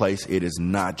your place. It is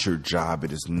not your job.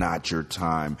 It is not your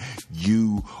time.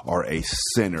 You are a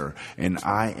sinner. And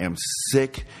I am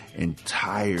sick and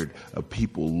tired of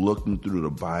people looking through the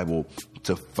Bible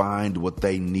to find what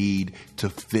they need to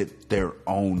fit their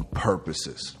own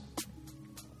purposes.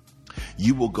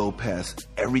 You will go past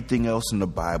everything else in the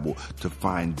Bible to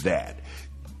find that.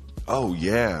 Oh,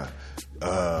 yeah.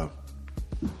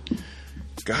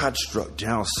 God struck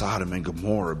down Sodom and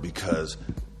Gomorrah because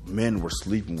men were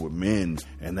sleeping with men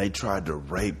and they tried to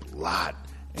rape Lot.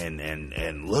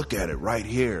 And look at it right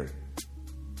here.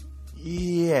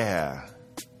 Yeah.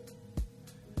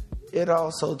 It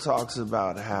also talks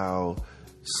about how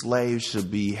slaves should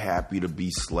be happy to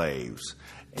be slaves,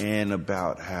 and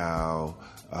about how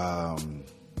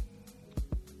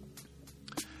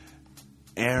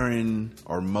Aaron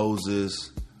or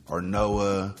Moses or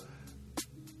Noah,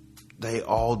 they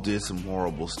all did some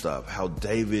horrible stuff. How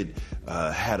David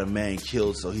had a man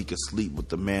killed so he could sleep with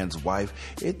the man's wife.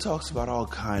 It talks about all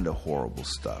kind of horrible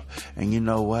stuff. And you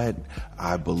know what?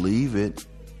 I believe it.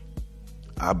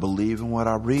 I believe in what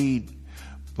I read.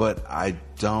 But I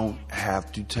don't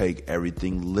have to take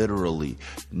everything literally.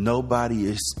 Nobody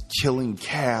is killing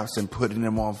calves and putting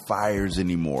them on fires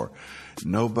anymore.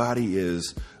 Nobody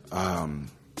is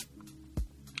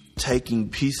taking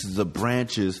pieces of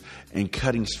branches and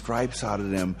cutting stripes out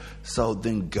of them so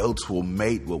then goats will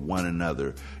mate with one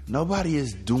another. Nobody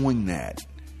is doing that.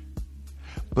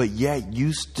 But yet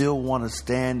you still want to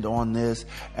stand on this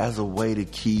as a way to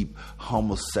keep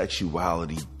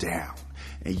homosexuality down.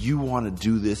 And you want to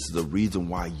do this as a reason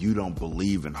why you don't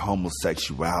believe in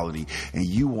homosexuality. And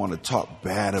you want to talk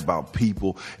bad about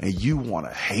people. And you want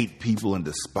to hate people and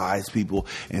despise people.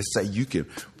 And say you can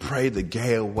pray the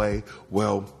gay away.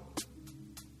 Well,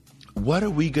 what are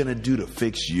we going to do to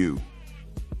fix you?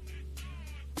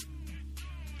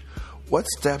 What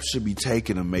steps should be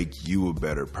taken to make you a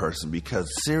better person?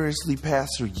 Because seriously,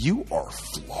 Pastor, you are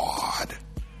flawed.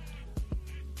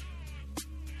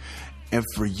 And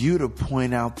for you to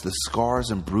point out the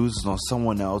scars and bruises on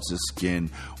someone else's skin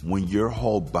when your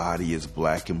whole body is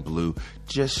black and blue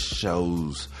just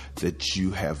shows that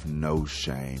you have no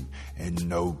shame and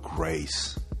no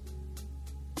grace.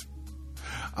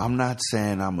 I'm not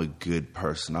saying I'm a good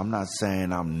person. I'm not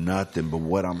saying I'm nothing. But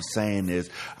what I'm saying is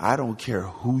I don't care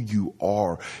who you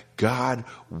are. God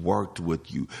worked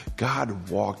with you.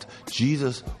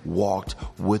 Jesus walked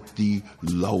with the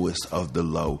lowest of the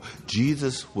low.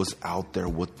 Jesus was out there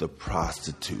with the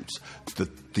prostitutes, the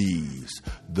thieves,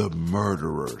 the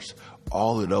murderers,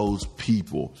 all of those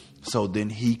people. So then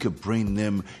he could bring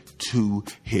them to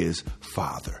his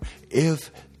Father.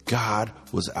 If God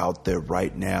was out there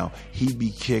right now, he'd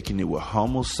be kicking it with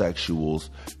homosexuals,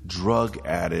 drug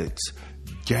addicts,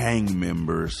 gang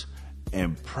members,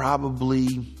 and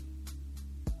probably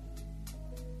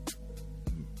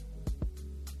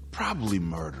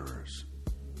murderers.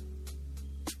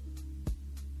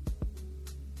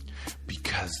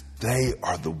 Because they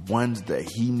are the ones that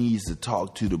he needs to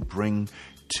talk to bring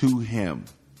to him.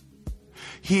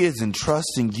 He is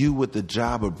entrusting you with the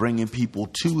job of bringing people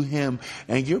to him,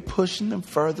 and you're pushing them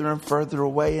further and further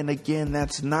away. And again,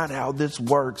 that's not how this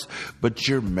works, but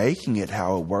you're making it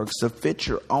how it works to fit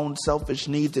your own selfish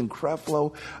needs. And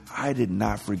Creflo, I did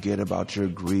not forget about your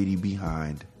greedy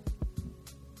behind.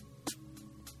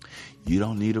 You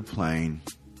don't need a plane.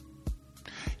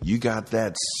 You got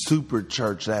that super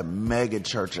church, that mega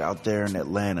church out there in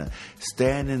Atlanta.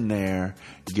 Stand in there,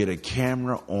 get a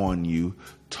camera on you,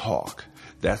 talk.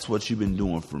 That's what you've been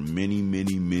doing for many,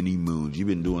 many, many moons. You've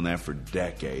been doing that for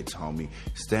decades, homie.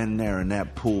 Standing there in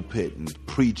that pulpit and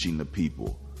preaching to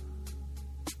people.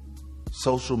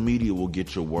 Social media will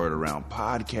get your word around.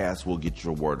 Podcasts will get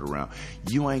your word around.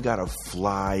 You ain't got to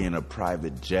fly in a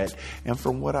private jet. And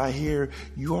from what I hear,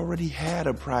 you already had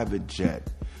a private jet.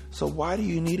 So why do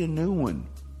you need a new one?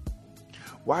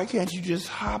 Why can't you just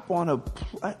hop on a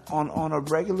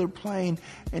regular plane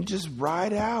and just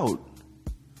ride out?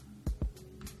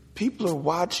 People are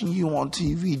watching you on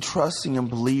TV, trusting and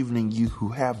believing in you who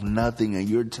have nothing, and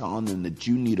you're telling them that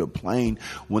you need a plane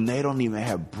when they don't even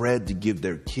have bread to give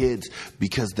their kids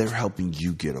because they're helping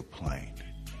you get a plane.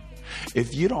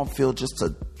 If you don't feel just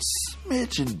a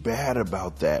smidgen bad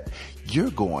about that, you're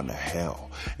going to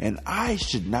hell. And I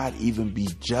should not even be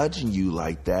judging you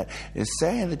like that and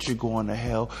saying that you're going to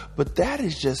hell, but that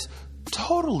is just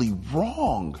totally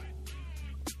wrong.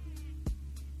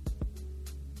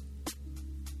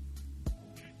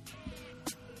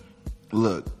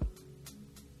 Look,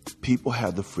 people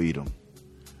have the freedom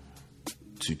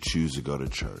to choose to go to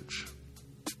church.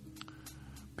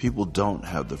 People don't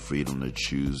have the freedom to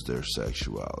choose their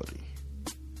sexuality.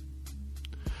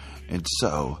 And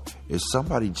so, if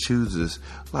somebody chooses,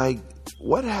 like,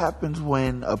 what happens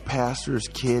when a pastor's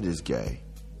kid is gay?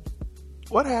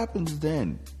 What happens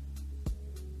then?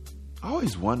 I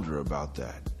always wonder about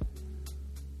that.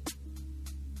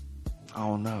 I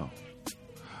don't know.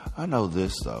 I know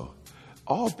this, though.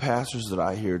 All pastors that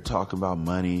I hear talking about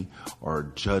money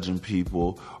or judging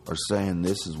people or saying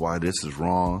this is why this is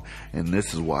wrong and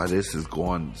this is why this is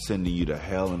sending you to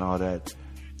hell and all that,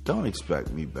 don't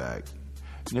expect me back.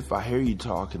 And if I hear you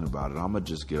talking about it, I'm going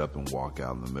to just get up and walk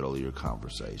out in the middle of your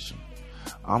conversation.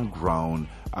 I'm grown.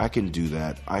 I can do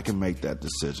that. I can make that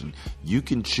decision. You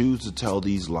can choose to tell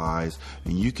these lies,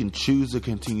 and you can choose to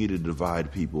continue to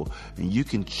divide people, and you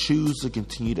can choose to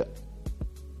continue to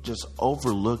just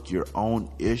overlook your own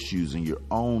issues and your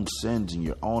own sins and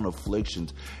your own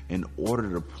afflictions in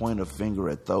order to point a finger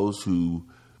at those who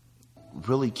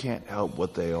really can't help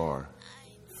what they are.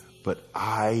 But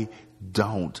I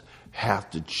don't have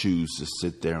to choose to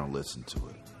sit there and listen to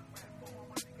it.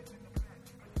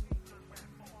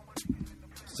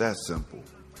 It's that simple.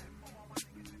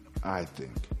 I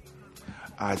think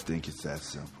it's that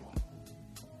simple.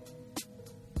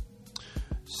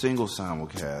 Single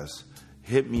simulcast.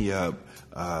 Hit me up,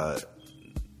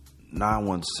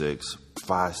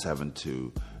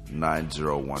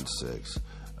 916-572-9016.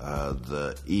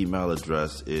 The email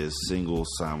address is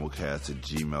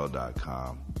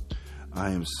singlesimulcast@gmail.com.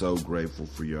 I am so grateful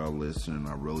for y'all listening.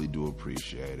 I really do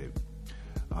appreciate it.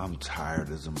 I'm tired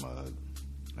as a mug,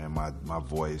 and my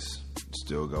voice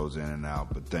still goes in and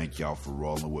out, but thank y'all for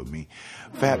rolling with me.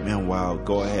 Fat Man Wild,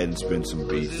 go ahead and spin some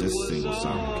beats. This is Single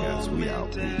Simulcast. We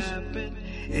out. Peace.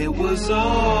 It was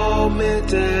all meant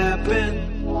to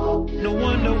happen. No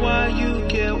wonder why you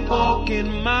kept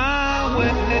walking my way.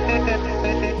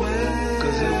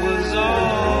 Cause it was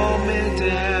all meant to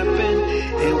happen.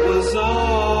 It was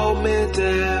all meant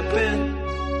to happen.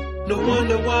 No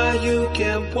wonder why you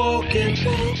kept walking.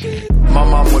 My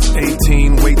mom was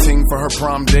 18, waiting for her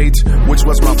prom date, which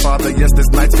was my father. Yes, this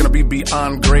night's gonna be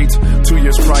beyond great. 2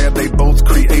 years prior, they both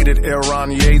created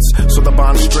Aaron Yates. So the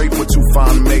bond's straight with two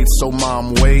fond mates. So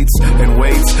mom waits and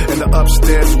waits in the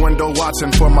upstairs window,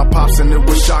 watching for my pops. And it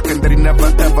was shocking that he never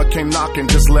ever came knocking,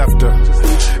 just left her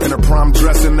in her prom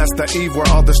dress. And that's the eve where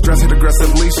all the stress hit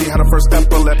aggressively. She had her first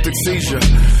epileptic seizure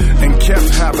and kept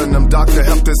having them. Doctor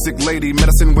helped this sick lady.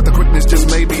 Medicine with the quickness, just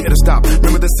maybe it'll stop.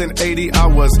 Remember this in 80, I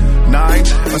was 9,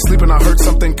 asleep, and I heard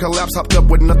something collapse. Hopped up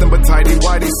with nothing but tidy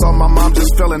whitey. Saw my mom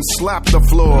just fell and slapped the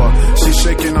floor. She's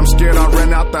shaking, I'm scared. I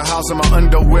ran out the house in my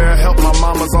underwear. Help my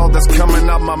mama's all that's coming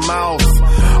out my mouth.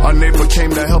 Our neighbor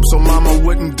came to help so mama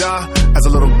wouldn't die. As a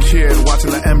little kid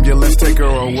watching the ambulance take her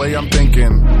away, I'm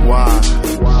thinking, why?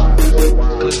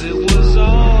 Cause it was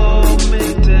all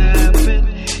meant to happen.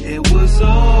 It was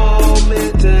all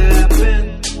meant to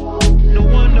happen. No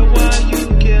wonder why you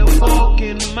kept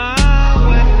walking my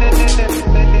way.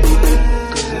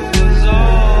 Cause it was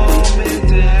all meant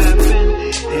to happen.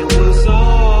 It was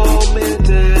all meant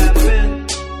to happen.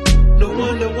 No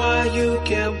wonder why you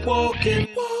kept walking.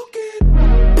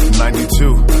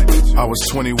 92, I was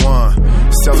 21.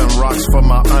 Selling rocks for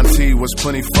my auntie was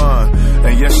plenty fun.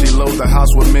 And yes, she loaded the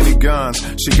house with many guns.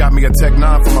 She got me a Tech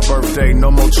 9 for my birthday. No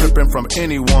more tripping from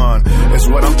anyone, is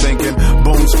what I'm thinking.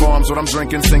 Boone's Farms, what I'm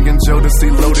drinking. Singing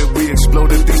Jodeci loaded, we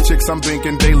exploded. These chicks I'm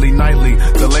binking daily, nightly.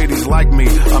 The ladies like me.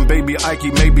 I'm baby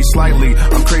Ikey, maybe slightly.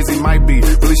 I'm crazy, might be.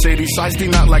 Really shady, shiesty,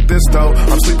 not like this though.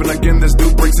 I'm sleeping again, this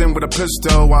dude breaks in with a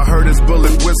pistol. I heard his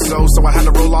bullet whistle, so I had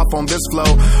to roll off on this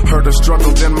flow. Heard a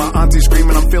struggle, then my auntie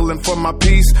screaming, I'm feeling for my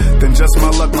peace. Then just my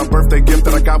luck, my birthday gift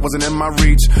that I got wasn't in my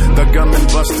reach. The gunman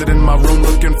busted in my room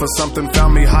looking for something,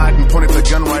 found me hiding, pointed the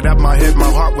gun right at my head,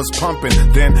 my heart was pumping.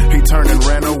 Then he turned and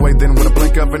ran away, then with a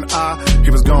blink of an eye, he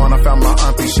was gone. I found my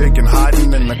auntie shaking,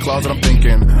 hiding in the closet. I'm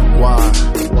thinking, why?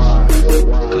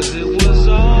 Cause it was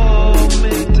all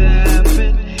meant to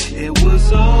happen. It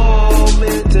was all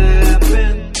meant to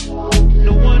happen.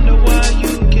 No wonder why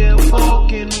you kept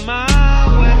walking my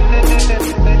way. Cause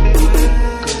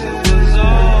it was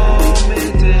all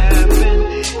meant to happen.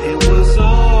 It was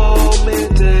all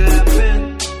meant to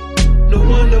happen. No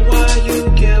wonder why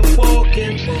you kept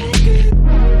walking.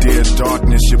 Dear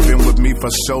darkness, you've been with me for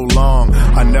so long.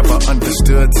 I never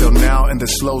understood till now in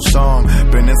this slow song.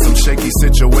 Been in some shaky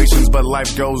situations, but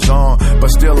life goes on.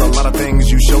 But still a lot of things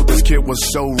you showed this kid was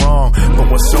so wrong. But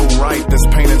what's so right, this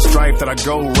pain and strife that I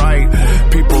go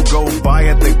right. People go by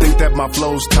it, they think that my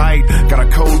flow's tight. Got a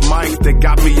cold mic that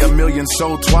got me a million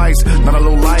sold twice. Not a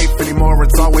low life anymore,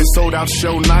 it's always sold out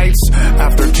show nights.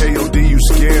 After KOD you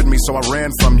scared me, so I ran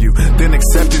from you. Then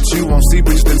accepted you on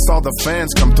C-Beach, then saw the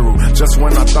fans come through. Just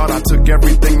when I thought I took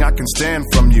everything I can stand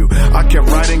from you, I kept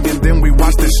writing and then we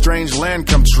watched this strange land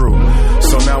come true.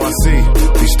 So now I see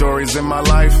these stories in my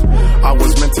life. I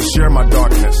was meant to share my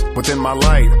darkness within my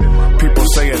light. People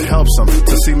say it helps them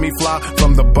to see me fly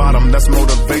from the bottom. That's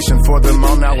motivation for them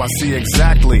all. Now I see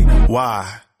exactly why.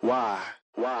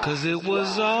 Cause it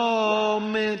was all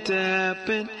meant to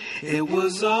happen. It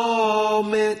was all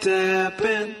meant to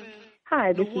happen.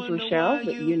 Hi, this is Rochelle,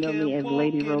 but you know me as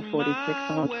Lady Row 46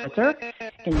 on Twitter,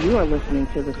 and you are listening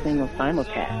to the Single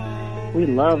Simulcast. We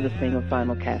love the Single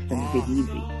Simulcast and Big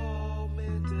Easy.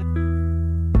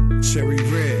 Cherry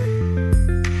Red,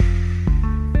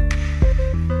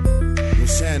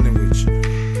 what's happening with you?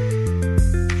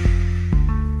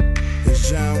 It's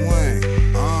John Wayne.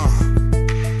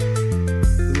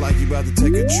 Look like you about to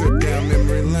take a trip down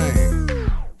memory lane.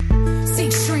 See,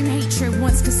 extreme hatred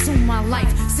once consumed my life.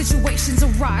 Situations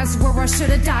arise where I should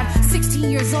have died.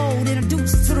 16 years old,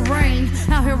 introduced to the rain.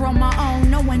 Out here on my own,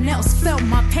 no one else felt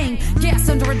my pain. Gas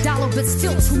under $1, but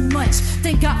still too much.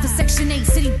 Thank God for Section 8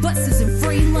 city buses and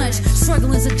free lunch.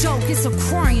 Struggling is a joke, it's a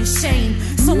crying shame.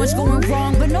 So much going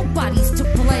wrong, but nobody's to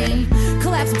blame.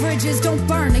 Collapsed bridges don't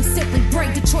burn, they simply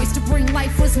break. The choice to bring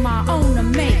life was my own to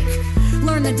make.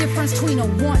 Learn the difference between a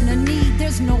want and a need.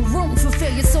 There's no room for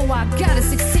failure, so I gotta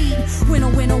succeed. When I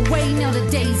went away, now the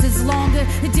days is longer.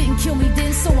 It didn't kill me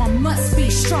then, so I must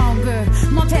be stronger.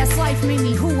 My past life made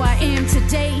me who I am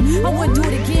today. I wouldn't do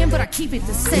it again, but I keep it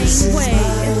the same way.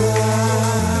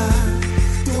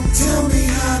 Don't tell me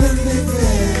how to live.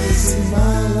 This is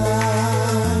my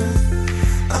life.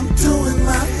 I'm doing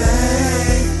my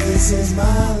thing. This is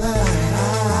my life.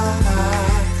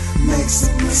 Make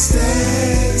some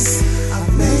mistakes.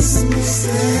 I've made some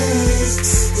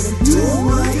mistakes, but I'm doing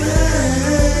my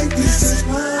thing. This is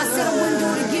my life. I said I wouldn't do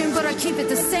it again, but I keep it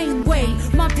the same way.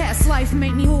 My past life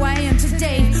made me who I am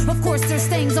today. Of course, there's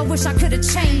things I wish I could have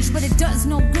changed, but it does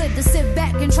no good to sit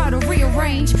back and try to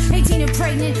rearrange. 18 and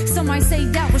pregnant, some might say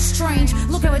that was strange.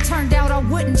 Look how it turned out, I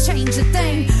wouldn't change a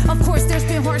thing. Of course, there's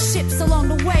been hardships along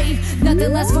the way.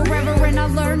 Nothing lasts forever, and I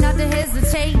learned not to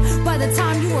hesitate. By the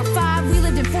time you were 5, we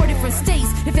lived in 4 different states.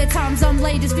 If at times I'm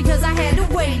late, it's because I had to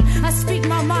wait. I speak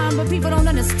my mind, but people don't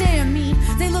understand me.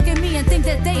 They look at me and think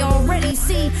that they already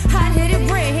see. Hot-headed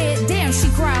redhead, damn, she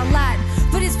cry a lot.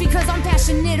 But it's because I'm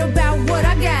passionate about what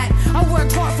I got. I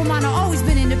worked hard for mine, I've always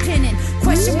been independent.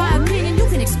 Question my opinion, you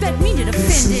can expect me to defend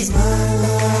This is it. my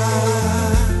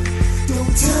life.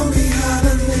 Don't tell me how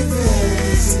to live.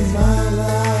 This is my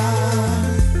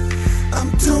life. I'm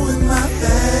doing my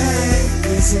thing.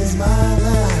 This is my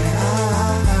life.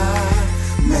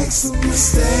 Make some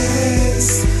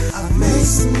mistakes. I've made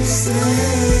some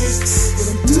mistakes, but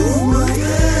I'm doing my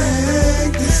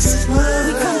thing. This is my life.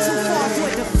 We come too far for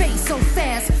it to face so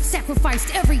fast.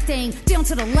 Sacrificed everything down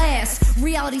to the last.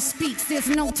 Reality speaks, there's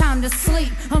no time to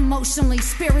sleep. Emotionally,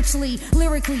 spiritually,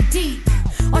 lyrically deep.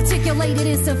 Articulated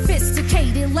and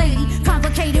sophisticated lady.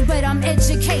 Complicated, but I'm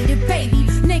educated, baby.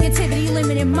 Negativity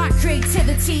limited my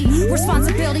creativity.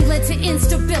 Responsibility led to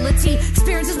instability.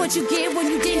 Experience is what you get when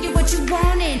you didn't get what you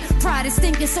wanted. Pride is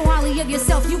thinking so highly of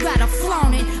yourself, you gotta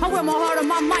flaunt it. I wear my heart on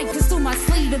my mic, cause through my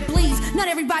sleeve it bleeds. Not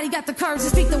everybody got the courage to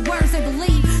speak the words they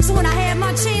believe. So when I had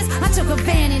my chance, I took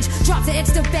advantage. Dropped the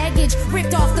extra baggage,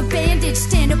 ripped off the bandage.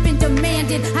 Stand up and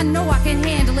demand it, I know I can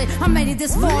handle it. I made it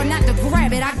this far, not to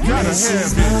grab it, I gotta have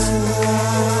it.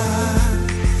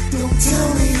 Don't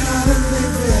tell me how to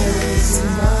live. This is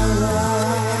my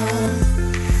life.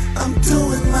 I'm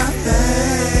doing my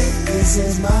thing. This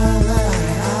is my life.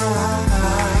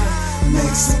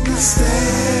 Make some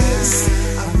mistakes.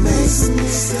 I've made some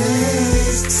mistakes.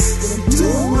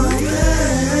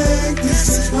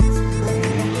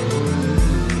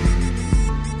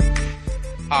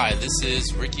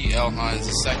 is Ricky L. Hines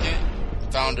II,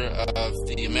 founder of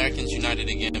the Americans United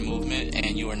Again movement,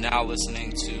 and you are now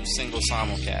listening to Single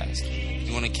Simulcast. If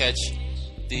you want to catch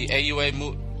the AUA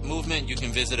movement, you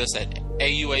can visit us at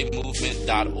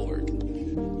auamovement.org.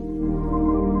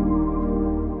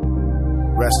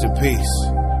 Rest in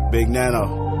peace. Big Nano,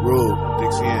 Rube,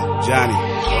 Dixie Ann, Johnny. You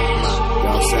know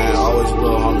what I'm saying? Always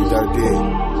real homie Dirt Dig.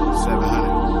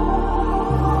 700.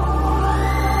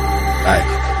 Hey,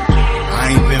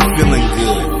 I ain't been feeling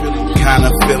good. Kinda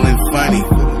feeling funny.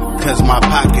 Cause my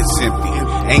pocket's empty.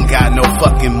 Ain't got no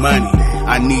fucking money.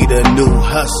 I need a new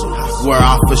hustle where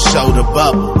I'm for sure to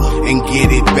bubble and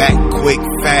get it back quick,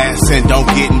 fast, and don't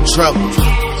get in trouble.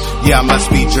 Yeah, I must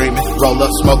be dreaming. Roll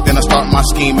up smoke, then I start my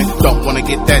scheming. Don't wanna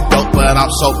get that dope, but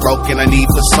I'm so broken. I need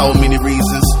for so many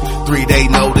reasons. 3-day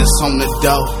notice on the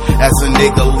door as a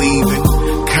nigga leaving.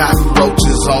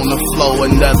 Cockroaches on the floor,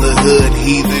 another hood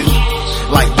heathen.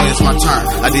 Like, when's my turn?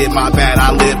 I did my bad,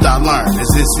 I lived, I learned.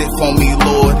 Is this it for me,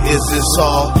 Lord? Is this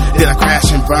all? Did I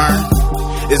crash and burn?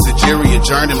 Is the jury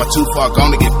adjourned? Am I too far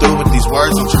gone to get through with these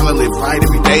words? I'm trying to live right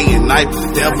every day and night, but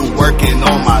the devil working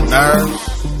on my nerves.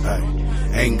 Hey,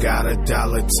 ain't got a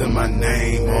dollar to my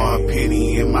name or a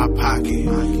penny in my pocket.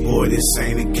 Boy, this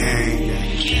ain't a game.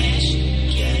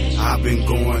 I've been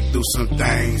going through some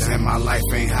things and my life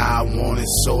ain't how I want it,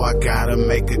 so I gotta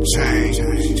make a change.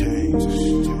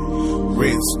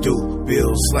 Rent's due,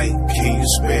 bills late. Can you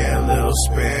spare a little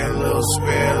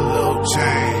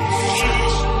change?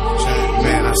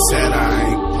 Man, I said I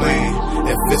ain't playing.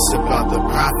 If it's about the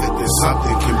profit, then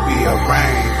something can be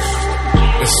arranged.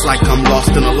 It's like I'm lost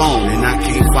and alone and I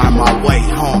can't find my way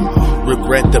home.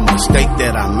 Regret the mistake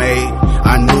that I made.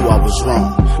 I knew I was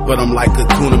wrong, but I'm like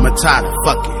Hakuna Matata.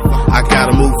 Fuck it, I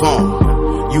gotta move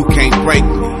on. You can't break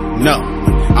me, no,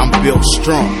 I'm built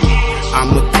strong.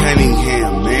 I'm a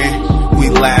Cunningham, man, we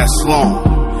last long.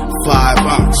 5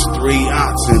 ounce, 3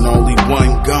 ounce, and only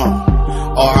one gone.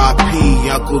 R.I.P.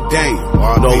 Uncle Dame,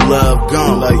 no love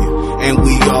gone, love you, and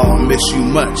we all miss you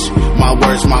much. My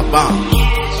words, my bond.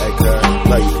 Hey, girl,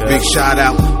 love you, girl. Big shout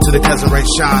out to the cousin Ray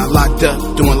Shine, locked up,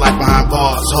 doing life behind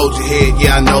bars. Hold your head,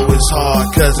 yeah, I know it's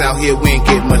hard, cause out here we ain't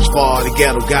get much far. The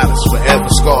ghetto got us forever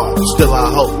scarred. Still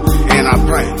I hope, and I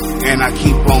pray, and I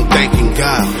keep on thanking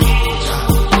God.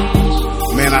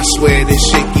 Man, I swear this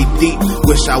shit get deep.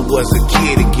 Wish I was a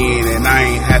kid again and I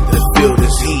ain't had to feel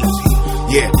this heat.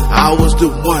 Yeah, I was the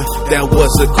one that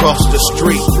was across the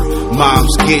street.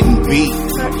 Mom's getting beat.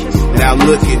 Now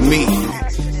look at me.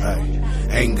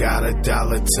 Ain't got a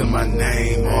dollar to my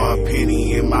name or a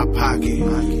penny in my pocket.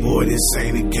 Boy, this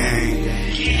ain't a game.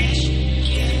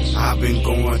 I've been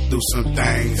going through some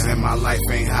things and my life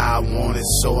ain't how I want it,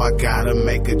 so I gotta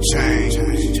make a change.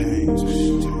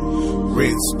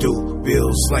 Rent's due,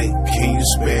 bills late. Can you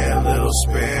spare a little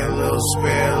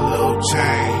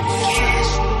change?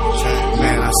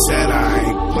 Man, I said I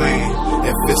ain't playing.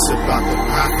 If it's about the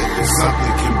profit, then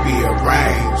something can be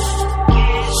arranged.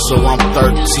 So I'm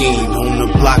 13 on the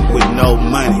block with no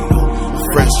money,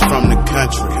 fresh from the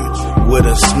country with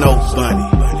a snow bunny.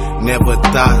 Never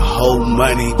thought whole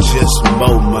money, just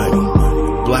more money.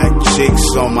 Black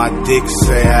chicks on my dick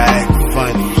say I act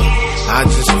funny. I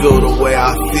just feel the way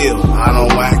I feel, I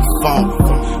don't act phony.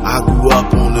 I grew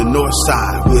up on the north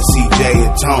side with CJ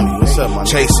and Tony,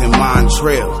 chasing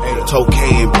Montrell,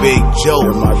 Tokay and Big Joe.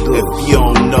 If you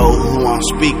don't know who I'm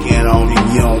speaking on,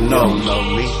 you don't know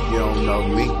me. You don't know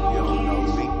me.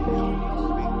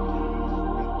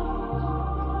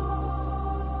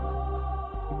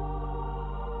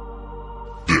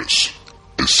 This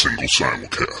is Single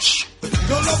Simulcast.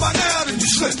 Don't know by now that you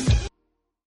slip.